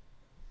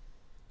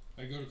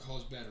I go to call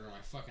his bedroom.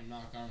 I fucking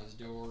knock on his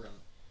door and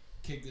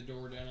kick the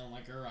door down. I'm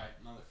like,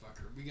 alright,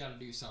 motherfucker, we gotta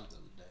do something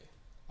today.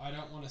 I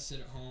don't want to sit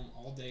at home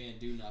all day and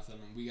do nothing,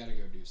 and we gotta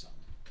go do something.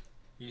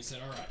 And he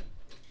said, alright,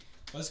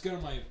 let's go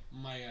to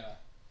my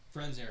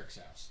friend's Eric's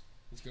house.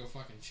 Let's go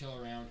fucking chill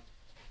around.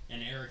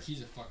 And Eric,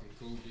 he's a fucking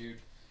cool dude.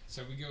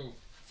 So we go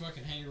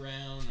fucking hang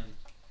around, and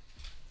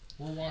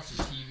we're watching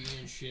TV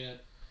and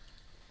shit.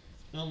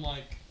 And I'm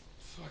like,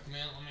 fuck,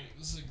 man, I mean,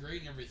 this is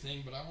great and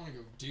everything, but I want to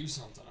go do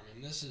something. I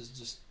mean, this is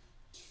just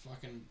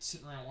fucking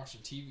sitting around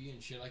watching TV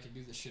and shit. I could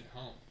do this shit at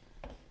home.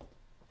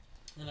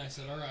 And I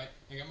said, alright,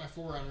 I got my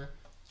 4Runner,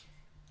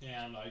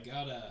 and I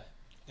got a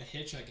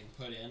hitch I can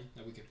put in,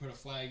 that we could put a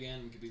flag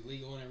in, we could be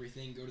legal and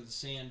everything, go to the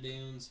sand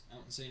dunes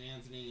out in St.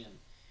 Anthony, and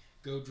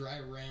go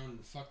drive around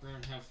and fuck around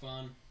and have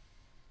fun,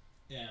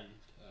 and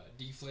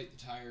deflate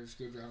the tires,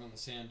 go drive on the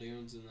sand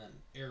dunes, and then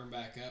air them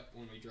back up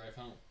when we drive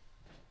home.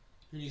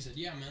 And he said,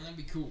 yeah, man, that'd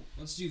be cool.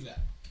 Let's do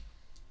that.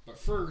 But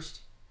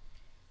first,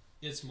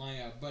 it's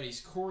my buddy's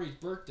Corey's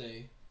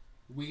birthday.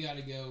 We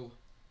gotta go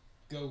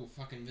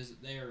fucking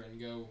visit there and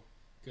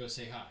go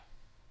say hi.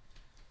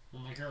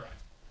 I'm like,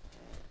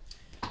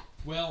 alright.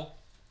 Well,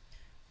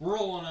 we're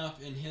rolling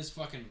up in his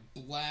fucking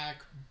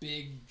black,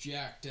 big,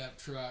 jacked up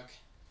truck,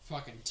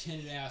 fucking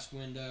tinted ass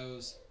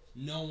windows.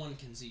 No one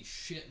can see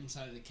shit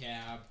inside of the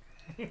cab.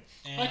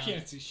 And I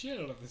can't see shit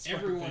out of this.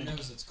 everyone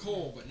knows it's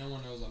Cole, but no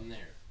one knows I'm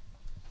there.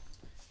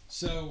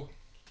 So,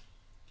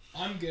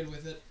 I'm good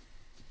with it.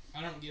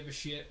 I don't give a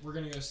shit. We're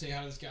gonna go say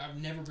hi to this guy.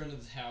 I've never been to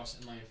this house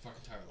in my fucking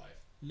entire life.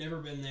 Never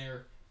been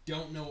there.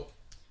 Don't know.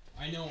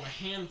 I know a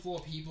handful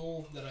of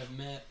people that I've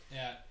met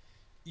at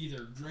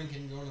either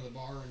drinking, going to the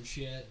bar and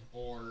shit,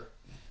 or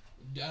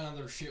done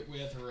other shit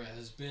with, or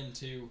has been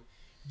to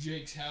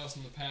Jake's house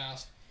in the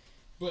past.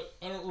 But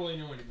I don't really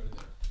know anybody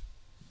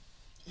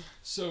there.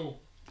 So,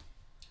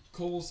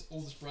 Cole's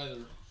oldest brother,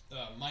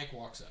 Mike,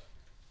 walks up.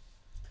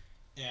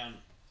 And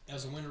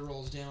as the winter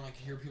rolls down, I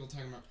can hear people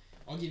talking about,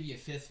 I'll give you a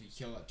fifth if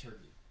you kill that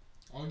turkey.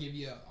 I'll give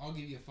you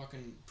a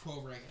fucking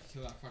 12 rank if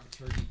you kill that fucking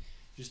turkey.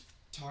 Just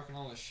talking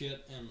all this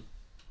shit, and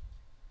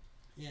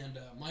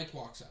Mike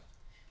walks up.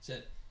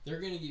 Said,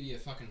 they're gonna give you a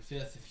fucking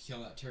fifth if you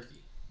kill that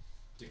turkey.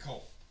 To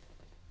Cole.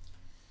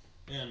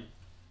 And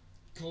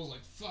Cole's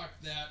like, fuck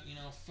that,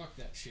 fuck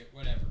that shit,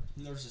 whatever.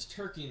 And there's this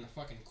turkey in the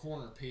fucking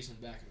corner pacing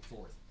back and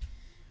forth.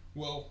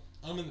 Well,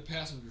 I'm in the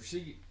passenger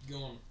seat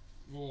going,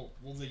 well,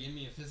 will they give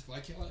me a fifth if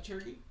I kill that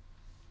turkey?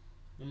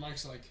 And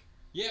Mike's like,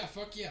 yeah,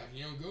 fuck yeah,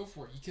 go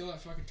for it. You kill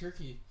that fucking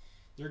turkey,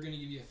 they're gonna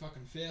give you a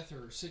fucking fifth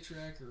or a 6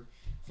 rack or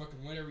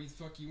fucking whatever the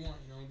fuck you want,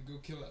 to go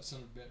kill that son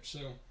of a bitch.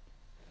 So,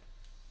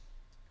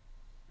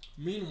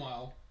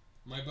 meanwhile,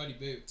 my buddy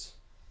Boots,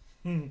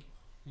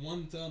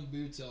 One Thumb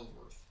Boots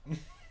Ellsworth,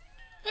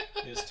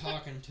 is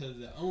talking to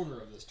the owner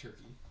of this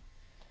turkey,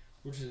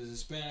 which is a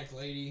Hispanic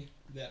lady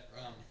that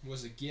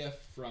was a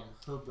gift from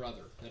her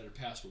brother that had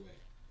passed away.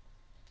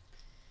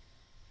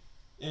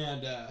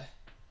 And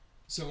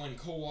so when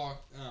Cole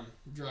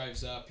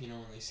drives up, when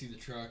they see the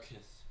truck,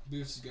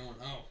 Boots is going,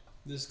 oh,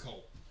 this is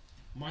Cole.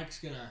 Mike's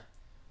going to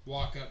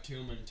walk up to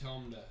him and tell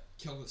him to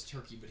kill this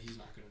turkey, but he's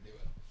not going to do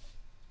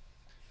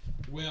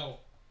it. Well,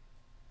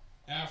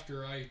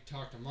 after I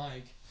talked to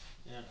Mike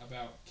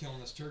about killing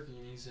this turkey,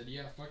 and he said,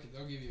 yeah, fuck it,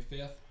 they'll give you a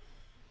fifth.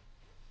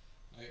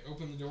 I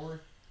open the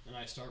door, and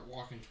I start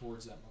walking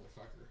towards that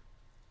motherfucker.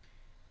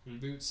 And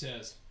Boots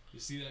says, you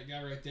see that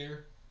guy right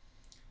there?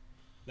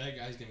 That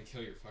guy's gonna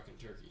kill your fucking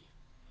turkey.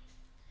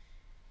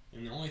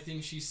 And the only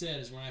thing she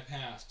said is when I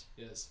passed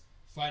is,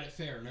 fight it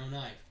fair, no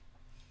knife.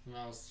 And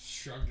I was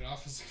shrugged it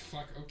off. I was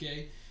like, fuck,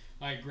 okay.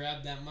 I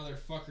grabbed that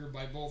motherfucker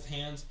by both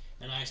hands,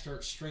 and I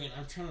start stringing.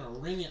 I'm trying to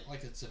ring it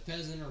like it's a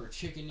pheasant or a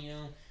chicken,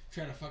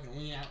 trying to fucking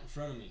wing it out in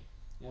front of me.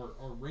 Or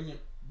ring it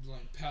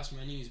like past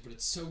my knees, but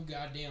it's so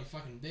goddamn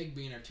fucking big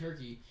being a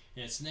turkey,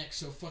 and its neck's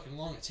so fucking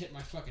long it's hitting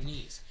my fucking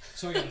knees.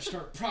 So I gotta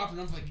start propping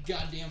up like a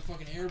goddamn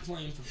fucking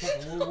airplane from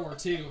fucking World War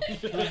II,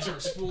 and I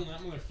start spooling that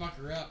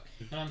motherfucker up,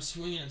 and I'm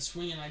swinging and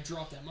swinging. I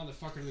drop that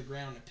motherfucker to the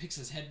ground, it picks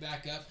his head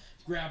back up,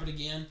 grab it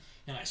again,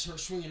 and I start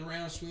swinging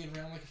around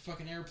like a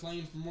fucking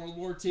airplane from World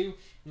War II,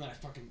 and then I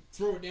fucking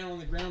throw it down on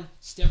the ground,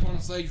 step on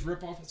its legs,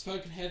 rip off its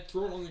fucking head,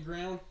 throw it on the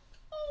ground.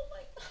 Oh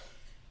my god.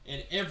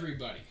 And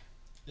everybody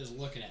is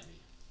looking at me.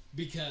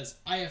 Because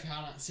I have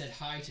not said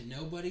hi to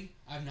nobody.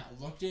 I've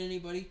not looked at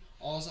anybody.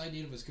 All I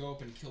did was go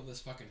up and kill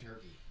this fucking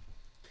turkey.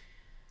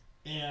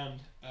 And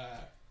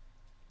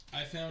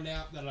I found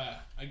out that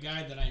a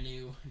guy that I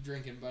knew, a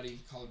drinking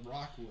buddy called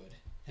Rockwood,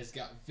 has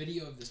got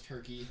video of this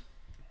turkey.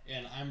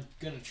 And I'm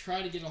going to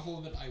try to get a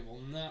hold of it. I will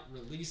not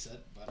release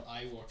it, but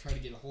I will try to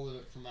get a hold of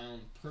it for my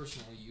own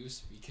personal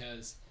use.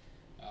 Because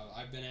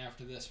I've been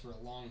after this for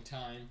a long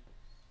time.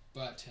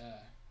 But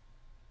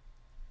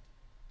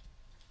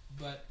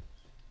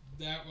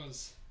that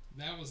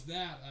was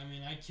that. I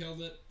mean, I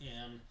killed it,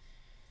 and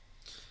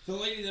the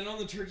lady that owned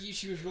the turkey,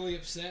 she was really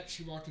upset.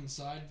 She walked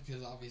inside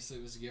because obviously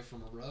it was a gift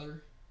from her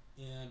brother,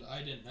 and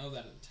I didn't know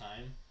that at the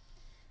time.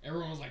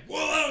 Everyone was like,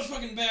 "Whoa, that was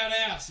fucking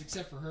badass!"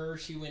 Except for her.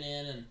 She went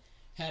in and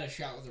had a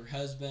shot with her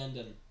husband,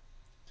 and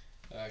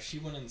she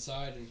went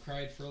inside and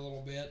cried for a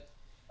little bit,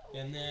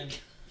 and then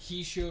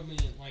he showed me,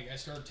 like, I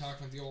started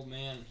talking with the old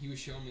man. He was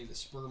showing me the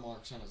spur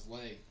marks on his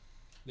leg.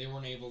 They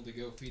weren't able to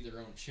go feed their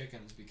own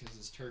chickens because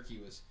this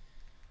turkey was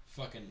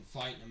fucking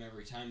fighting them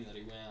every time that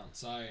he went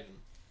outside. And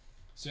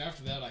so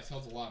after that, I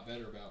felt a lot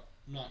better about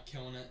not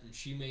killing it. And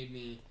she made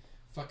me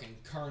fucking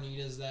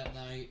carnitas that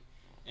night,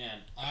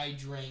 and I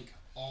drank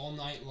all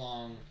night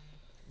long,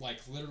 like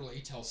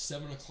literally till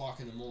 7 o'clock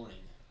in the morning.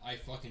 I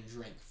fucking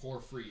drank for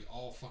free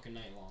all fucking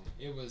night long.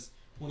 It was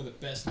one of the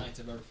best nights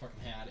I've ever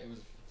fucking had. It was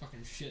a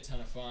fucking shit ton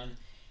of fun.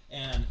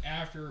 And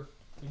after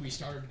we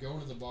started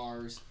going to the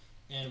bars,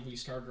 and we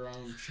started our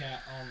own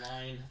chat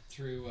online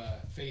through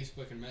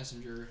Facebook and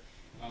Messenger,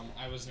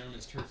 I was known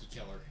as Turkey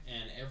Killer.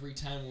 And every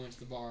time we went to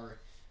the bar,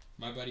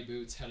 my buddy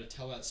Boots had to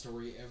tell that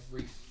story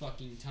every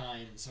fucking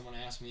time someone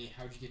asked me,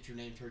 how'd you get your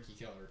name Turkey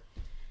Killer?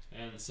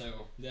 And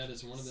so that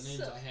is one of the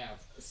names I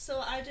have. So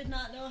I did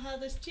not know how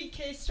this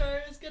TK story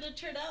was going to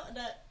turn out.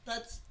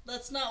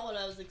 That's not what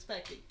I was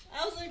expecting.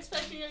 I wasn't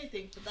expecting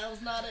anything, but that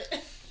was not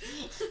it.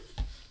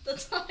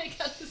 That's all I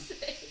got to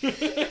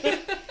say.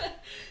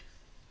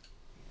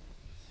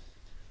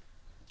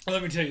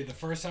 Let me tell you, the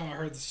first time I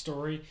heard the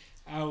story,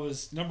 I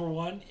was, number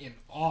one, in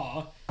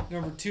awe.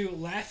 Number two,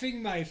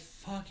 laughing my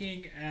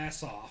fucking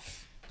ass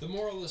off. The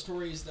moral of the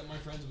story is that my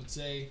friends would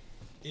say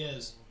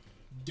is,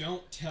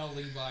 don't tell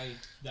Levi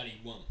that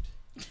he won't.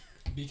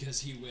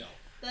 Because he will.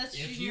 That's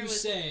If Junior you with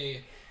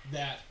say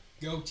that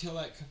go kill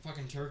that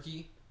fucking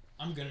turkey,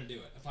 I'm gonna do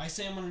it. If I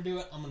say I'm gonna do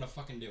it, I'm gonna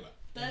fucking do it.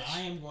 And That's- I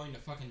am going to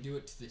fucking do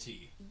it to the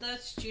T.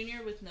 that's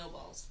Junior with no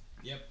balls.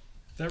 Yep.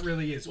 That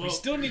really is. We Well-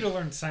 still need to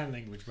learn sign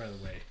language, by the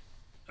way.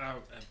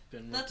 I've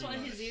been That's why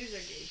working on his it. ears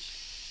are gauged.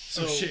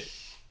 So, Oh shit!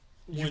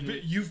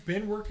 when- You've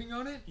been working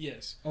on it?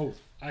 Yes. Oh,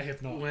 I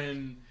have not.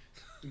 When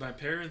my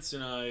parents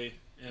and I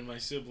and my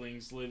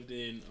siblings lived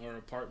in our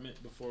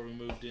apartment before we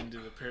moved into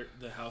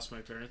the house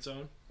my parents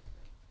own,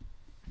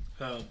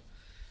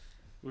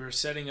 we were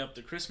setting up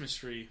the Christmas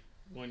tree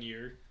one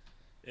year,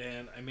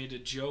 and I made a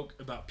joke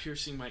about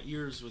piercing my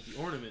ears with the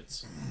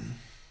ornaments.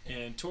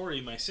 And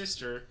Tori, my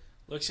sister,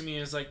 looks at me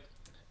and is like,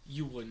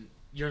 "You wouldn't.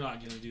 You're not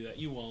going to do that.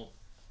 You won't."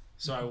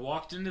 So I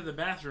walked into the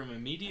bathroom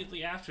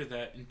immediately after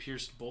that and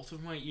pierced both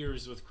of my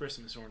ears with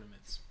Christmas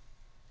ornaments.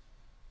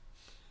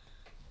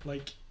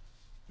 Like,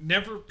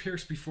 never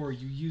pierced before.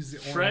 You use the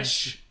orange.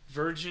 Fresh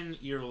virgin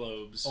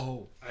earlobes.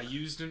 Oh. I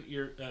used an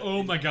ear.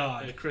 Oh my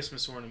God. A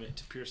Christmas ornament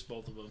to pierce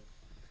both of them.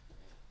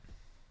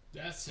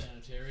 That's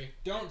sanitary.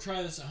 Don't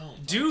try this at home.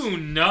 folks. Do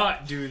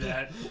not do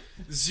that.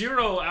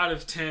 0 out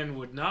of 10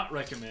 would not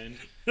recommend.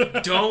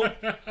 Don't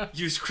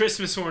use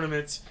Christmas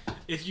ornaments.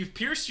 If you've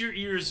pierced your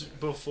ears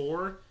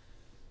before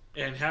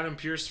and had them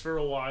pierced for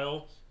a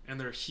while and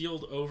they're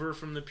healed over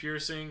from the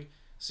piercing,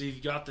 so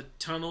you've got the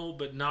tunnel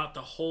but not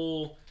the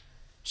whole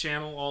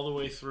channel all the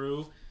way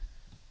through,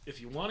 if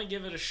you want to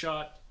give it a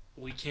shot,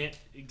 we can't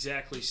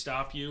exactly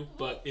stop you,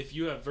 but if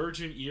you have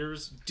virgin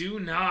ears, do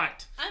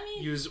not I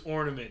mean, use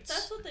ornaments.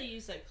 that's what they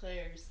use at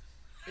Claire's.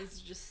 Is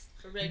just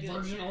a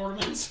regular. Virgin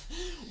ornaments.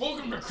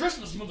 Welcome to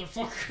Christmas,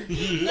 motherfucker.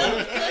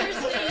 No, Claire's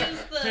they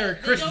use the. They're a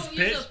They Christmas don't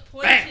use bitch. a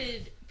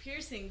pointed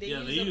piercing. They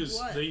yeah, use a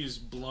blunt, they use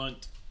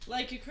blunt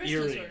like a Christmas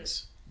ornament,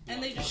 earrings.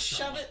 and they just Fuck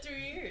shove off. it through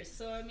your ears.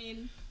 So I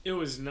mean, It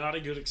was not a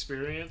good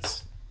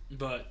experience,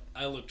 but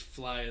I looked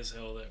fly as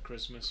hell that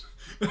Christmas.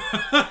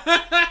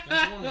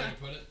 That's one way to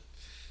put it.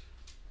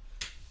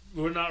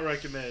 Would not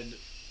recommend.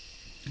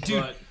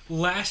 Dude, But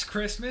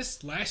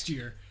last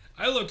year,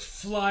 I looked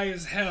fly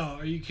as hell.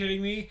 Are you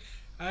kidding me?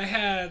 I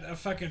had a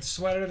fucking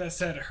sweater that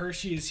said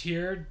Hershey is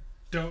here,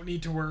 don't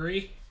need to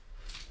worry.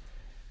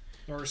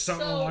 Or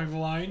something So, along the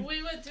line.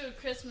 we went to a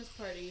Christmas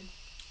party.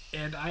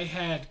 And I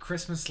had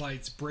Christmas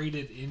lights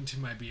braided into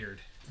my beard.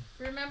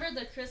 Remember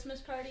the Christmas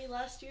party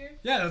last year?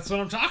 Yeah, that's what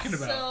I'm talking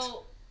about.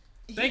 So,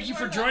 Thank you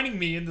for were not- joining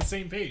me in the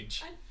same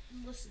page.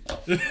 Listen,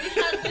 we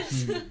had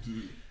this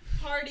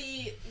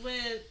party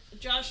with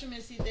Josh and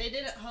Missy. They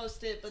didn't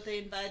host it, but they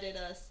invited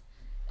us.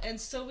 And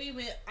so we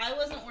went. I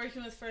wasn't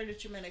working with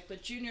Furniture Medic,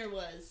 but Junior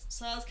was.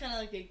 So I was kind of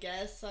like a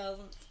guest. So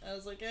I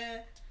was like, eh.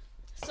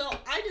 So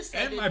I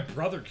decided. And my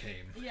brother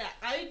came. Yeah,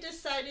 I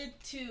decided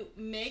to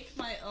make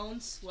my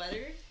own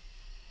sweater.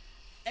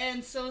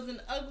 And so it was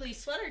an ugly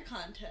sweater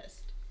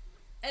contest.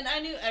 And I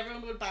knew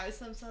everyone would buy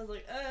some, so I was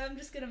like, I'm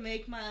just going to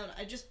make my own.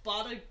 I just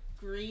bought a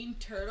green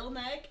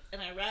turtleneck,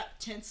 and I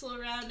wrapped tinsel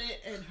around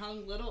it and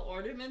hung little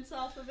ornaments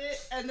off of it.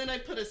 And then I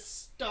put a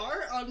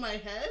star on my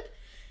head.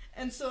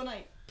 And so when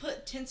I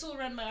put tinsel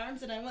around my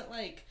arms, and I went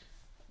like,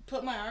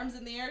 put my arms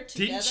in the air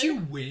together. Didn't you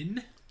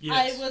win?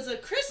 yes, I was a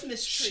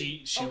Christmas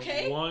tree, she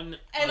okay? won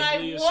And I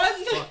ugliest won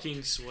the-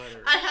 fucking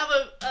sweater. I have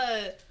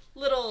a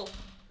little,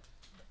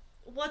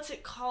 what's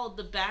it called?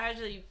 The badge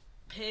that you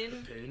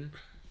pin? Pin.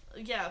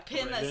 Yeah, a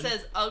pin that Ribbon?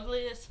 says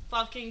ugliest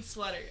fucking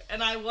sweater.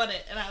 And I won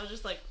it. And I was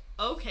just like,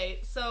 okay.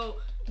 So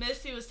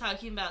Misty was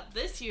talking about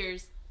this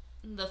year's,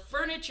 the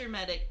Furniture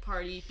Medic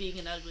party being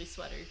an ugly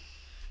sweater.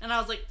 And I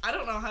was like, I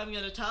don't know how I'm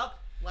going to top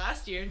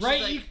last year. And she's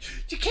Right? like,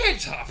 You can't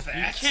top that.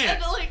 You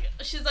can't. and like,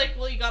 she's like,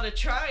 well, you got to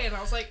try. And I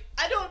was like,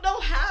 I don't know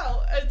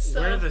how. And so,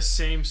 Wear the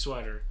same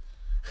sweater.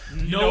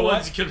 know No what?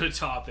 one's gonna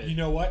top it. You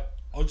know what?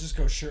 I'll just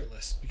go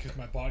shirtless because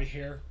my body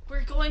hair.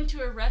 we're going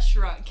to a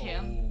restaurant,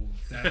 Cam. Oh,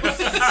 that's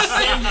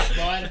Send it,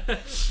 bud.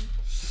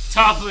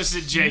 Topless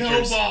at No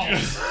Jakers.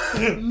 balls.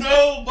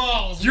 No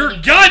balls. You're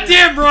motherfucker.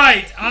 goddamn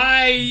right.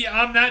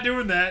 I'm not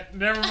doing that.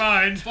 Never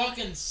mind.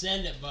 Fucking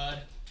send it, bud.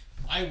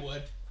 I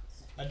would.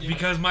 I do.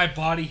 Because my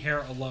body hair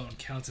alone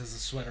counts as a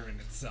sweater in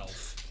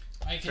itself.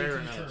 I can Fair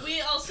concur. enough.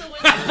 We also went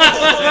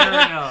Fair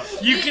to enough.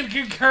 You can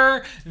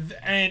concur,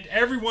 and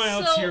everyone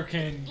else So, here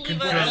can Levi,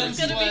 concur. this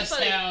is gonna be West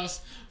funny.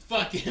 House.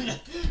 Fucking.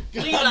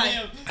 Levi.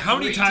 Goddamn. How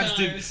many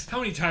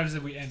 3 times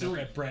did we end up 3.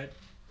 at Brett?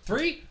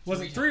 3?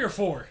 Was it 3 or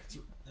 4?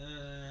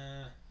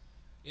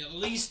 At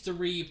least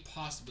 3,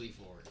 possibly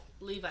 4.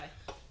 Levi.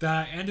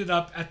 That I ended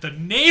up at the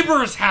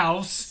neighbor's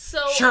house, So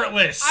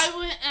shirtless. I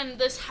went, and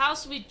this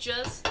house we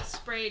just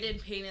sprayed and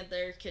painted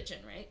their kitchen,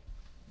 right?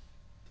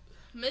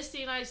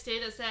 Misty and I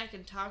stayed at Zach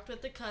and talked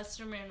with the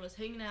customer and was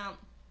hanging out,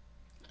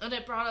 and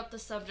it brought up the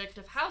subject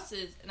of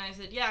houses, and I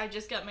said, yeah, I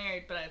just got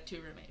married, but I have 2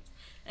 roommates.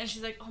 And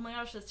she's like, oh my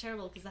gosh, that's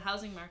terrible because the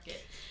housing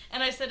market.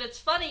 And I said, it's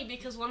funny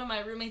because one of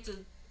my roommates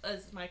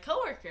is my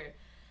coworker.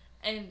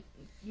 And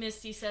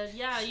Misty said,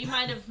 yeah, you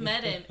might have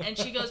met him. And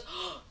she goes,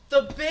 oh,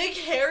 the big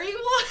hairy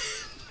one?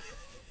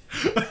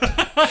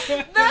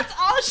 That's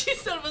all she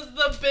said was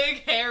the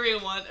big hairy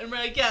one, and we're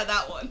like, yeah,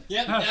 that one.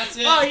 Yep, that's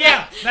it. Oh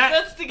yeah,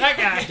 That's the that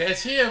guy. guy.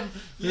 That's him.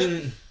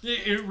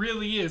 It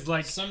really is.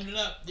 Like Summed it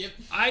up. Yep.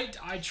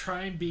 I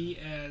try and be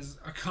as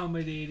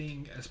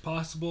accommodating as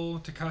possible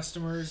to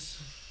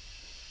customers.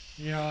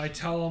 You know, I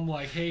tell them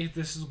like, hey,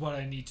 this is what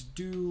I need to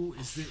do.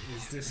 Is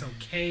this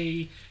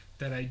okay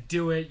that I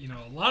do it? You know,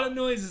 a lot of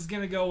noise is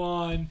gonna go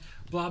on.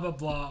 Blah blah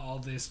blah. All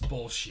this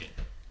bullshit.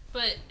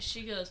 But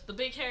she goes, the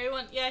big hairy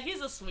one? Yeah, he's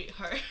a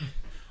sweetheart.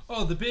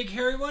 Oh, the big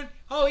hairy one?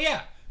 Oh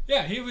yeah,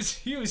 yeah. He was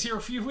here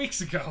a few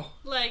weeks ago.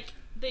 Like,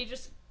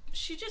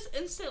 she just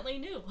instantly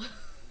knew.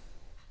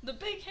 The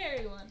big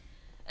hairy one.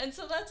 And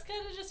so that's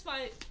kind of just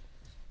my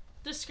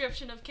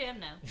description of Cam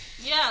now.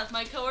 Yeah,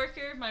 my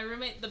coworker, my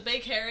roommate, the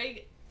big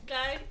hairy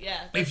guy.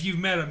 Yeah, If you've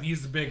met him,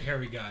 he's the big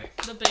hairy guy.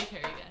 the big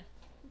hairy guy.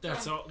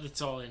 That's all.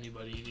 That's all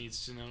anybody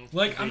needs to know.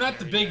 Like, The I'm big not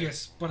the hairy guy.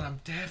 biggest, but I'm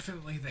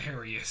definitely the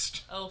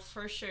hairiest. Oh,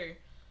 for sure.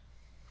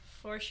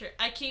 For sure.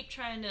 I keep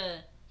trying to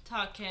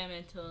talk Cam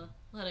into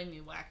letting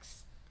me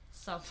wax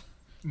something.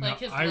 Like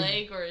his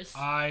leg or his...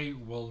 I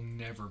will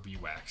never be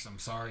waxed. I'm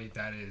sorry.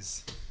 That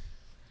is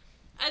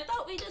I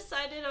thought we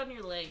decided on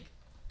your leg.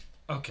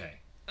 okay.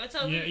 I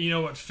thought Yeah, you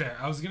know what? Fair.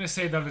 I was gonna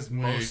say that is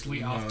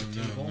mostly off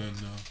the table.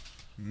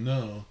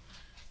 No.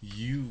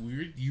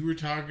 You were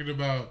talking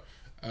about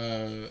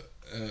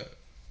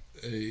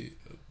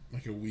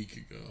like a week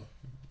ago.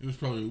 It was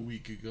probably a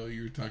week ago.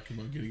 You were talking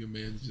about getting a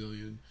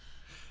manzillion.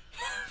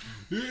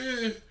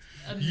 You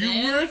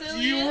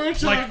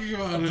weren't Like talking a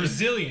about it.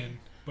 Brazilian,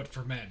 but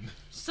for men.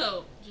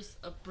 So, just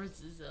a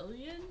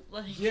Brazilian?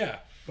 Like... Yeah,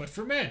 but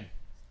for men.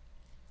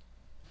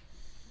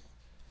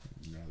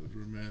 Now that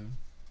we're men.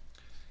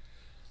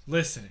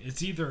 Listen,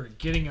 it's either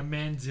getting a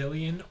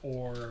manzillion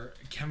or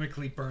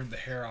chemically burn the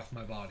hair off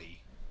my body.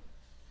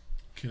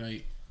 Can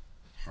I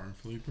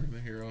harmfully burn the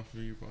hair off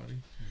of your body?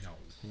 No.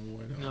 Well,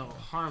 why not? No,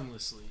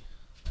 harmlessly.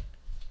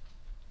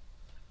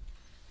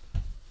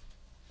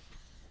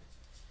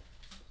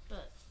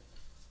 But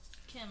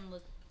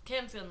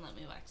Cam's gonna let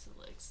me wax his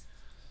legs.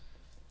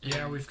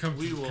 Yeah, And we've come to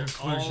we the will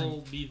conclusion.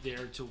 all be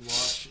there to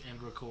watch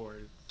and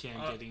record Cam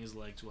getting his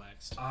legs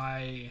waxed.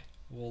 I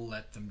will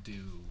let them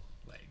do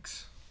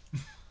legs.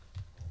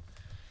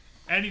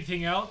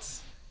 Anything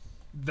else?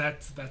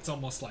 That's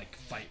almost like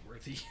fight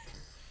worthy.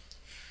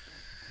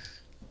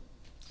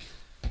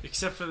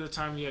 Except for the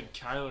time you had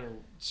Kyler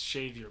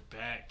shave your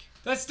back.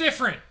 That's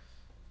different.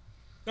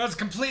 That's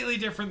completely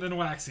different than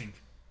waxing.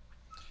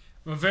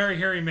 I'm a very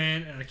hairy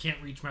man and I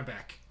can't reach my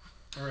back.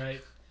 All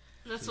right.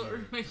 That's what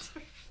roommates are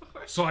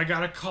for. So I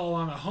gotta call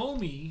on a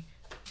homie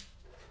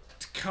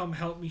to come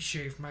help me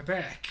shave my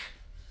back.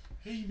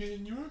 Hey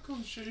man, you want to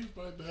come shave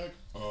my back?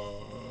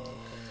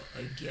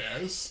 I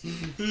guess.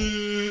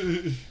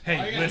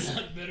 Hey,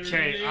 listen.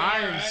 Okay, I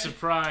am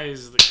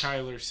surprised that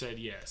Kyler said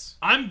yes.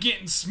 I'm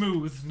getting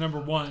smooth, number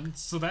one,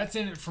 so that's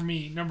in it for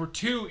me. Number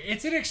two,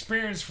 it's an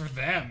experience for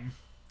them.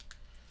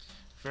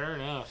 Fair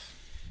enough.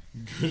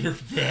 Good or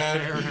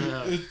bad? Fair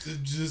enough. It's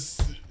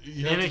just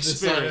you have to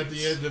decide at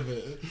the end of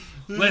it.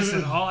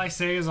 Listen, all I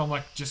say is I'm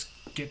like, just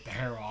get the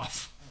hair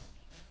off.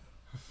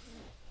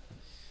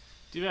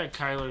 Too bad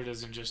Kyler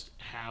doesn't just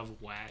have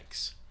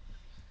wax.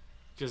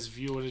 Because if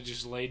you would have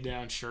just laid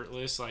down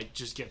shirtless, like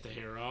just get the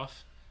hair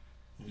off,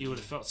 you would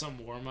have felt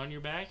something warm on your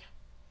back.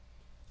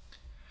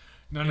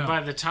 No, And no.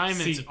 by the time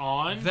See, it's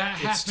on, that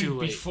it's too happened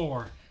late.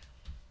 before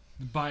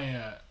by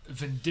a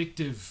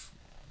vindictive.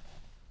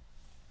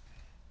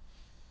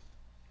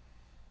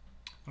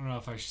 I don't know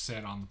if I should say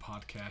it on the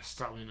podcast.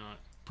 Probably not.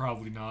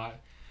 Probably not.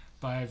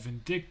 By a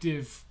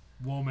vindictive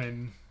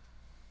woman.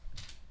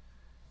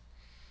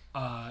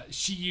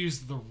 She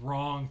used the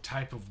wrong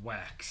type of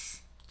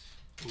wax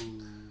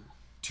Ooh.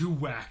 to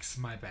wax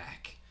my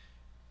back.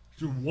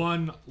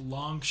 One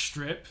long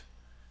strip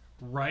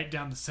right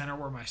down the center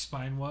where my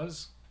spine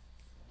was.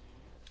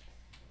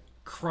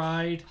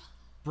 Cried,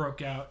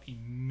 broke out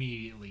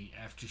immediately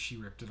after she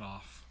ripped it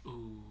off.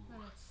 Ooh.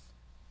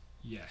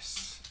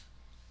 Yes.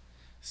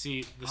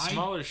 See, the I-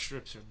 smaller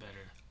strips are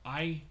better.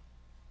 I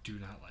do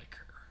not like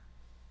her.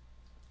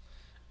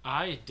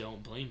 I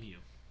don't blame you.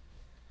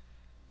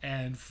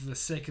 And for the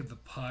sake of the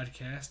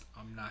podcast,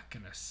 I'm not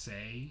going to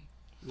say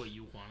What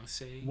you want to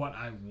say? what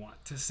I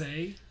want to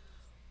say.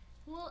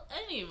 Well,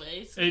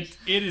 anyways. It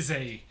is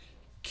a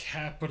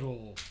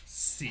capital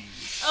C.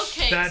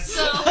 Okay, That's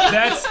so...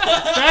 that's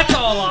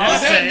all I'll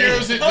That say.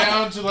 narrows it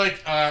down to like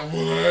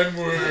one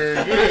word.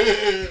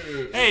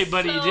 Hey,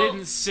 but he So-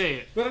 didn't say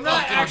it. But I'm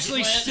not Fucking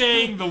actually Clint.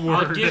 saying the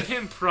I'll word. give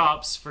him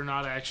props for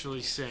not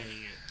actually saying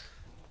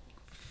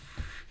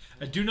it.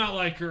 I do not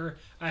like her.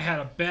 I had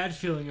a bad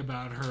feeling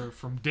about her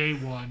from day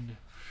one.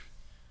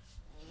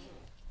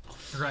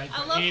 Right. I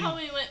but love how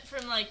we went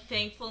from, like,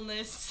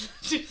 thankfulness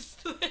to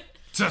just...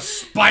 to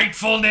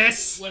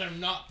spitefulness. What I'm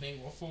not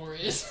thankful for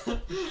is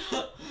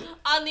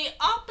On the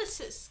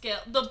opposite scale,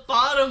 the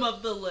bottom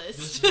of the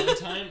this list. one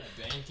time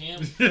at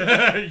band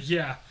camp.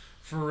 Yeah,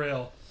 for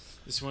real.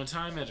 This one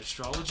time at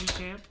astrology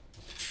camp,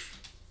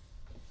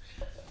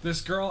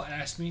 This girl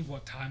asked me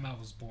what time I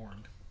was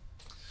born.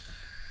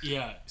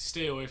 Yeah,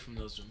 stay away from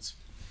those ones.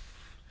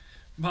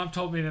 Mom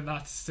told me to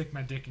not stick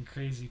my dick in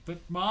crazy, but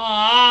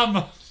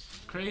Mom!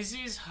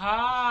 Crazy's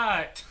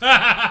hot.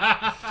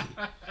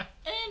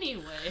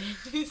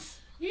 Anyways.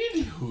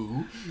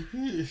 Anywho.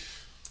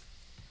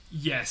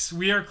 Yes,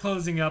 we are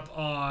closing up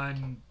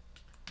on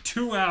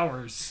 2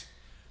 hours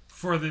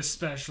for this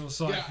special,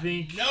 so I Yeah,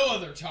 think... no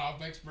other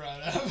topics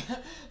brought up.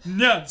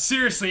 No,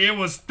 seriously, it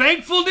was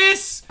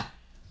thankfulness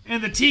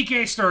and the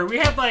TK story. We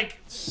had like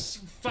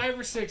 5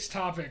 or 6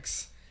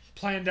 topics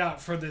planned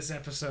out for this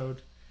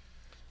episode.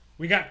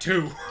 We got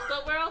 2.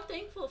 But we're all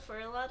thankful for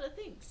a lot of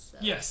things. So.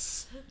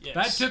 Yes. Yes.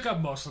 That took up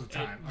most of the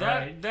time. That,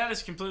 alright? that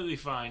is completely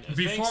fine. A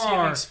Before Thanksgiving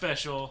our-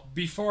 special.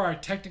 Before our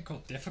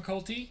technical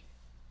difficulty,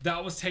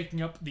 that was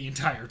taking up the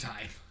entire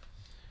time.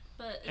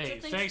 But it's Hey,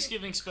 a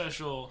Thanksgiving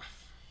special.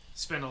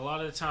 Spend a lot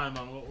of time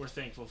on what we're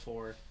thankful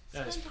for.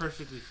 That is Spend-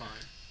 perfectly fine.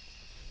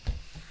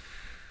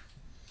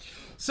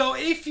 So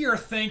if you're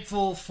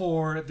thankful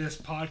for this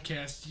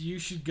podcast, you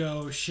should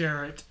go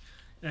share it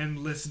and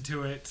listen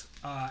to it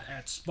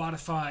at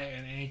Spotify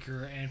and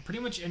Anchor and pretty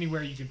much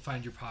anywhere you can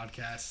find your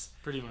podcasts.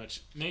 Pretty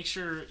much. Make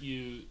sure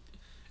you...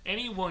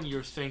 Anyone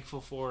you're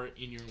thankful for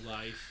in your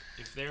life,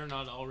 if they're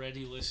not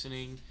already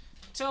listening,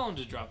 tell them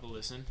to drop a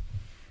listen.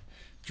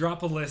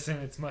 Drop a listen.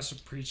 It's much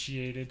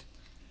appreciated.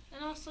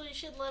 And also, you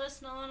should let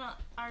us know on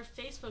our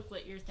Facebook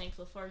what you're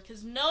thankful for,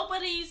 because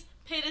nobody's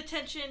paid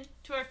attention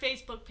to our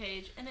Facebook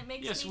page, and it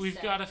makes Yes, me we've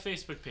sad. got a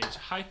Facebook page,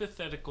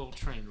 Hypothetical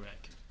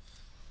Trainwreck.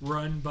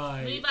 Run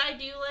by Levi,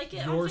 do you like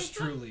it yours on Facebook?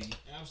 truly.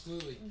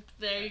 Absolutely.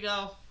 There you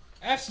go.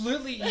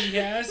 Absolutely, he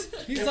has.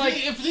 He's If, like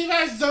if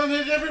Levi's done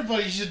it,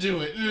 everybody should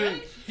do it.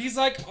 he's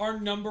like our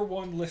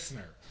 #1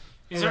 listener.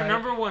 He's Alright. our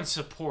number 1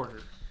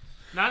 supporter.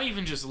 Not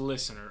even just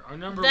listener. Our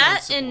number 1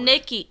 That supporter. and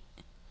Nikki.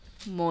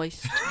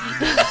 Moist.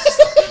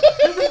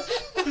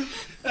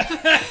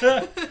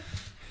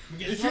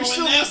 If you're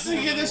still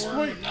listening at this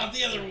point, not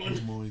the other one.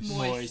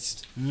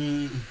 Moist.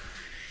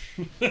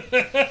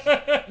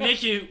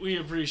 Nikki, we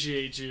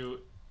appreciate you.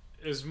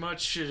 As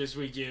much shit as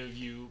we give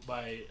you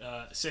by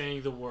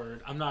saying the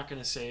word, I'm not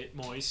going to say it,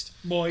 moist.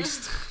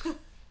 Moist.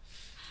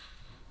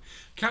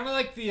 Kind of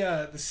like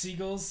the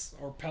seagulls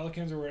or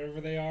pelicans or whatever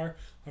they are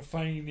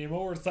Finding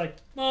Nemo, where it's like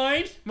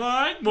mine,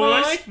 Moist.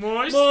 moist,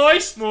 Moist.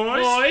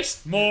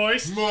 moist,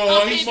 Moist. moist.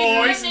 Okay, before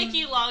moist.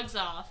 Nikki logs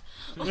off.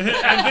 And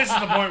this is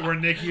the point where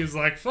Nikki is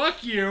like,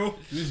 "Fuck you."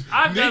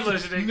 I'm done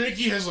listening.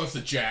 Nikki has left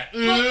the chat. But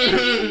if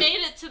you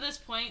made it to this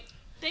point,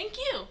 thank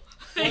you.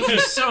 Thank you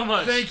so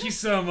much. Thank you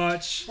so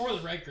much. For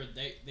the record,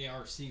 they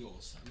are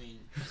seagulls. I mean,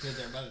 because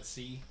they're by the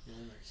sea. You know,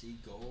 they're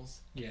seagulls.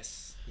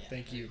 Yes, Yeah,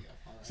 thank there you. go.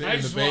 All right. Say I in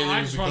the just Bay, want- I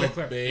they just used want to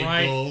call clear,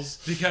 right?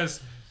 bagels.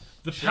 Because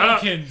the Shut up.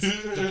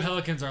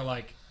 pelicans are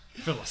like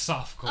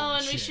philosophical. Oh,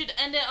 and shit. we should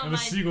end it on And the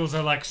my. seagulls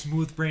are like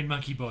smooth brain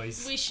monkey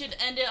boys. We should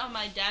end it on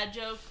my dad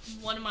joke.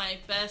 One of my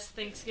best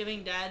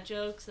Thanksgiving dad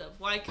jokes of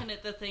why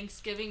couldn't the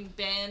Thanksgiving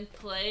band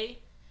play?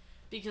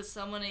 Because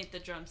someone ate the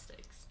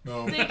drumsticks.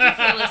 No. Thank you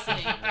for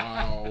listening.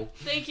 Wow.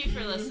 Thank you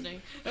for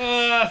listening.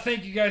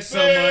 Thank you guys so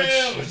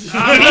much.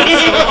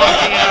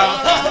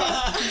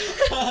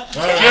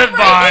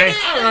 Goodbye.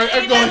 All right,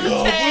 I'm going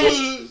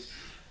home.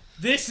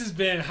 This has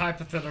been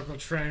Hypothetical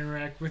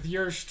Trainwreck with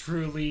yours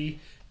truly,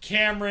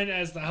 Cameron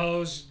as the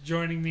host,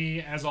 joining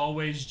me as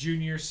always,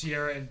 Junior,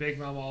 Sierra, and Big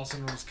Mama, also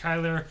known as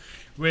Kyler,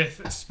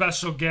 with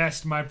special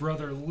guest, my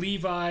brother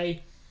Levi.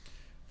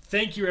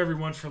 Thank you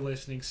everyone for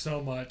listening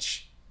so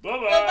much. Bye-bye.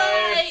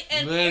 Bye-bye.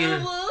 And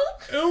Later.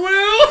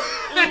 ooh-woo.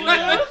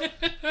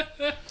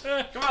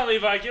 Come on,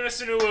 Levi. Give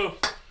us an uwu.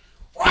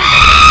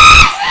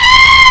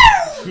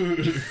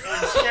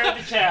 Scared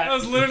the cat. That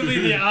was literally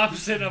the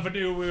opposite of an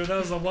uwu. That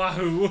was a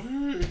wahoo.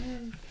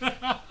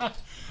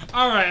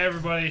 All right,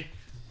 everybody.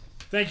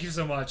 Thank you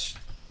so much.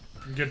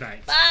 Good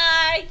night.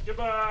 Bye.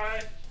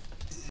 Goodbye.